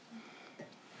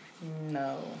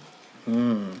 No.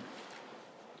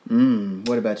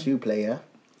 What about you, player?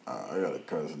 I got a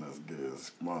cousin that's gay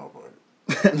as motherfucker.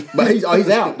 But he's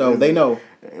out though. They know.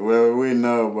 Well, we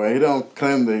know, but he don't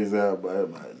claim that he's out, but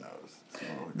everybody knows.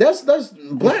 That's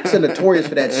blacks are notorious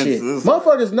for that shit.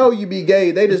 Motherfuckers know you be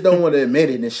gay. They just don't want to admit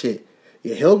it and shit.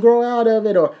 Yeah, he'll grow out of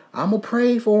it, or I'ma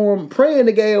pray for him. Praying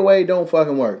the gay away don't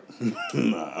fucking work.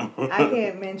 Nah. I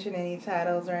can't mention any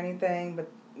titles or anything,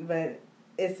 but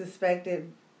it's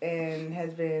suspected and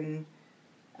has been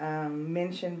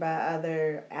mentioned by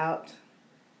other out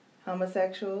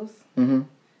homosexuals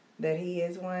that he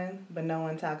is one, but no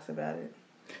one talks about it.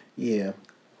 Yeah.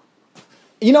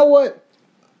 You know what?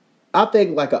 I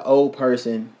think like an old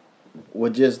person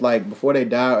would just like before they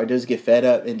die or just get fed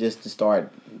up and just to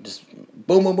start just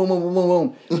boom, boom, boom, boom, boom,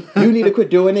 boom, boom. You need to quit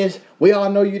doing this. We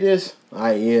all know you this.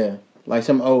 Yeah. Like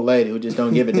some old lady who just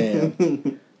don't give a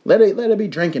damn. Let her be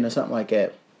drinking or something like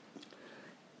that.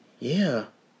 Yeah.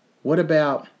 What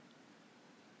about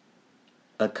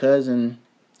a cousin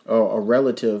or a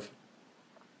relative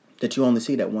that you only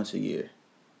see that once a year?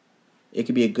 It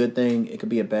could be a good thing. It could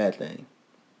be a bad thing.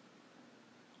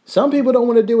 Some people don't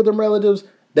want to deal with them relatives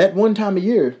that one time a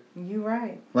year. You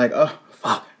right. Like, oh,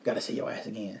 fuck, gotta see your ass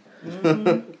again.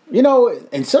 You know,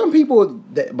 and some people,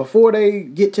 that before they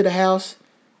get to the house,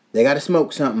 they gotta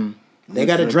smoke something. They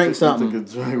gotta drink something.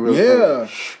 Yeah,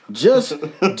 just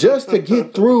to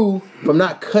get through from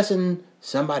not cussing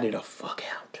somebody the fuck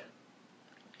out.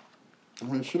 I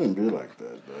mean, it shouldn't be like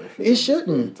that, though. It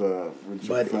shouldn't. With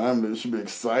your family, it should be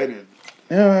excited.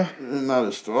 Yeah. Not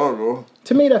a struggle.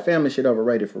 To me, that family shit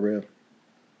overrated for real.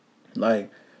 Like,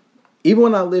 even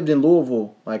when I lived in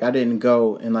Louisville, like, I didn't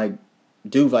go and, like,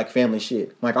 do, like, family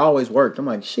shit. Like, I always worked. I'm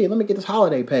like, shit, let me get this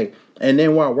holiday pay. And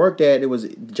then where I worked at,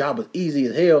 the job was easy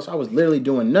as hell, so I was literally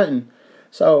doing nothing.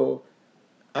 So,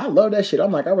 I love that shit.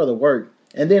 I'm like, I'd rather work.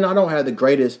 And then I don't have the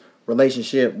greatest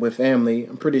relationship with family.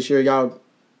 I'm pretty sure y'all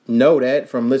know that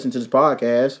from listening to this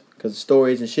podcast, because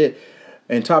stories and shit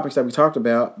and topics that we talked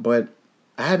about. But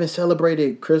I haven't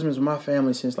celebrated Christmas with my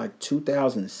family since, like,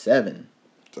 2007.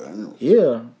 Damn.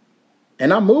 Yeah.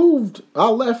 And I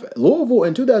left Louisville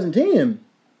in 2010.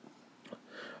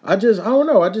 I don't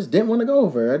know. I just didn't want to go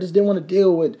over. I just didn't want to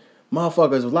deal with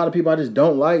motherfuckers. A lot of people I just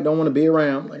don't want to be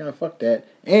around. Like, fuck that.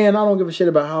 And I don't give a shit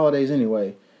about holidays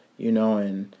anyway. You know,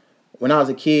 and when I was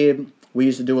a kid, we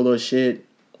used to do a little shit.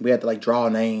 We had to, like, draw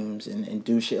names and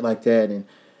do shit like that. And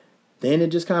then it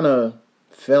just kind of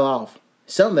fell off.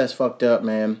 Something that's fucked up,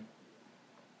 man.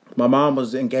 My mom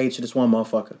was engaged to this one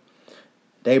motherfucker.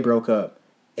 They broke up.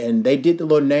 And they did the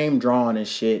little name drawing and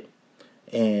shit.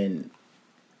 And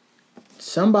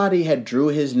somebody had drew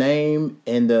his name.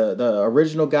 And the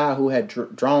original guy who had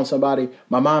drawn somebody,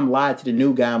 my mom lied to the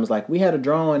new guy and was like, we had a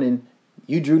drawing and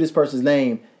you drew this person's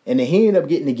name. And then he ended up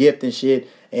getting the gift and shit.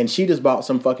 And she just bought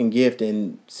some fucking gift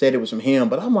and said it was from him.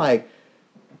 But I'm like,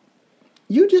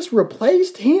 you just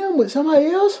replaced him with somebody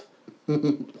else?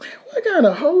 What kind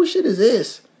of whole shit is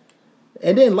this?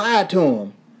 And then lied to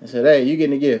him. I said, hey, you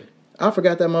getting a gift. I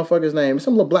forgot that motherfucker's name.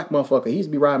 Some little black motherfucker. He used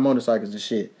to be riding motorcycles and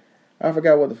shit. I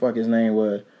forgot what the fuck his name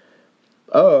was.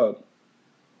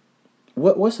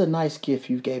 What's a nice gift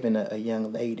you've given a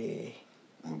young lady?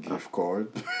 A gift card.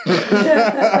 Here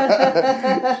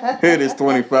this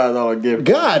 $25 gift.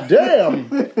 God damn.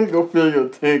 Go fill your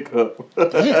tank up.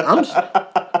 Damn,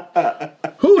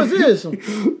 who is this?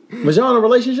 Was y'all in a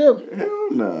relationship? Hell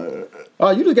no.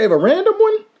 Oh, you just gave a random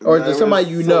one? Or is it somebody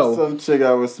you know? Some chick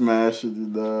I was smashing, you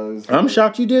know. I'm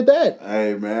shocked you did that.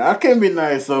 Hey, man, I can be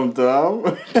nice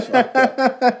sometimes.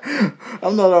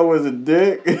 I'm not always a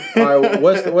dick. All right,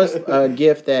 what's a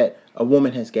gift that a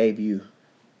woman has gave you?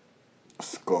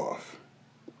 Scarf.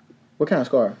 What kind of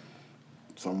scarf?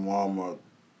 Some Walmart.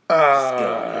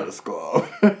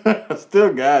 Scarf.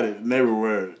 Still got it. Never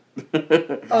wear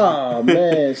it. Oh,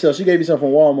 man. So she gave you something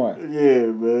from Walmart. Yeah,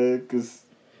 man, because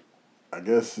I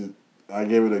guess I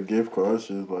gave it a gift card.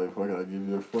 She was like, fuck it, I'll give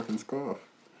you a fucking scarf.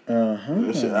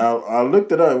 I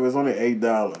looked it up. It was only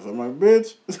 $8. I'm like,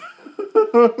 bitch,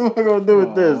 what am I going to do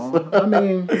with this? I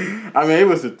mean, it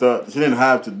was a thought. She didn't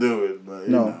have to do it, but, you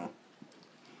know.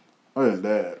 Other than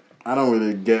that, I don't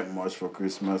really get much for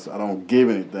Christmas. I don't give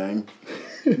anything.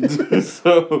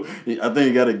 So, I think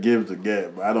you got to give to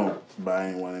get, but I don't buy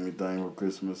anyone anything for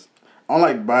Christmas. I don't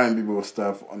like buying people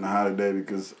stuff on the holiday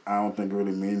because I don't think it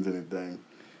really means anything.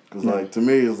 Because, like, to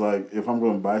me, it's like, if I'm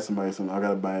going to buy somebody something, I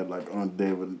got to buy it, like, on a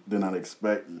day when they're not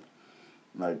expecting.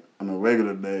 Like, on a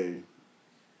regular day,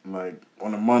 like,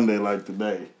 on a Monday like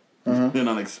today, they're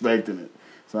not expecting it.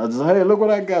 So I just, hey, look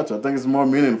what I got you. I think it's more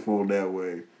meaningful that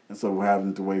way. Instead of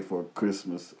having to wait for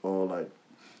Christmas or, like,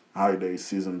 holiday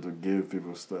season to give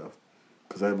people stuff.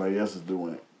 Because everybody else is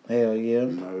doing it. Hell yeah.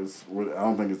 You know, I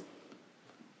don't think it's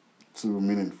too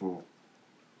meaningful.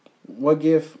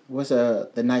 What's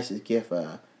the nicest gift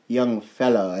a young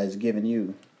fella has given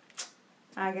you?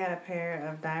 I got a pair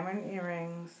of diamond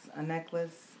earrings, a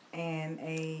necklace, and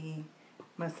a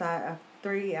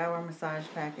 3-hour massage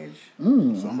package.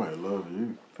 Somebody love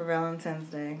you. For Valentine's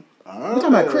Day. We're talking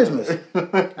about Christmas.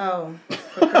 Oh,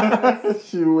 for Christmas?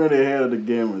 She went ahead of the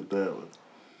game with that one.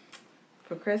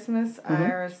 For Christmas, I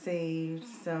received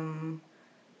some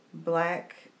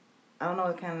black, I don't know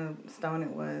what kind of stone it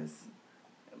was.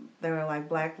 They were like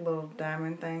black little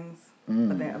diamond things.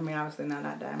 But they, obviously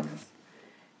not diamonds.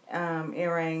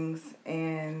 Earrings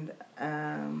and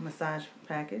massage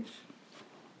package.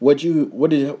 What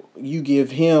did you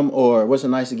give him, or what's the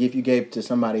nicest gift you gave to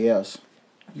somebody else?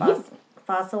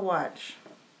 Fossil watch.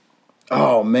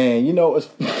 Oh man, you know it's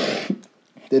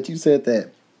that you said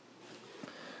that.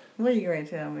 What are you going to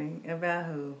tell me about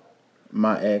who?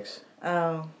 My ex.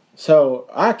 Oh. So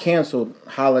I canceled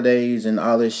holidays and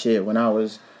all this shit when I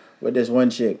was with this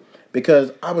one chick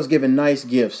because I was giving nice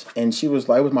gifts, and she was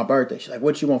like, it was my birthday. She's like,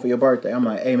 what you want for your birthday? I'm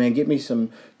like, hey man, get me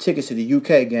some tickets to the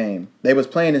UK game. They was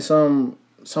playing in some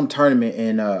tournament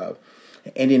in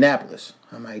Indianapolis.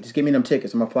 I'm like, just give me them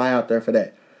tickets. I'm gonna fly out there for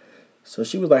that. So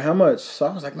she was like, how much? So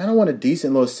I was like, man, I want a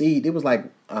decent little seat. It was like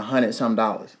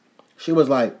 $100-something. She was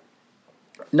like,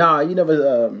 nah, you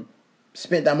never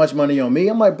spent that much money on me.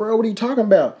 I'm like, bro, what are you talking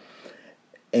about?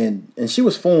 And she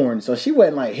was foreign, so she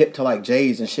wasn't like hip to like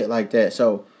J's and shit like that.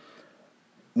 So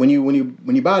when you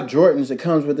buy Jordans, it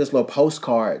comes with this little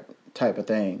postcard type of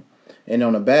thing. And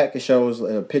on the back, it shows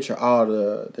a picture of all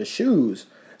the shoes.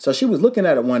 So she was looking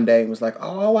at it one day and was like,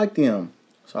 oh, I like them.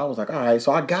 So I was like, all right.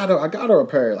 So I got her a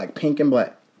pair, like pink and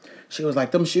black. She was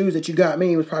like, them shoes that you got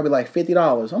me was probably like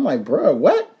 $50. I'm like, bro,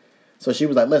 what? So she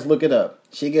was like, let's look it up.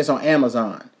 She gets on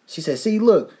Amazon. She said, see,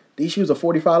 look, these shoes are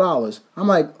 $45. I'm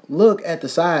like, look at the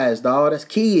size, dawg. That's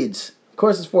kids. Of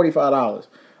course it's $45.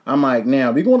 I'm like,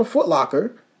 now, we going to Foot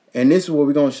Locker, and this is where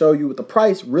we're going to show you what the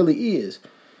price really is.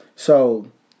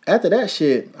 So after that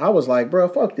shit, I was like, bro,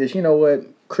 fuck this. You know what?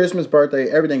 Christmas, birthday,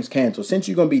 everything's canceled. Since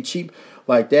you're going to be cheap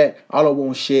like that, I don't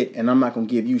want shit, and I'm not going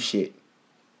to give you shit.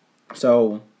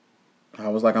 So I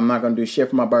was like, I'm not going to do shit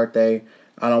for my birthday.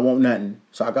 I don't want nothing.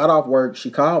 So I got off work.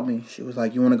 She called me. She was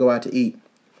like, you want to go out to eat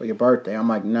for your birthday? I'm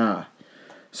like, nah.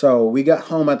 So we got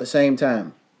home at the same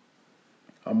time.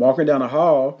 I'm walking down the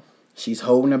hall. She's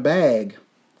holding a bag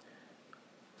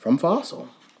from Fossil.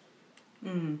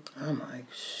 I'm like,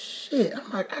 shit.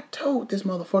 I'm like, I told this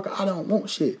motherfucker I don't want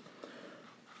shit.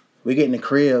 We get in the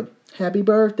crib. Happy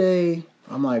birthday.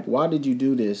 I'm like, why did you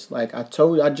do this? Like, I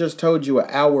just told you an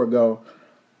hour ago,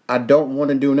 I don't want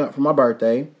to do nothing for my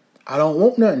birthday. I don't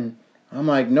want nothing. I'm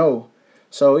like, no.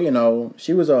 So, you know,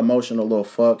 she was an emotional little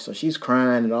fuck. So she's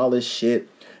crying and all this shit.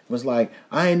 It was like,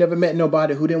 I ain't never met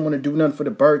nobody who didn't want to do nothing for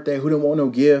the birthday, who didn't want no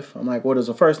gift. I'm like, well, there's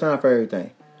a first time for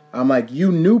everything. I'm like,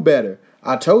 you knew better.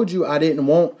 I told you I didn't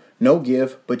want no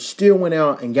gift, but you still went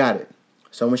out and got it.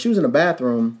 So when she was in the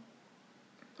bathroom,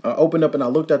 I opened up and I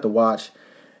looked at the watch.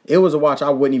 It was a watch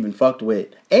I wouldn't even fucked with.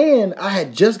 And I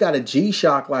had just got a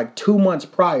G-Shock like 2 months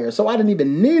prior, so I didn't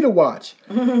even need a watch.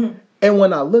 And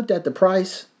when I looked at the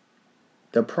price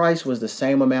was the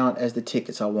same amount as the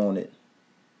tickets I wanted.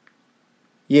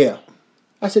 Yeah.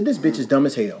 I said, this bitch is dumb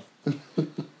as hell.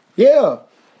 Yeah.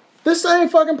 The same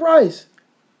fucking price.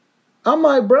 I'm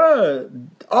like, bruh,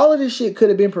 all of this shit could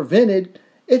have been prevented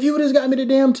if you would have got me the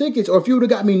damn tickets or if you would have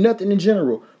got me nothing in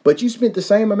general. But you spent the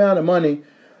same amount of money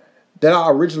that I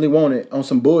originally wanted on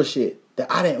some bullshit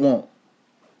that I didn't want.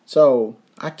 So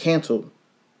I canceled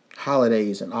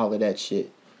holidays and all of that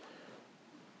shit.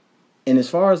 And as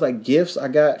far as like gifts I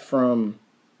got from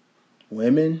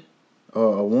women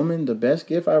or a woman, the best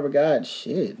gift I ever got,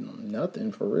 shit,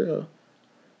 nothing for real.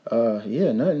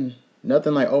 Yeah,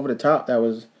 nothing like over the top that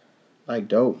was like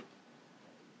dope.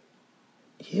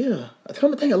 Yeah, I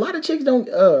come to think, a lot of chicks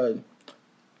don't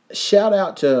shout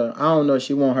out to. I don't know if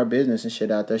she want her business and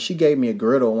shit out there. She gave me a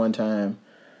griddle one time.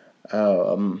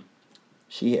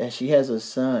 She has a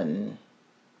son.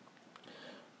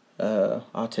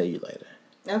 I'll tell you later.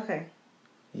 Okay.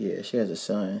 Yeah, she has a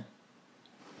son.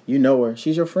 You know her.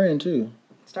 She's your friend too.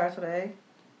 Starts with A.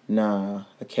 Nah,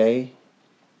 a K.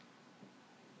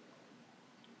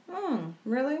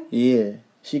 Really? Yeah,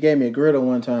 she gave me a griddle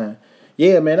one time.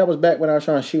 Yeah, man, that was back when I was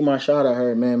trying to shoot my shot at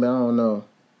her, man. But I don't know.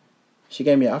 She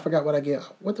gave me. I forgot what I gave.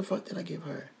 What the fuck did I give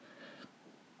her?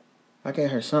 I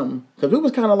gave her something because we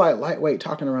was kind of like lightweight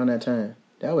talking around that time.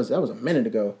 That was a minute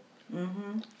ago.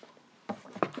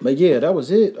 But yeah, that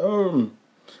was it.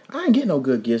 I ain't getting no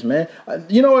good gifts, man.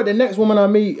 You know what? The next woman I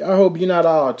meet, I hope you're not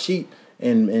all cheap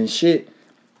and shit.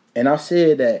 And I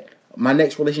said that my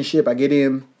next relationship I get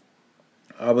in,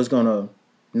 I was gonna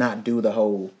not do the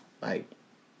whole like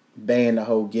ban the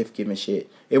whole gift giving shit.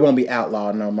 It won't be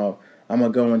outlawed no more. I'm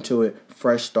gonna go into it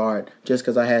fresh start. Just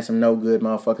because I had some no good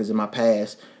motherfuckers in my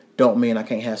past, don't mean I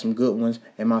can't have some good ones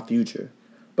in my future.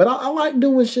 But I like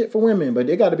doing shit for women, but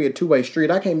it got to be a two-way street.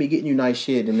 I can't be getting you nice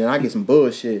shit and then I get some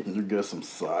bullshit. You get some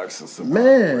socks and some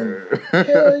man.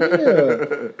 Hell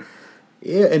yeah.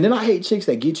 Yeah, and then I hate chicks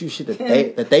that get you shit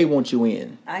that they want you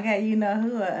in. I got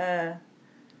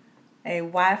a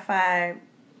Wi-Fi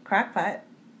crockpot.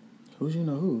 Who's you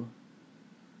know who?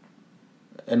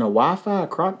 And a Wi-Fi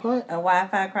crockpot? A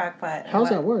Wi-Fi crockpot. How's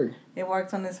that work? It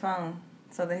works on his phone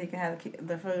so that he can have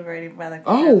the food ready by the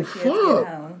kids get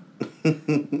home.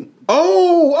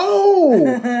 Oh,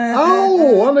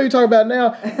 I know you're talking about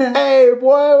now. Hey,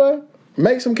 boy,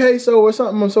 make some queso or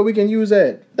something so we can use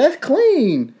that. That's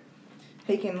clean.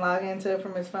 He can log into it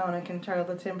from his phone and control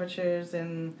the temperatures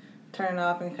and turn it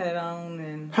off and cut it on.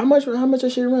 And how much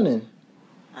is she running?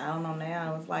 I don't know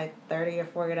now. It was like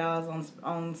 $30 or $40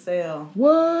 on sale.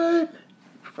 What?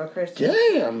 For Christmas.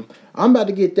 Damn. I'm about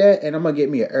to get that and I'm going to get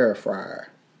me an air fryer.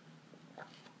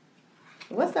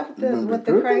 What's up with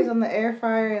the craze on the air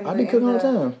fryer? And I be cooking all the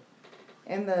time.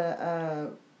 And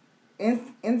the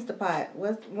Instapot.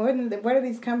 Where do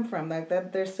these come from? Like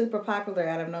they're super popular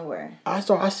out of nowhere. I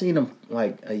seen them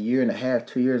like a year and a half,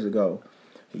 2 years ago.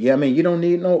 Yeah, I mean, you don't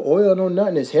need no oil, no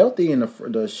nothing. It's healthy and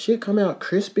the shit come out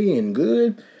crispy and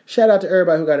good. Shout out to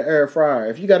everybody who got an air fryer.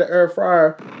 If you got an air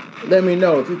fryer, let me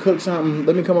know. If you cook something,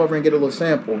 let me come over and get a little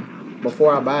sample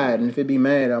before I buy it. And if it be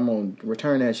mad, I'm going to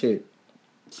return that shit.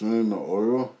 So ain't no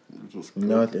oil? Just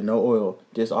nothing, no oil.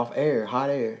 Just off air, hot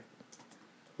air.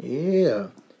 Yeah.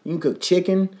 You can cook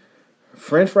chicken,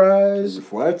 french fries.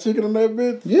 Fried chicken in that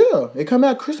bitch? Yeah. It come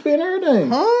out crispy and everything.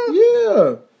 Huh?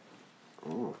 Yeah.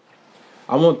 Ooh.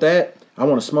 I want that. I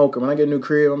want a smoker. When I get a new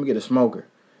crib, I'm going to get a smoker.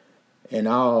 And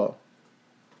I'll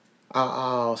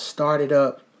start it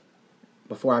up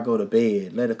before I go to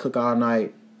bed. Let it cook all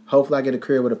night. Hopefully I get a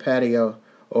crib with a patio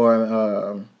or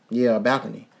a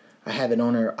balcony. I have it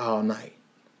on there all night.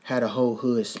 Had the whole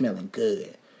hood smelling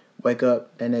good. Wake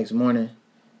up that next morning,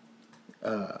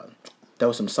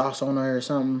 throw some sauce on there or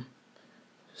something.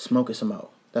 Smoke it some more.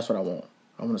 That's what I want.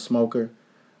 I want a smoker,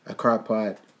 a crock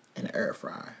pot, and an air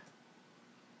fryer.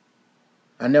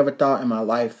 I never thought in my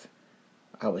life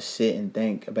I would sit and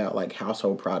think about like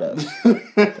household products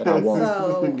that I want.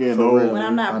 So when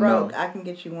I'm not broke, I can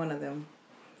get you one of them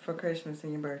for Christmas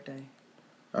and your birthday.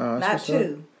 Not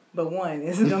two. But one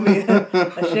is gonna be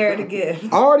a share the gift.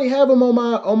 I already have them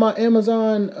on my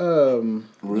Amazon.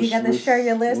 You got to share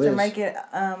your list and make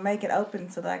it open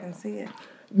so that I can see it.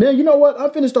 Man, you know what? I'm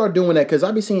finna start doing that because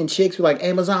I be seeing chicks with like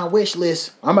Amazon wish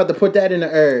lists. I'm about to put that in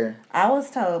the air. I was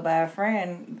told by a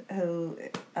friend who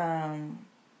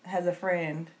has a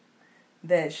friend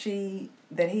that he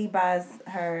buys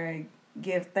her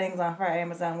give things on her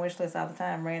Amazon wish list all the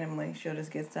time randomly. She'll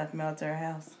just get stuff mailed to her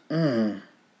house.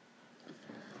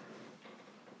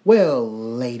 Well,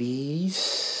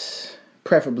 ladies,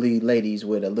 preferably ladies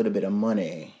with a little bit of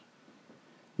money.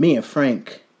 Me and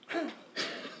Frank.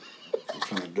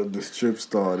 Trying to get this trip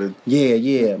started. Yeah.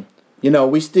 You know,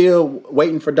 we still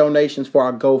waiting for donations for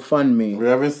our GoFundMe. We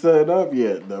haven't set it up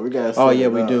yet, though. We gotta set it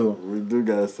up. we do. We do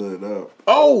gotta set it up.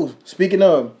 Oh, speaking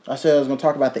of, I said I was gonna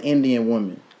talk about the Indian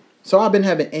woman. So I've been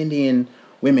having Indian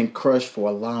women crush for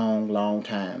a long, long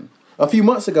time. A few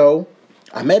months ago,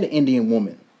 I met an Indian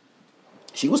woman.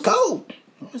 She was cold.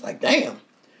 I was like, damn.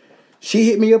 She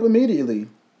hit me up immediately.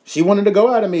 She wanted to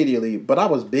go out immediately, but I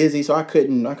was busy, so I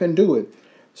couldn't do it.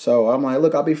 So I'm like,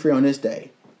 look, I'll be free on this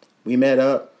day. We met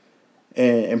up,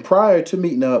 and prior to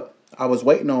meeting up, I was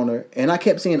waiting on her, and I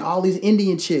kept seeing all these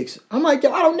Indian chicks. I'm like,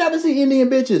 yo, I don't never see Indian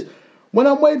bitches. When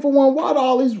I'm waiting for one, why do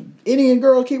all these Indian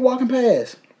girls keep walking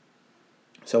past?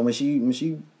 So when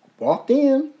she walked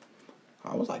in,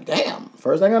 I was like, damn.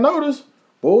 First thing I noticed,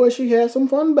 boy, she had some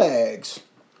fun bags.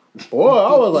 Boy,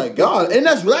 I was like, God, and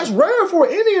that's rare for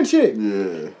an Indian chick.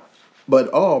 Yeah. But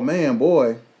oh man,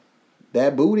 boy,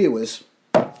 that booty was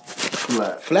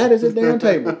flat as a damn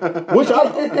table. Which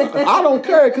I don't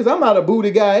care because I'm not a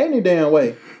booty guy any damn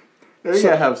way. You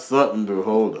gotta have something to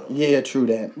hold up. Yeah, true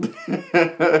that.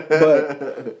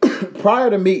 But prior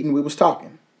to meeting, we was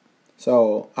talking.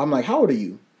 So I'm like, how old are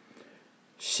you?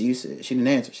 She said, she didn't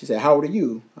answer. She said, how old are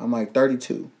you? I'm like,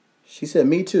 32. She said,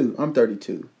 me too. I'm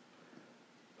 32.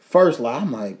 First lie,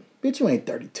 I'm like, bitch, you ain't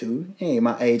 32. You ain't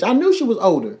my age. I knew she was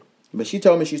older, but she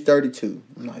told me she's 32.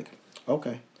 I'm like,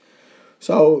 okay.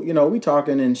 So, we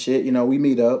talking and shit, we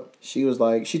meet up. She was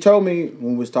like, she told me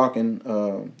when we was talking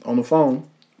on the phone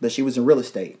that she was in real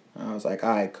estate. I was like, all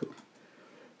right, cool.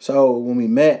 So when we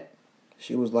met,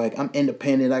 she was like, I'm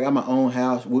independent. I got my own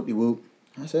house, whoop-de-whoop.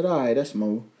 I said, all right, that's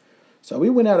smooth. So we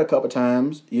went out a couple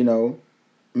times,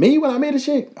 Me, when I meet a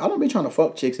chick, I don't be trying to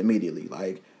fuck chicks immediately.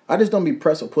 Like, I just don't be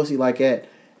pressed with pussy like that.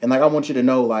 And, I want you to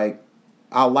know,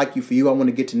 I like you for you. I want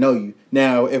to get to know you.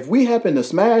 Now, if we happen to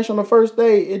smash on the first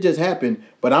day, it just happened.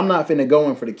 But I'm not finna go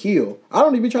in for the kill. I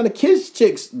don't even be trying to kiss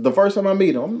chicks the first time I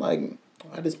meet them. I'm like,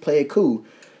 I just play it cool.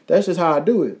 That's just how I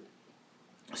do it.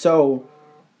 So,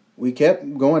 we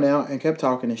kept going out and kept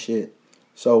talking and shit.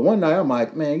 So, one night, I'm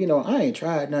like, man, I ain't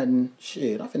tried nothing.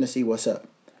 Shit, I'm finna see what's up.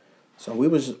 So, we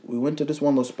went to this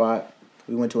one little spot.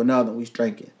 We went to another. We was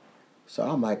drinking. So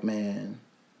I'm like, man,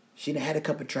 she done had a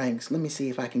couple drinks. Let me see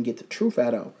if I can get the truth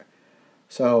out of her.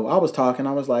 So I was talking.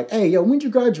 I was like, hey, yo, when'd you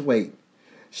graduate?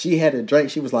 She had a drink.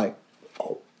 She was like,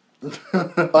 oh.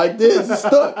 Like this,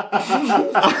 stuck.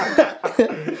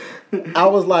 I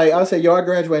said, yo, I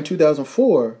graduated in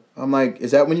 2004. I'm like,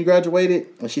 is that when you graduated?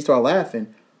 And she started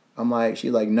laughing.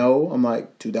 She's like, no. I'm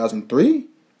like, 2003?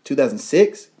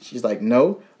 2006? She's like,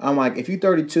 no. I'm like, if you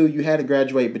 32, you had to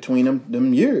graduate between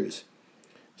them years.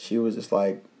 She was just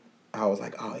like, I was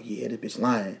like, oh yeah, this bitch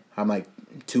lying. I'm like,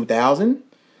 2000,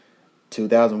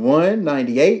 2001,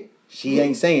 98. She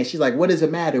ain't saying. She's like, what does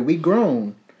it matter? We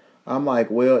grown. I'm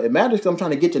like, well, it matters because I'm trying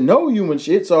to get to know you and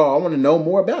shit, so I want to know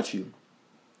more about you.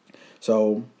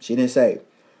 So she didn't say.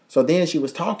 So then she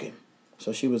was talking.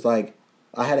 So she was like,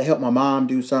 I had to help my mom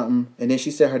do something. And then she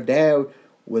said her dad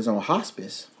was on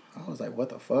hospice. I was like, what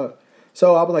the fuck?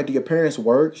 So I was like, do your parents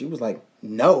work? She was like,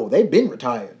 no, they've been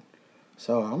retired.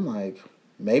 So I'm like,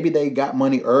 maybe they got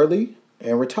money early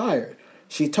and retired.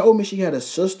 She told me she had a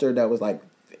sister that was like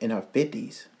in her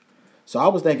 50s. So I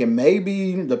was thinking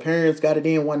maybe the parents got it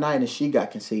in one night and she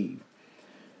got conceived.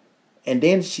 And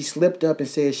then she slipped up and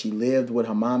said she lived with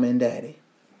her mama and daddy.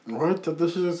 What? I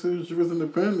thought she just said she was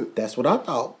independent. That's what I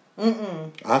thought.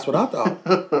 That's what I thought.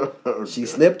 Okay. She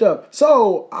slipped up.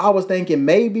 So I was thinking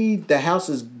maybe the house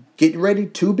is getting ready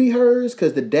to be hers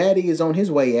because the daddy is on his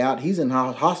way out. He's in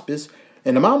hospice.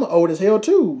 And the mama old as hell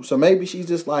too. So maybe she's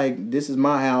just like, this is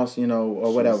my house,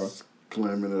 or whatever. She's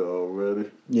claiming it already.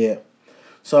 Yeah.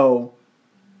 So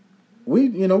we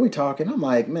talking. I'm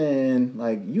like,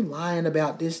 man, you lying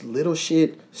about this little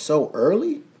shit so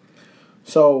early?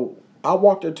 So I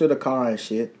walked her to the car and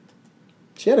shit.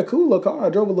 She had a cool little car.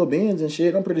 I drove a little Benz and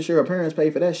shit. I'm pretty sure her parents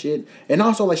paid for that shit. And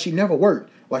also, she never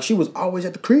worked. She was always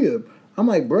at the crib. I'm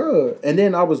like, bruh. And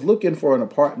then I was looking for an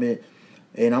apartment.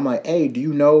 And I'm like, hey, do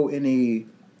you know any,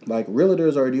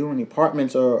 realtors or do you know any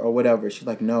apartments or whatever? She's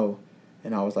like, no.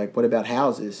 And I was like, what about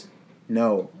houses?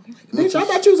 No. I'm like, bitch, I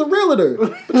thought you was a realtor.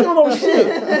 But you don't know shit.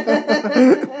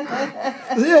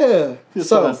 Yeah. Just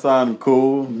so sounding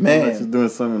cool. Man. She's doing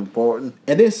something important.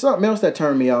 And then something else that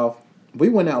turned me off. We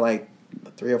went out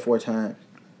 3 or 4 times.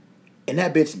 And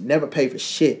that bitch never paid for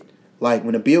shit.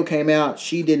 When the bill came out,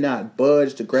 she did not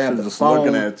budge to grab the phone.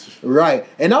 Looking at you. Right.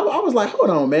 And I was like, hold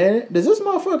on, man. Does this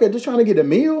motherfucker just trying to get a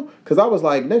meal? Because I was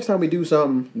like, next time we do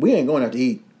something, we ain't going out to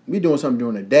eat. We doing something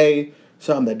during the day,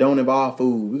 something that don't involve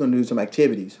food. We're going to do some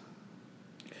activities.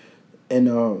 And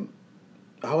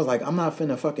I was like, I'm not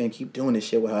finna fucking keep doing this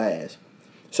shit with her ass.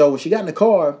 So when she got in the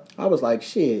car, I was like,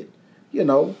 shit,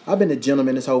 I've been a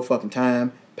gentleman this whole fucking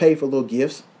time. Paid for little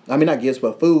gifts. I mean, not gifts,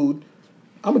 but food.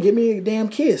 I'm going to give me a damn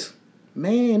kiss.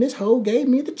 man, this hoe gave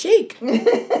me the cheek.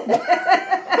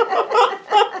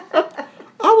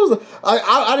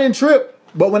 I didn't trip,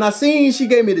 but when I seen she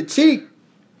gave me the cheek,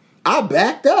 I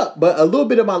backed up. But a little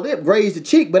bit of my lip grazed the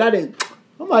cheek, but I didn't.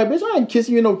 I'm like, bitch, I ain't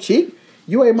kissing you in no cheek.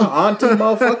 You ain't my auntie,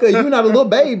 motherfucker. You not a little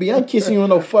baby. I ain't kissing you in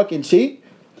no fucking cheek.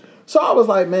 So I was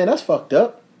like, man, that's fucked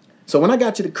up. So when I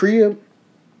got to the crib,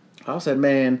 I said,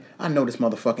 man, I know this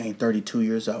motherfucker ain't 32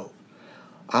 years old.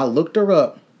 I looked her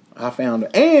up. I found her.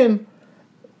 And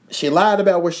she lied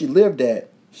about where she lived at.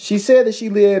 She said that she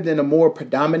lived in a more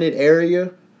predominant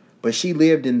area, but she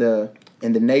lived in the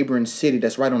neighboring city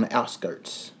that's right on the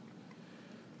outskirts.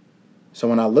 So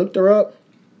when I looked her up,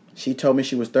 she told me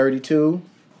she was 32,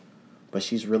 but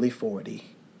she's really 40.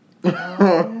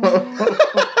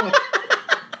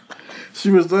 She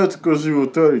was there because she was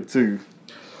 32.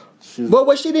 But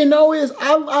what she didn't know is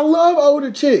I love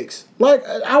older chicks. Like,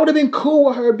 I would have been cool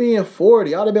with her being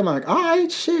 40. I would have been like, all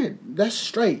right, shit, that's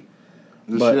straight.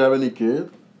 Did she have any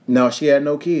kids? No, she had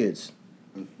no kids.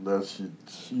 That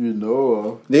you know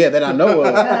of. Yeah, that I know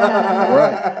of.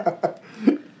 Right.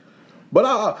 But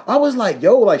I was like,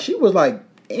 yo, like, she was like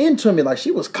into me. Like,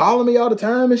 she was calling me all the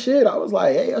time and shit. I was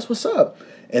like, hey, that's what's up.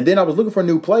 And then I was looking for a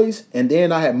new place, and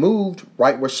then I had moved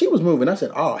right where she was moving. I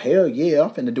said, oh, hell yeah, I'm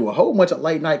finna do a whole bunch of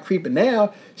late night creeping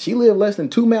now. She lived less than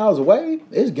 2 miles away.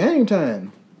 It's game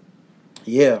time.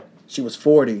 Yeah, she was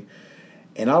 40.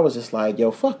 And I was just like,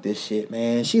 yo, fuck this shit,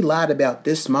 man. She lied about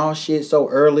this small shit so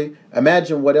early.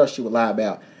 Imagine what else she would lie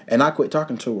about. And I quit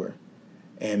talking to her.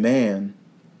 And, man,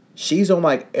 she's on,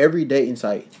 like, every dating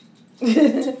site.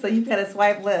 So you gotta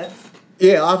swipe left.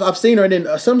 Yeah, I've seen her, and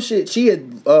then some shit, she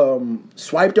had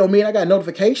swiped on me, and I got a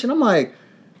notification. I'm like,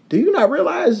 do you not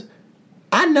realize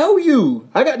I know you?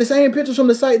 I got the same pictures from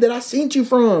the site that I sent you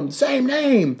from, same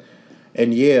name.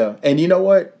 And yeah, and you know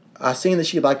what? I seen that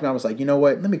she liked me. I was like, you know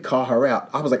what? Let me call her out.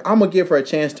 I was like, I'm going to give her a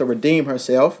chance to redeem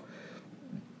herself.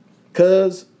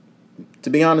 Because,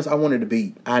 to be honest, I wanted to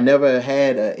beat. I never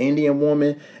had an Indian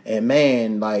woman, and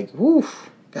man, like, woof,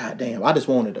 goddamn, I just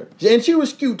wanted her. And she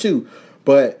was cute too.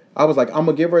 But I was like, I'm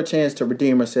going to give her a chance to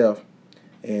redeem herself.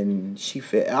 And she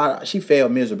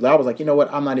failed miserably. I was like, you know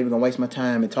what? I'm not even going to waste my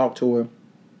time and talk to her.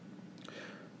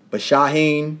 But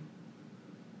Shaheen,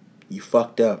 you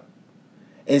fucked up.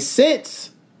 And since...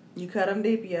 You cut him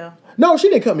deep, yo. No, she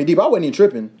didn't cut me deep. I wasn't even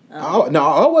tripping. I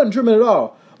wasn't tripping at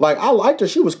all. Like, I liked her.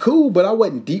 She was cool, but I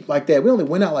wasn't deep like that. We only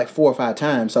went out like 4 or 5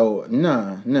 times. So,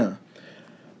 nah.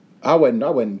 I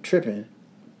wasn't tripping.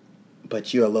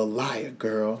 But you're a little liar,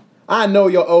 girl. I know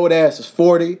your old ass is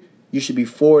 40. You should be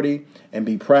 40 and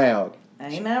be proud.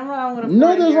 Ain't nothing wrong with a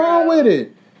 40-year-old. Nothing's wrong with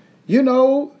it. You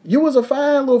know, you was a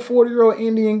fine little 40-year-old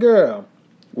Indian girl.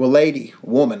 Well, lady,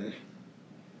 woman.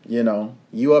 You know,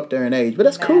 you up there in age. But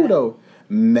that's cool, though.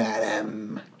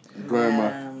 Madam.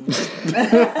 Grandma.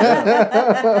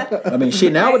 I mean,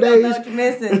 shit, nowadays. Know what you're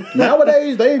missing.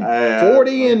 Nowadays, they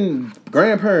 40 and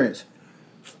grandparents.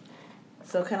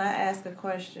 So, can I ask a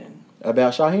question?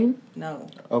 About Shaheen? No.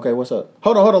 Okay, what's up?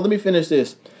 Hold on. Let me finish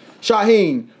this.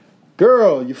 Shaheen,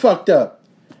 girl, you fucked up.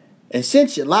 And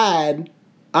since you lied,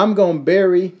 I'm going to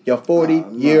bury your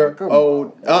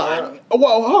 40-year-old. Whoa,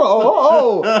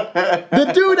 hold on.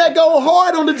 The dude that go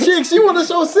hard on the chicks, you want to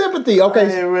show sympathy. Okay,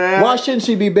 hey, why shouldn't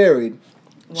she be buried?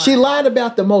 Why? She lied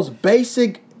about the most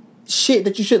basic shit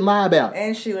that you shouldn't lie about.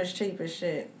 And she was cheap as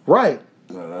shit. Right.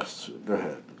 No, that's true. Go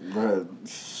ahead.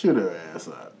 Shoot her ass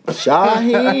out.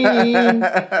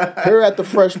 Shaheen, here at the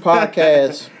Fresh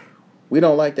Podcast, we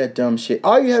don't like that dumb shit.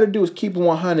 All you had to do is keep it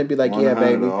 100 and be like, yeah,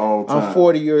 baby, I'm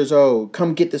 40 years old.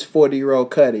 Come get this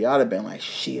 40-year-old Cuddy. I'd have been like,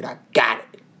 shit, I got it.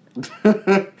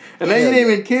 And then you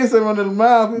didn't even kiss him under the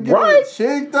mouth. Right.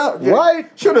 Shaked up. Yeah. Right.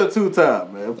 Shoot her 2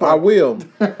 times, man. I will.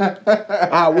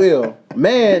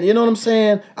 Man, you know what I'm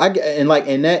saying? And like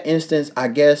in that instance, I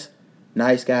guess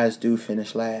nice guys do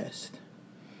finish last.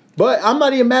 But I'm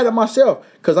not even mad at myself,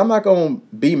 because I'm not going to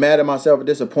be mad at myself or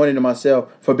disappointed in myself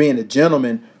for being a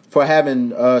gentleman, for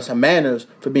having some manners,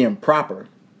 for being proper.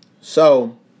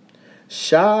 So,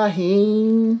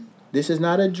 Shaheen, this is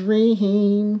not a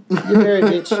dream. You heard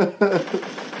it,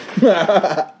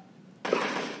 bitch.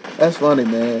 That's funny,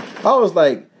 man. I was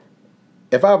like,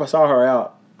 if I ever saw her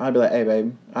out, I'd be like, hey,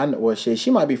 baby, I know, well, shit,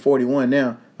 she might be 41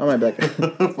 now. I might be like...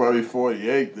 Probably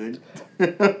 48, nigga.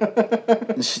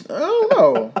 I don't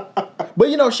know. But,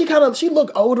 you know, she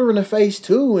looked older in the face,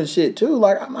 too, and shit, too.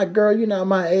 Like, I'm like, girl, you're not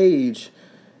my age.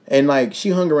 And, like, she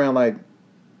hung around, like,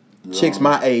 chicks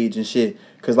my age and shit.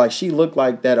 Because, like, she looked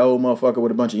like that old motherfucker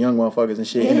with a bunch of young motherfuckers and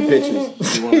shit in the pictures.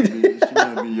 She want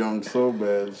to be young so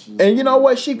bad. And you know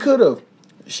what? She could have.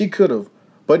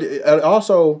 But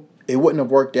also, it wouldn't have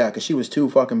worked out because she was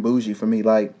too fucking bougie for me.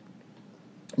 Like,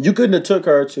 You couldn't have took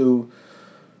her to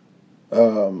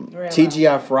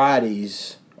TGI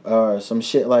Fridays or some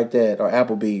shit like that, or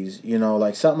Applebee's, you know,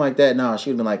 like something like that. No, she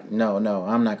would have been like, no,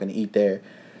 I'm not gonna eat there.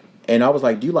 And I was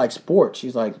like, do you like sports?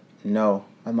 She's like, no.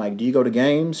 I'm like, do you go to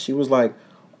games? She was like,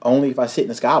 only if I sit in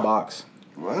the skybox.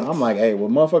 What? I'm like, hey, well,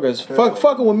 motherfuckers,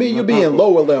 fucking with me, you be in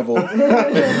lower level.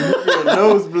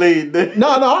 Nosebleed. No,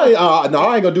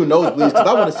 I ain't gonna do nosebleeds because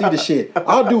I want to see the shit.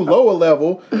 I'll do lower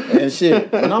level and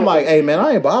shit. And I'm like, hey, man,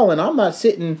 I ain't balling. I'm not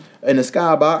sitting in the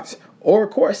skybox or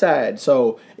courtside.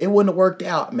 So it wouldn't have worked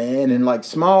out, man. And like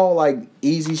small, like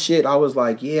easy shit, I was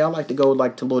like, yeah, I like to go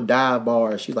like to little dive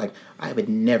bars. She's like, I would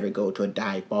never go to a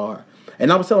dive bar.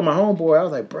 And I was telling my homeboy, I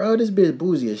was like, bro, this bitch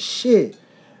boozy as shit.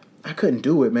 I couldn't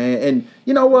do it, man. And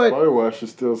you know what? Probably why she's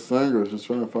still single. She's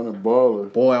trying to find a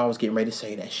baller. Boy, I was getting ready to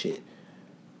say that shit.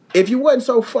 If you wasn't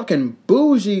so fucking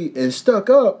bougie and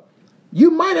stuck up, you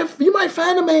might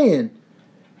find a man.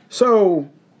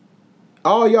 So,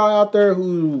 all y'all out there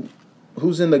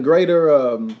who's in the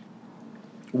greater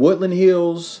Woodland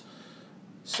Hills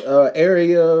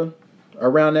area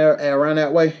around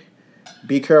that way,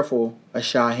 be careful of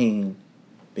Shaheen,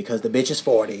 because the bitch is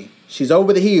 40. She's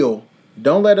over the hill.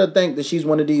 Don't let her think that she's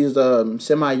one of these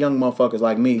semi-young motherfuckers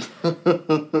like me.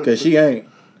 Because she ain't.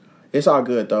 It's all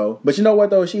good, though. But you know what,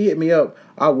 though? If she hit me up,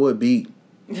 I would beat.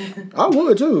 I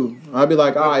would, too. I'd be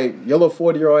like, all right, your little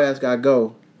 40-year-old ass got to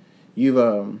go.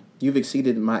 You've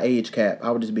exceeded my age cap.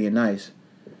 I was just being nice.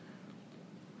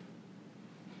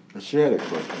 She had a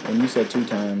question. And you said 2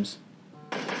 times.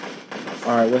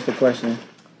 All right, what's the question?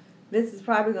 This is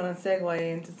probably going to segue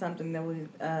into something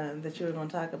that you were going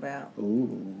to talk about.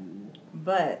 Ooh.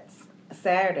 But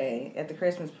Saturday at the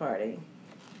Christmas party,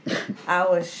 I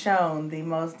was shown the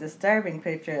most disturbing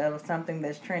picture of something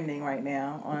that's trending right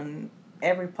now on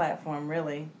every platform,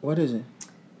 really. What is it?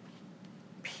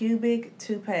 Pubic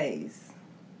toupees.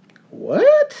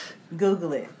 What?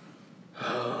 Google it.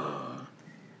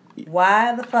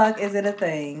 Why the fuck is it a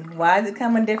thing? Why does it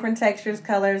come in different textures,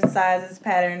 colors, sizes,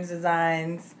 patterns,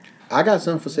 designs? I got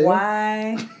something for sale.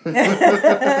 Why?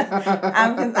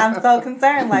 I'm so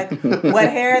concerned. Like, what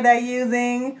hair they're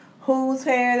using? Whose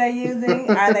hair they're using?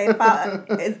 Are they?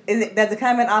 Does it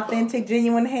come in authentic,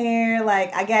 genuine hair?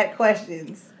 Like, I got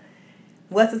questions.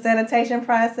 What's the sanitation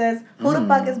process? Who the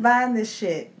fuck is buying this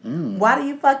shit? Why do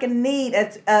you fucking need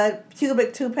a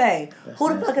pubic toupee?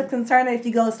 Who the fuck is concerned if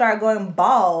you start going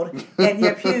bald at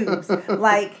your pubes?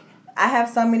 Like, I have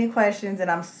so many questions and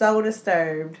I'm so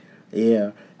disturbed.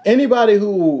 Yeah. Anybody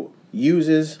who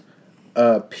uses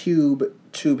a pube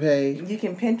toupee, you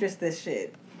can Pinterest this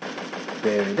shit.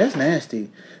 Baby, that's nasty.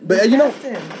 But you know,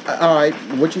 all right,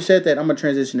 what you said that, I'm going to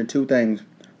transition to 2 things.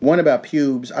 One about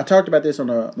pubes. I talked about this on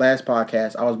the last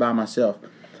podcast. I was by myself.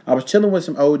 I was chilling with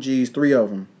some OGs, 3 of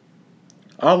them.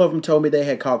 All of them told me they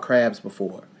had caught crabs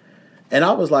before. And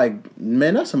I was like,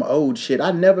 man, that's some old shit.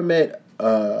 I never met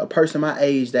a person my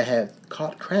age that had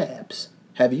caught crabs.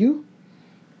 Have you?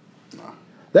 No.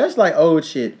 That's like old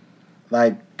shit.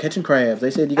 Like catching crabs.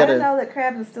 They said you gotta... I didn't know that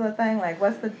crabs is still a thing. Like,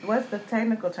 what's the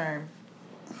technical term?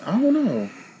 I don't know.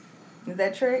 Is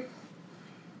that trick?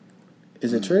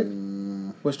 Is it trick?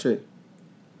 What's trick?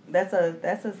 That's a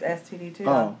STD too.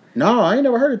 Oh no, I ain't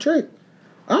never heard of trick.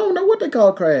 I don't know what they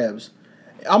call crabs.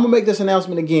 I'm gonna make this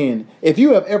announcement again. If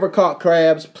you have ever caught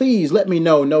crabs, please let me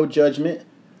know. No judgment.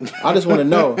 I just want to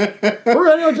know. For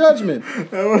real, no judgment.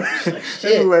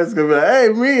 Everybody's gonna be like, "Hey,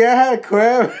 me, I had a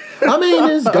crab." I mean,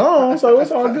 it's gone, so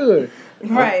it's all good.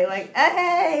 Right, like,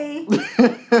 hey,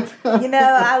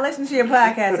 I listened to your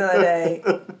podcast the other day.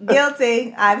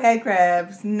 Guilty. I've had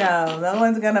crabs. No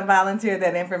one's gonna volunteer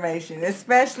that information,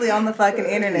 especially on the fucking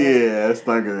internet. Yeah, it's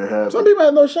not gonna happen. Some people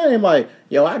have no shame. Like,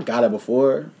 yo, I got it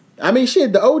before. I mean,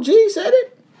 shit, the OG said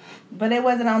it. But it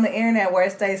wasn't on the internet where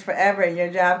it stays forever and your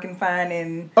job can find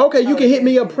in. Okay, you can hit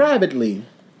me up privately.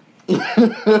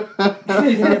 Time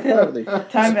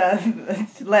to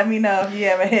let me know if you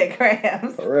ever had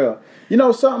crabs. For real. You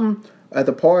know something at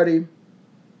the party,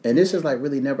 and this has like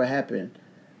really never happened.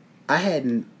 I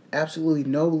had absolutely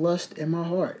no lust in my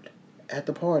heart at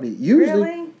the party. Usually,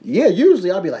 really? Yeah,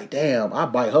 usually I'll be like, damn, I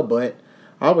bite her butt.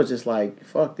 I was just like,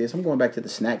 fuck this. I'm going back to the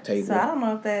snack table. So I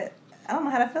don't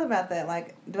know how to feel about that.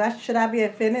 Like, should I be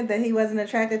offended that he wasn't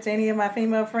attracted to any of my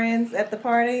female friends at the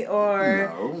party,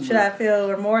 or should I feel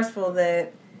remorseful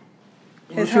that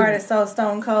his heart is so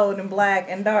stone cold and black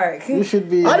and dark? You should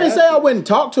be. I didn't say I wouldn't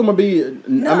talk to him or be mean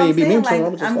to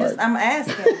him. I'm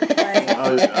asking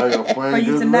for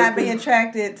you to not be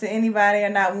attracted to anybody or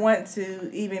not want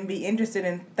to even be interested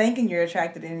in thinking you're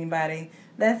attracted to anybody.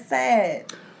 That's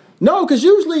sad. No, because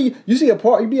usually you see a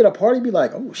party, you be at a party, be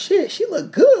like, oh shit, she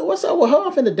look good. What's up with her?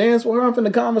 I'm finna dance with her. I'm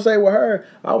finna conversate with her.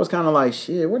 I was kind of like,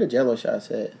 shit, where the Jello shots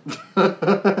at?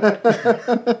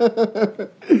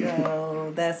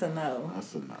 So that's a no.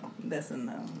 That's a no. That's a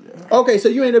no. Yeah. Okay, so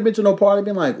you ain't never been to no party,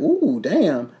 been like, ooh,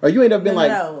 damn, or you ain't never been like,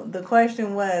 No. The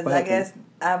question was, What I happened?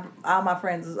 guess all my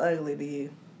friends was ugly to you.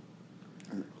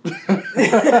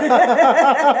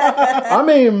 I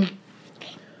mean.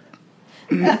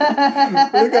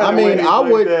 I mean, I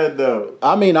would. That, though.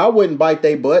 I mean, I wouldn't bite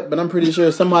their butt, but I'm pretty sure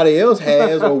somebody else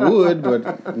has or would,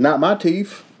 but not my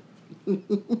teeth.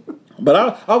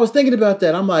 But I was thinking about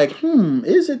that. I'm like,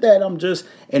 is it that I'm just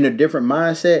in a different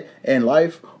mindset in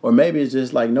life, or maybe it's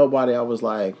just like nobody? I was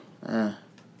like, man,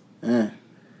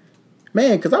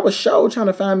 because I was trying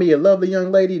to find me a lovely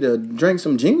young lady to drink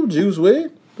some jingle juice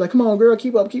with. Like, come on, girl,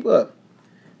 keep up.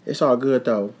 It's all good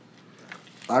though.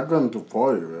 I go into a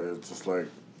party, man. It's just like,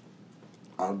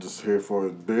 I'm just here for a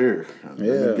beer.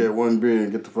 Yeah. Get one beer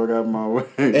and get the fuck out of my way.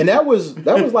 And that was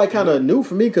like kind of new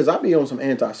for me because I be on some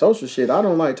antisocial shit. I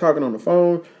don't like talking on the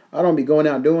phone. I don't be going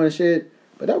out doing shit.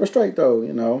 But that was straight though,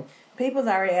 you know. People's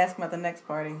already asking about the next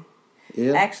party.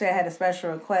 Yeah. Actually, I had a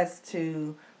special request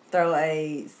to throw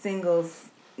a singles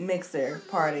mixer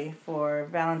party for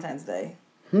Valentine's Day.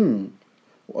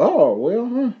 Oh,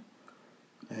 well,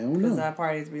 I don't Because know. our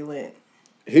parties be lit.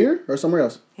 Here or somewhere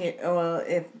else? Here, well,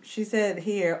 if she said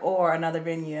here or another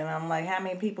venue, and I'm like, how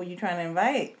many people you trying to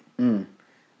invite? You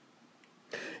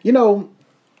know,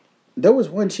 there was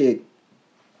one chick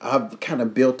I've kind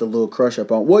of built a little crush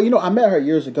up on. Well, you know, I met her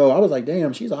years ago. I was like,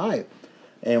 damn, she's a hype.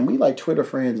 And we like Twitter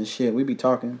friends and shit. We be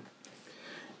talking.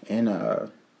 And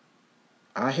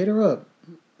I hit her up.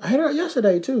 I hit her up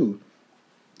yesterday, too.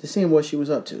 To see what she was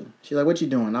up to. She's like, what you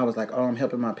doing? I was like, oh, I'm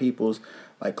helping my peoples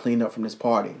like clean up from this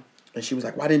party. And she was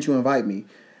like, why didn't you invite me?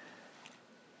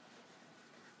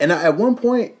 And at one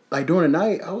point, like during the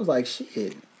night, I was like,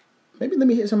 shit, maybe let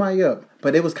me hit somebody up.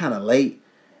 But it was kind of late,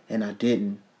 and I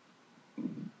didn't.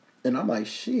 And I'm like,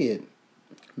 shit,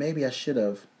 maybe I should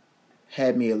have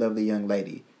had me a lovely young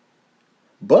lady.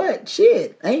 But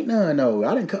shit, ain't none though.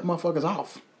 I didn't cut motherfuckers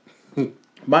off.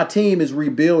 My team is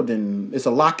rebuilding. It's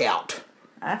a lockout.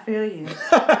 I feel you.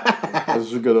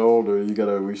 As you get older, you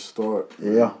gotta restart.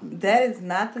 Yeah. That is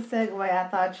not the segue I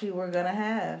thought you were going to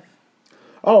have.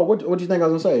 Oh, what do you think I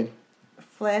was gonna say?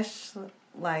 Flesh,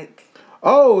 like...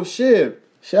 Oh shit!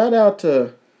 Shout out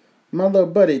to my little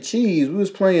buddy Cheese. We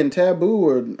was playing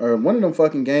Taboo or one of them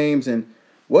fucking games, and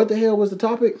what the hell was the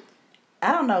topic?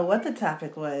 I don't know what the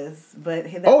topic was, but...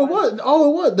 It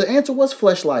was. The answer was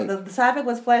fleshlight. The topic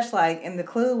was fleshlight, and the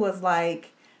clue was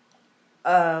like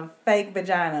fake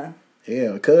vagina.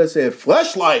 Yeah, cuz said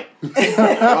fleshlight.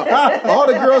 All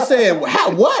the girls said,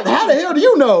 what? How the hell do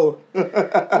you know? Like,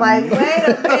 wait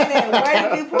a minute, where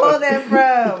did you pull that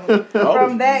from?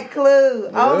 From that clue.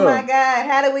 Oh my God,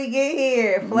 how did we get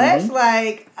here?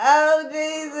 Fleshlight. Oh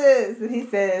Jesus. And he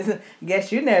says,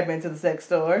 guess you never been to the sex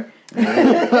store.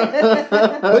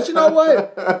 But you know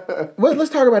what? Well,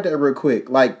 let's talk about that real quick.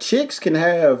 Like, chicks can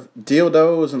have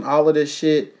dildos and all of this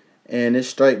shit, and it's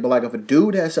straight. But like, if a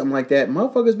dude has something like that,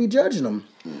 motherfuckers be judging them.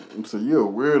 So you're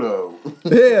a weirdo.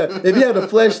 Yeah, if you have the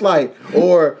fleshlight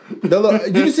or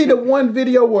you see the one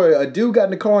video where a dude got in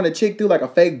the car and a chick threw like a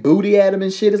fake booty at him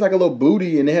and shit. It's like a little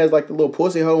booty and it has like the little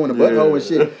pussy hole and the butthole and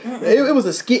shit. It was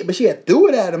a skit, but she had threw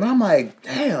it at him. And I'm like,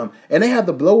 damn. And they have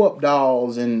the blow up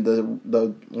dolls and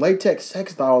the latex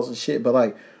sex dolls and shit. But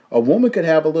like, a woman could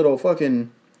have a little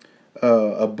fucking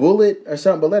a bullet or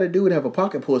something, but let a dude have a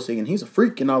pocket pussy and he's a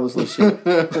freak and all this little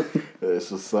shit.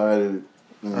 Society.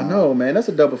 I know, man. That's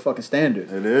a double fucking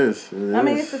standard. It is. I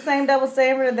mean, it's the same double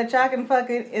standard that y'all can fuck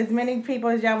as many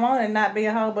people as y'all want and not be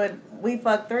a hoe, but we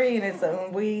fuck three and it's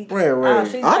we. Wait.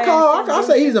 I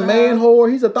say he's a man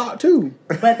whore. He's a thought too.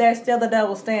 But there's still the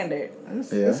double standard.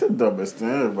 It's a double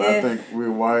standard, but I think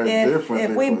we're wired differently.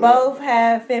 If we both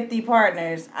have 50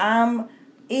 partners, I'm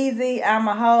easy. I'm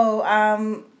a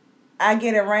hoe. I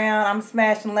get around, I'm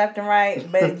smashing left and right,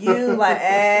 but you like,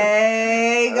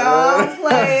 hey, go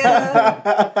player.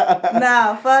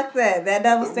 No, fuck that. That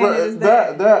double standard is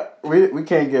there. We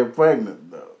can't get pregnant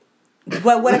though.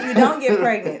 But what if you don't get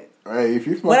pregnant? Hey, if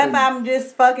you what if I'm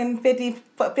just fucking 50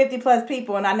 plus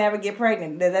people and I never get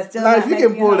pregnant? Does that still not if you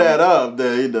can pull that up,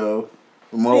 then you know.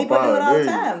 More people power, do it all the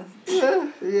time.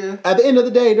 Yeah. At the end of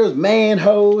the day, there's man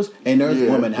hoes and there's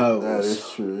woman hoes. That is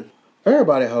true.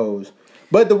 Everybody hoes.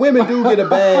 But the women do get a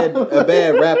bad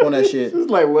rap on that shit. It's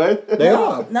like what? They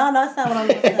are. No, that's not what I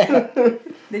was saying.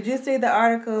 Did you see the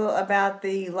article about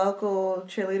the local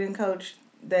cheerleading coach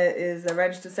that is a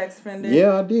registered sex offender?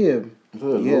 Yeah, I did. Is that a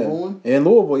Louisville one? In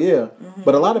Louisville, yeah.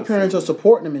 But a lot of parents are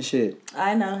supporting him and shit.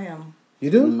 I know him. You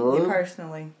do? You know Me him?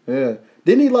 personally. Yeah.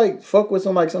 Didn't he like fuck with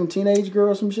some teenage girl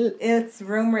or some shit? It's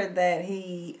rumored that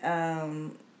he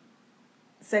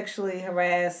sexually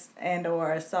harassed and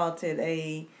or assaulted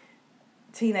a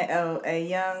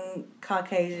young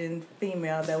Caucasian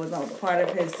female that was on part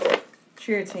of his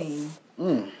cheer team.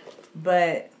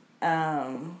 But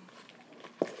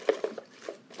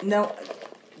no,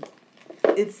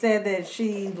 it said that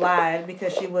she lied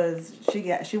because she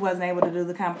wasn't able to do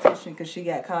the competition because she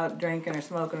got caught drinking or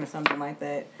smoking or something like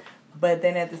that. But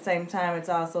then at the same time, it's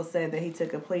also said that he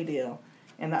took a plea deal,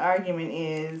 and the argument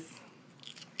is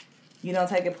you don't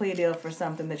take a plea deal for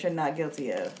something that you're not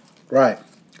guilty of. Right.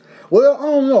 Well, I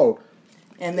don't know.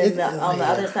 And then on the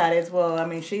other side is, well, I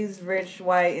mean, she's rich,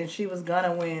 white, and she was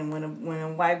gonna win. When a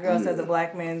white girl says a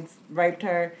black man raped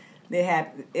her, it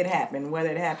happened, whether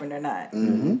it happened or not.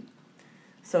 Mm-hmm.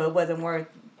 So it wasn't worth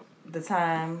the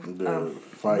time of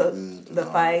fighting, the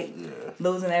fight,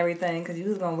 losing everything, because he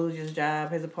was gonna lose his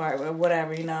job, his apartment,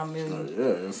 whatever. You know what I mean?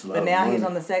 It's a lot but of now money. he's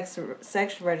on the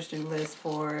sex registry list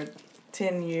for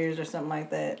 10 years or something like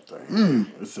that.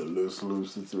 It's a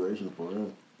lose-lose situation for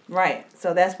him. Right.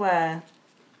 So that's why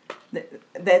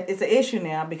that it's an issue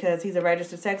now, because he's a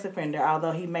registered sex offender,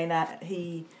 although he may not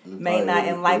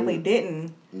and likely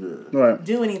didn't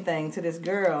do anything to this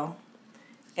girl.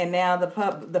 And now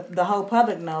the whole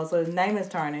public knows, so his name is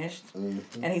tarnished,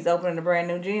 and he's opening a brand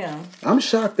new gym. I'm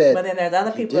shocked that. But then there's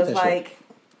other people that's like,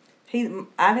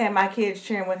 I've had my kids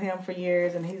cheering with him for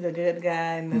years, and he's a good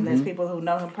guy. And then there's people who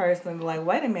know him personally, like,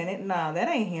 wait a minute, no, that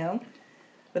ain't him.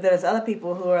 But there's other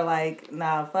people who are like,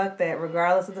 nah, fuck that.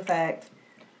 Regardless of the fact,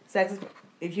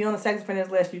 if you're on the sex offenders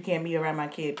list, you can't be around my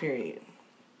kid. Period.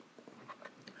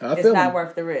 It's not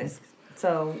worth the risk.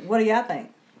 So, what do y'all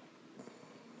think?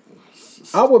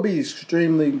 I would be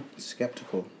extremely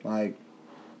skeptical. Like,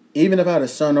 even if I had a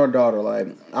son or daughter, like,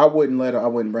 I wouldn't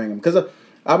bring him. Because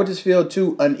I would just feel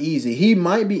too uneasy. He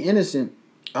might be innocent.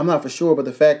 I'm not for sure. But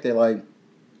the fact that, like,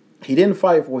 he didn't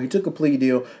fight for it. He took a plea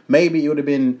deal. Maybe it would have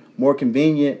been more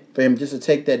convenient for him just to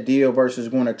take that deal versus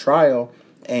going to trial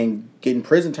and getting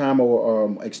prison time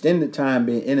or extended time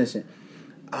being innocent.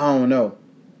 I don't know.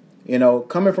 You know,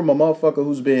 coming from a motherfucker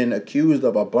who's been accused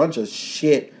of a bunch of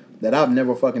shit that I've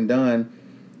never fucking done.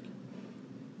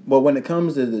 But when it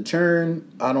comes to the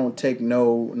churn, I don't take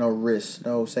no risks,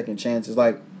 no second chances.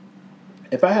 Like,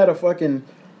 if I had a fucking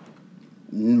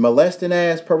molesting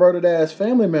ass, perverted ass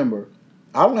family member,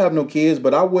 I don't have no kids,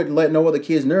 but I wouldn't let no other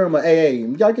kids near him. Like, hey,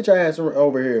 y'all get your ass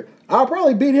over here. I'll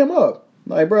probably beat him up.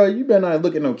 Like, bro, you better not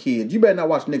look at no kids. You better not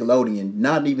watch Nickelodeon,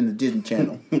 not even the Disney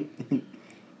Channel.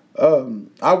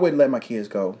 I wouldn't let my kids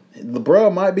go. The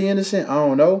bro might be innocent. I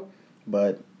don't know.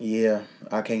 But, yeah,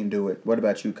 I can't do it. What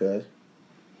about you, cuz?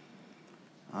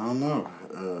 I don't know.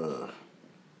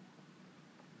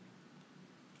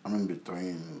 I'm in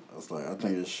between. It's like, I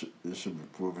think it should be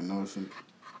proven innocent.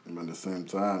 But at the same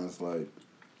time, it's like...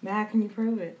 Now how can you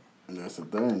prove it? And that's the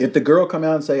thing. If the girl come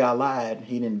out and say, I lied,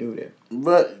 he didn't do that.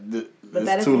 But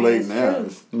it's too late now.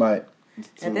 Right.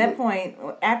 At that point,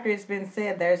 after it's been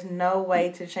said, there's no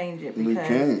way to change it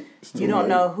because you don't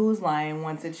know who's lying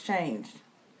once it's changed.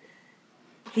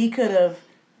 He could have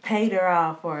paid her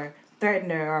off or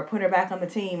threatened her or put her back on the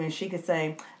team, and she could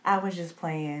say, "I was just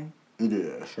playing."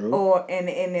 Yeah, true. Or and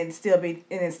it still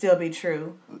be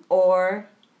true. Or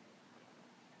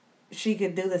she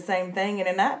could do the same thing and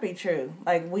it not be true.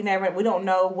 Like we don't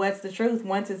know what's the truth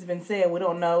once it's been said. We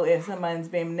don't know if someone's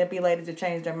being manipulated to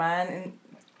change their mind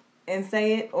and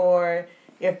say it, or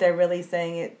if they're really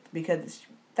saying it because it's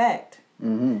fact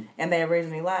and they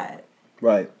originally lied.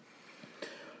 Right.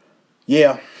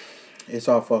 Yeah, it's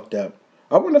all fucked up.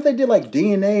 I wonder if they did like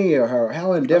DNA or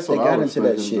how in depth they got into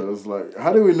that shit. It's like,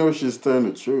 how do we know she's telling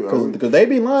the truth? Because they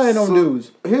be lying on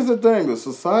dudes. Here's the thing: the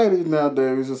society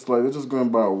nowadays is just like they're just going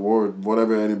by word.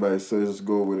 Whatever anybody says, just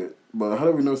go with it. But how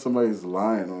do we know somebody's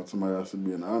lying or somebody else is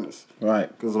being honest? Right.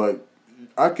 Because like,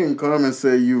 I can come and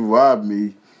say you robbed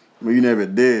me, but you never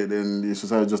did, and the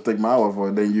society just take my word for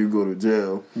it. Then you go to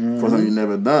jail for something you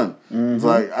never done. It's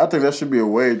like, I think that should be a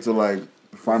way to like.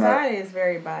 Society is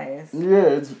very biased. Yeah,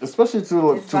 it's especially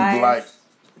to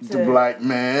black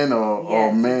men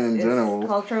or men in general. It's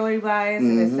culturally biased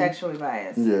and it's sexually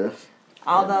biased. Yes.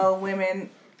 Although women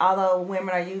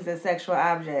are used as sexual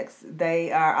objects,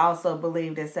 they are also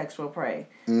believed as sexual prey.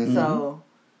 So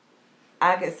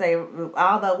I could say,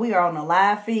 although we are on a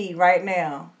live feed right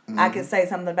now, I could say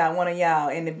something about one of y'all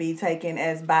and it be taken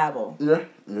as Bible.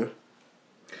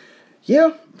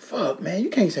 Yeah, fuck, man,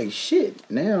 you can't say shit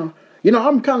now. You know,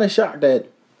 I'm kind of shocked that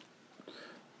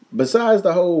besides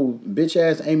the whole bitch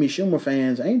ass Amy Schumer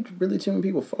fans, ain't really too many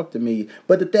people fuck to me.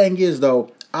 But the thing is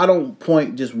though, I don't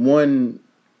point just one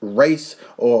race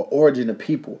or origin of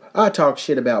people. I talk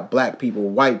shit about black people,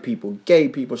 white people, gay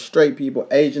people, straight people,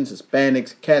 Asians,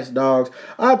 Hispanics, cats, dogs.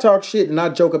 I talk shit and I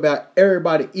joke about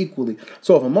everybody equally.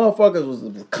 So if a motherfucker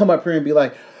was come up here and be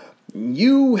like,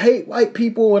 you hate white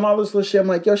people and all this little shit, I'm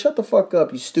like, yo, shut the fuck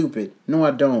up, you stupid. No, I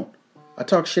don't. I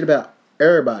talk shit about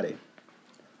everybody.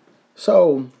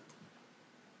 So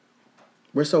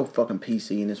we're so fucking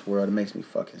PC in this world, it makes me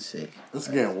fucking sick. It's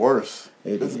getting worse.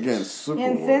 It's getting super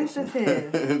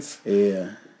insensitive. worse.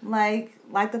 Yeah. Like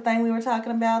the thing we were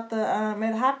talking about, the at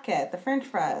Hopcat, the French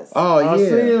fries. Oh yeah. I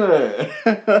seen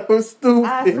that. That was stupid.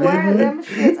 I swear them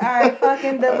shits are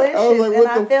fucking delicious. like, and what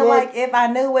I the feel fuck? like if I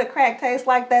knew what crack tastes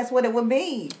like, that's what it would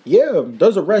be. Yeah,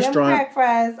 there's a Them restaurant. crack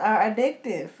fries are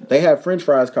addictive. They have French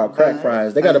fries called crack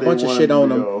fries. They got a bunch of shit on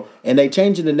them, and they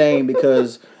changing the name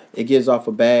because it gives off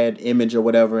a bad image or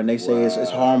whatever, and they say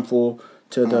it's harmful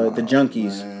to the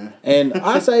junkies. Man. And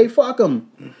I say fuck them,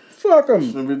 fuck them.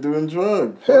 Shouldn't be doing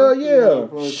drugs. Hell yeah,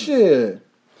 shit.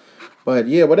 But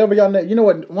yeah, whatever y'all know, you know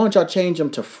what? Why don't y'all change them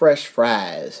to fresh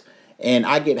fries, and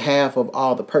I get half of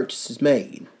all the purchases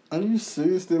made. Are you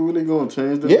serious? They really gonna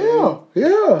change that? Yeah.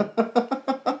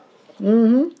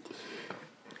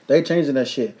 They changing that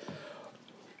shit.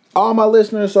 All my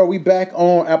listeners, so we back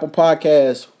on Apple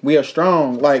Podcasts. We are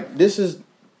strong. Like, this is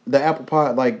the Apple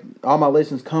Pod. Like, all my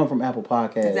listens come from Apple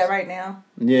Podcasts. Is that right now?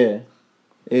 Yeah.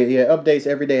 Yeah, updates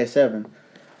every day at 7.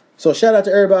 So shout out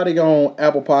to everybody on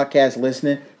Apple Podcasts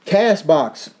listening.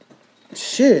 Castbox.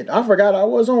 Shit, I forgot I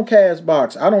was on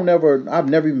Castbox. I've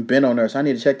never even been on there, so I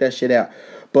need to check that shit out.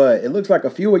 But it looks like a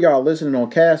few of y'all listening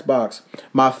on Castbox.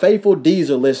 My faithful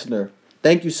Diesel listener,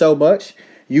 thank you so much.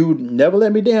 You never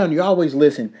let me down. You always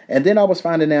listen. And then I was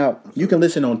finding out you can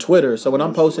listen on Twitter. So when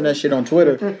I'm posting that shit on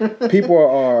Twitter, people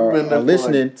are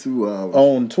listening like 2 hours.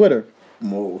 on Twitter.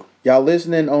 More. Y'all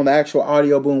listening on the actual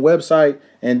Audio Boom website.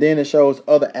 And then it shows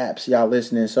other apps y'all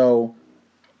listening. So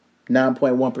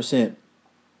 9.1%.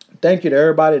 Thank you to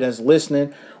everybody that's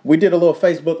listening. We did a little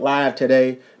Facebook Live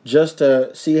today just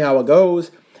to see how it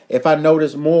goes. If I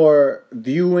notice more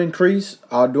view increase,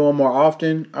 I'll do them more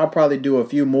often. I'll probably do a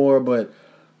few more, but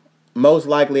most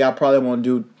likely I probably won't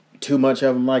do too much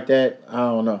of them like that. I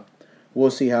don't know.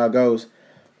 We'll see how it goes.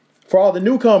 For all the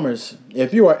newcomers,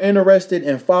 if you are interested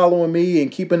in following me and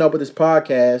keeping up with this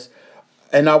podcast,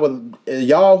 and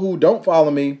y'all who don't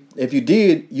follow me, if you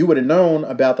did, you would have known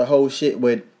about the whole shit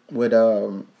with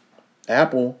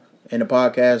Apple and the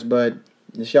podcast, but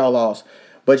it's y'all lost.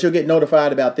 But you'll get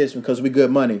notified about this because we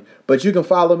good money. But you can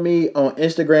follow me on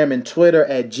Instagram and Twitter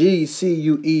at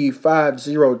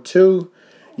GCUE502.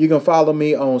 You can follow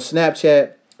me on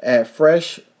Snapchat at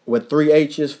Fresh with 3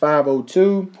 H's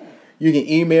 502. You can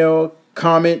email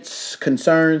comments,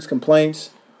 concerns, complaints,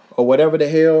 or whatever the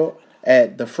hell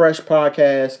at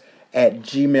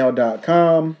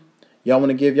thefreshpodcast@gmail.com. Y'all want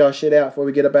to give y'all shit out before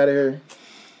we get up out of here?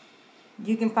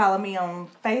 You can follow me on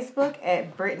Facebook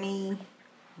at Brittany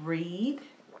Reed.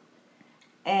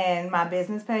 And my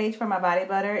business page for my body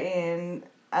butter and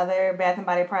other bath and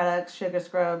body products, sugar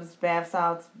scrubs, bath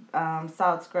salts,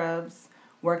 salt scrubs,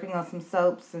 working on some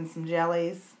soaps and some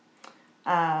jellies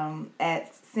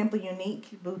at Simply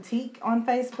Unique Boutique on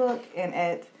Facebook and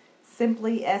at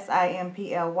Simply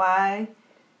SIMPLY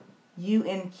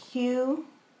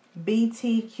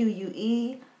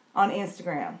UNQBTQUE on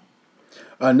Instagram.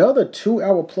 Another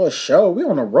 2-hour plus show. We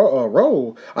on a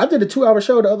roll. I did a 2-hour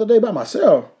show the other day by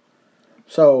myself.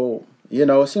 So,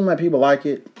 it seemed like people like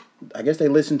it. I guess they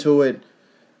listen to it.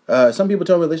 Some people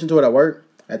told me to listen to it at work,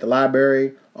 at the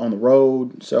library, on the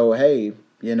road. So, hey,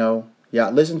 y'all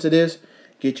listen to this.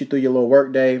 Get you through your little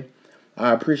work day.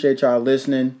 I appreciate y'all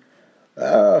listening.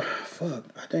 I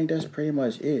think that's pretty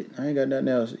much it. I ain't got nothing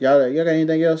else. Y'all got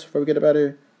anything else before we get up out of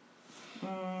here?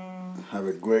 Have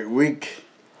a great week.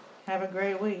 Have a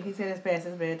great week. He said it's past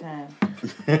his bedtime.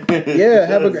 Yeah,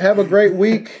 have a great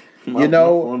week. My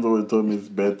phone's always told me it's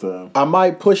bedtime. I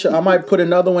might put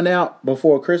another one out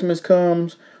before Christmas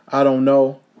comes. I don't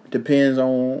know. Depends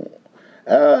on.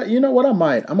 You know what? I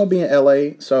might. I'm gonna be in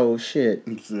LA, so shit.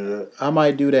 I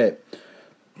might do that.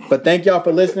 But thank y'all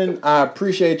for listening. I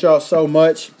appreciate y'all so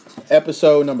much.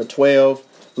 Episode number 12.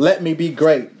 Let me be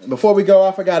great. Before we go,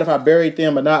 I forgot if I buried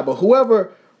them or not. But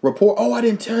whoever report. Oh, I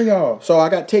didn't tell y'all. So I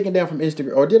got taken down from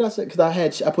Instagram. Or did I say?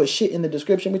 Because I put shit in the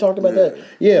description. We talked about that.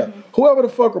 Yeah. Mm-hmm. Whoever the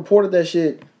fuck reported that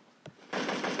shit,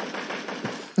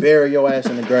 bury your ass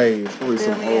in the grave. Probably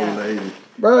some old lady.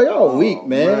 Bro, y'all weak,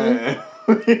 man.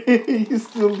 You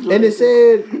still drinking. And it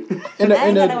said in I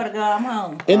ain't got nowhere the to go. I'm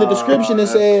home. description it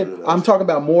that's said true, I'm talking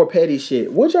about more petty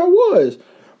shit, which I was.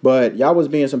 But y'all was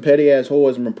being some petty ass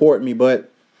whores and reporting me.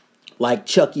 But like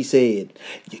Chucky said,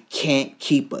 you can't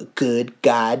keep a good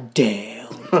guy down.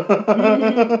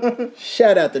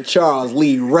 Shout out to Charles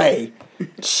Lee Ray,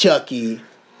 Chucky.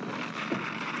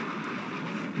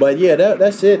 But yeah,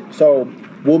 that's it. So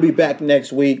we'll be back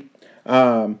next week.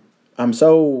 I'm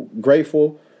so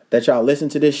grateful that y'all listen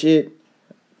to this shit.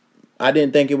 I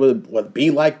didn't think it would be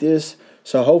like this.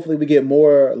 So hopefully we get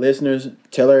more listeners.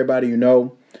 Tell everybody you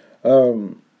know.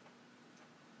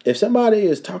 If somebody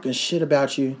is talking shit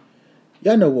about you,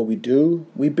 y'all know what we do.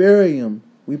 We bury him.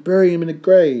 We bury him in the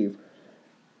grave.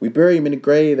 We bury him in the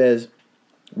grave as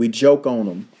we joke on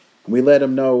him. We let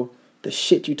him know the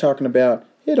shit you talking about,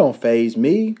 it don't faze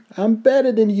me. I'm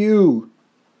better than you.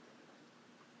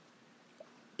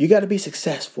 You got to be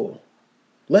successful.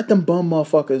 Let them bum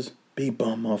motherfuckers be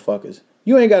bum motherfuckers.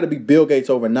 You ain't got to be Bill Gates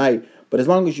overnight, but as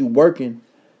long as you working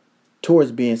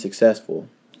towards being successful,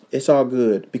 it's all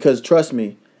good. Because trust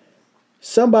me,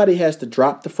 somebody has to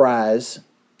drop the fries.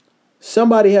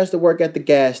 Somebody has to work at the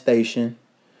gas station.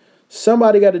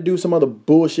 Somebody got to do some other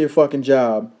bullshit fucking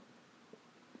job.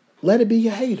 Let it be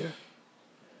your hater.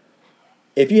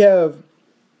 If you have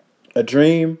a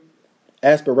dream,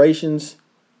 aspirations,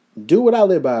 do what I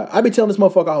live by. I be telling this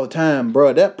motherfucker all the time,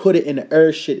 bro, that put it in the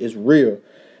air shit is real.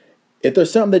 If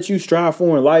there's something that you strive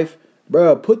for in life,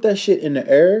 bro, put that shit in the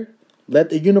air. Let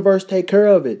the universe take care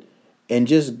of it. And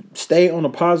just stay on a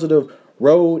positive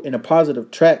road and a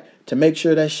positive track to make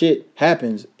sure that shit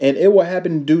happens. And it will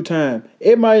happen in due time.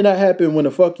 It might not happen when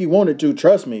the fuck you want it to,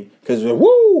 trust me. Because,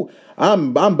 woo,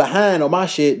 I'm behind on my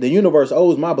shit. The universe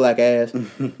owes my black ass.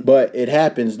 But it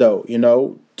happens, though, you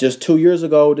know. Just 2 years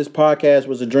ago, this podcast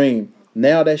was a dream.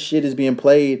 Now that shit is being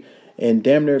played in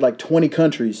damn near like 20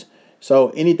 countries. So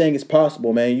anything is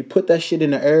possible, man. You put that shit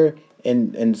in the air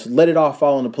and let it all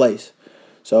fall into place.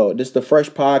 So this is the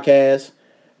Fresh Podcast,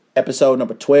 episode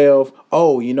number 12.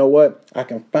 Oh, you know what? I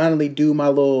can finally do my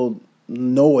little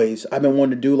noise. I've been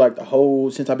wanting to do like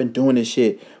since I've been doing this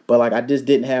shit. But like I just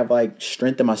didn't have like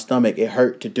strength in my stomach. It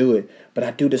hurt to do it. But I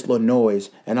do this little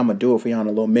noise and I'm going to do it for y'all in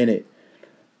a little minute.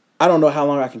 I don't know how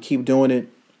long I can keep doing it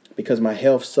because my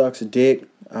health sucks a dick.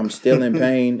 I'm still in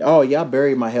pain. Oh, yeah, I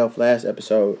buried my health last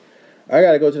episode. I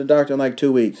got to go to the doctor in like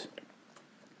 2 weeks.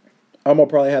 I'm going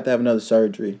to probably have to have another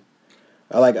surgery.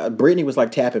 Brittany was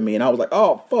like tapping me and I was like,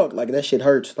 oh, fuck. Like that shit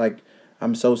hurts. Like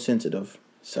I'm so sensitive.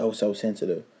 So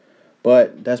sensitive.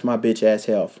 But that's my bitch ass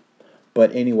health.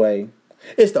 But anyway,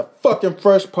 it's the fucking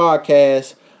Fresh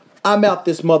Podcast. I'm out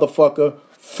this motherfucker.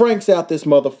 Frank's out this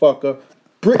motherfucker.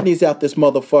 Brittany's out this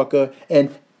motherfucker.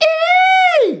 And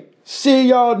see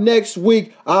y'all next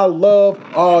week. I love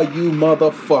all you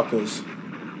motherfuckers.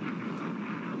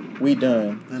 We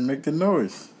done. And make the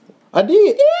noise. I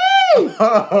did.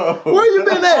 Where you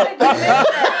been at?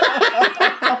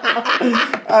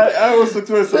 I was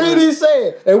expecting something. He didn't say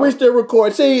it. And we still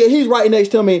record. See, he's right next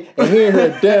to me and he ain't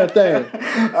heard a damn thing.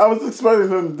 I was expecting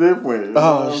something different. Oh,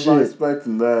 I was shit. not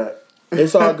expecting that.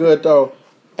 It's all good, though.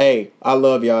 Hey, I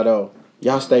love y'all, though.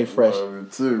 Y'all stay fresh. Love you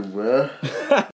too, man.